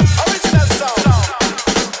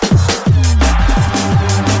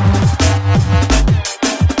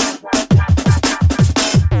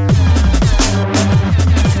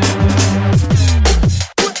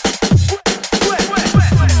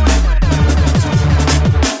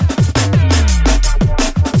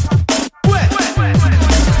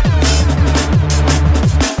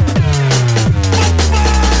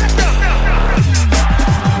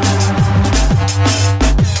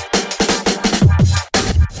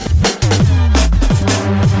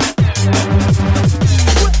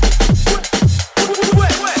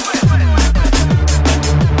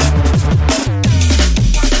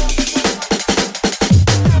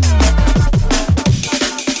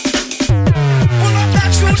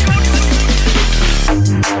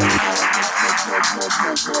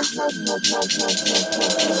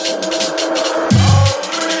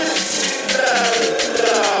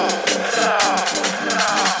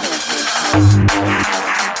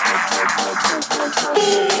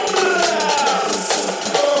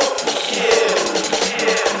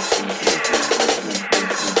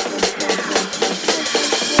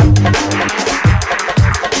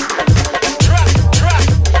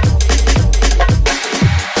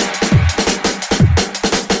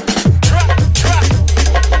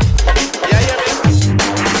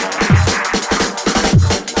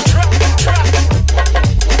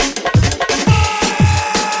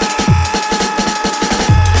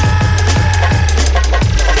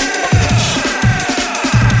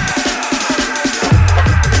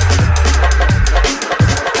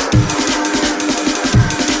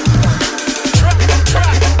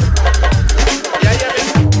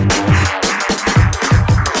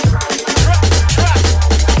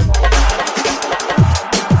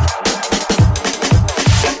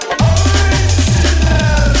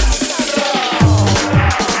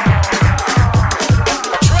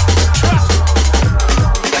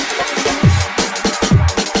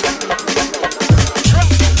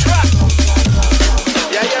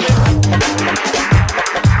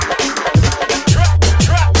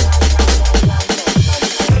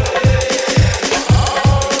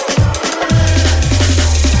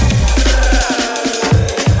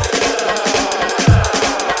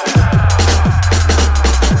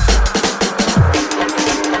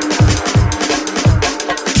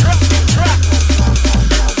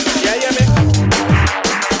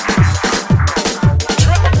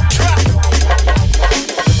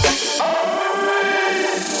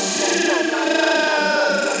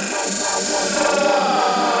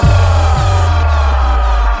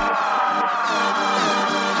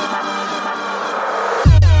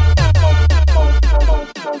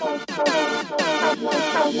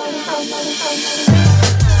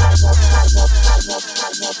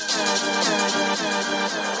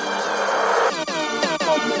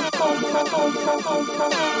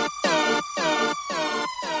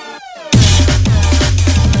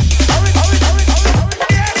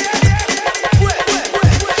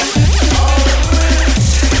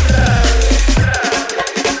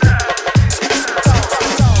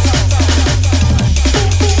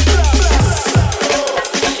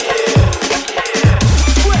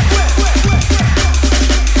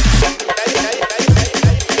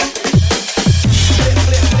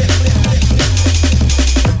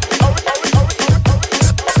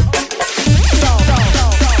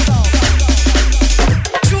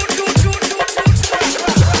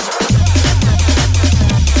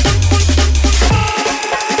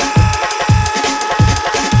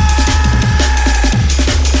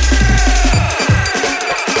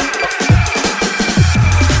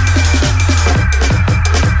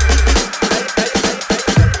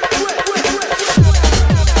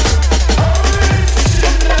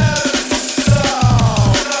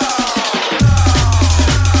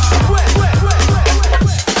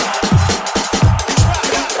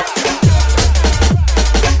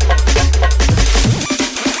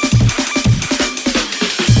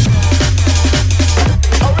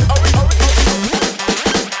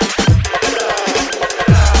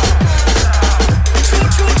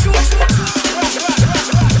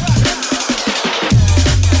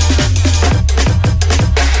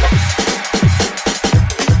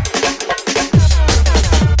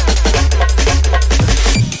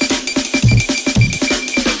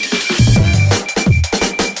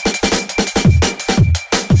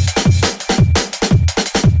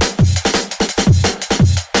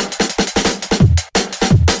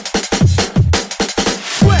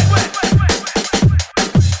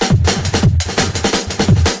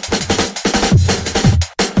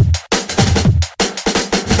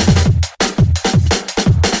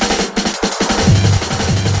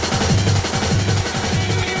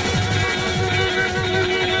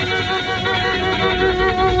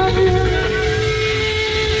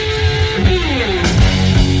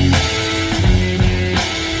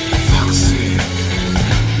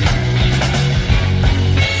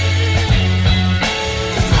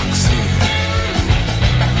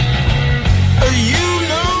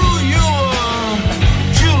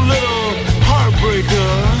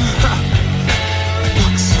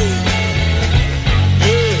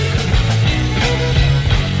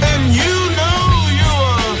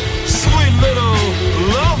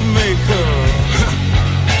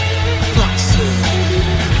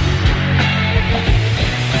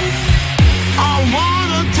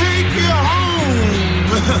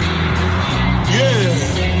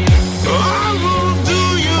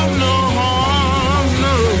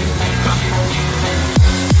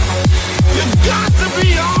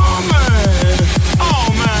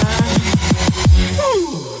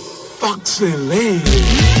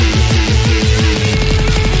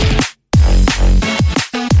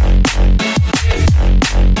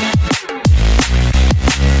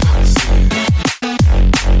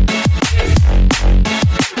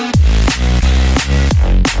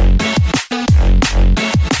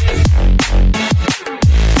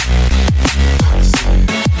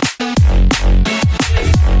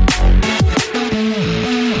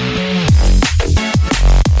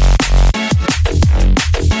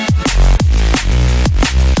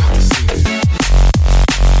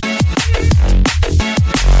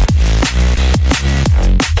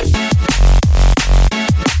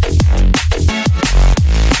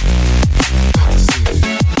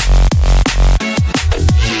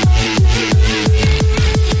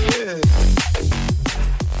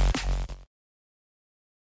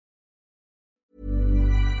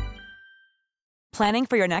 Planning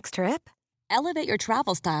for your next trip? Elevate your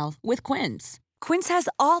travel style with Quince. Quince has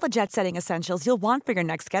all the jet-setting essentials you'll want for your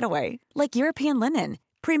next getaway, like European linen,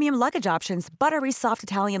 premium luggage options, buttery soft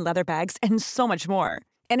Italian leather bags, and so much more.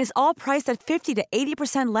 And is all priced at 50 to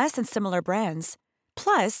 80% less than similar brands.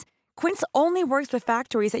 Plus, Quince only works with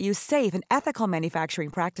factories that use safe and ethical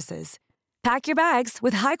manufacturing practices. Pack your bags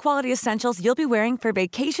with high-quality essentials you'll be wearing for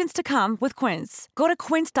vacations to come with Quince. Go to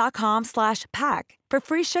quince.com/pack for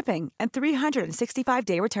free shipping and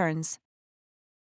 365-day returns.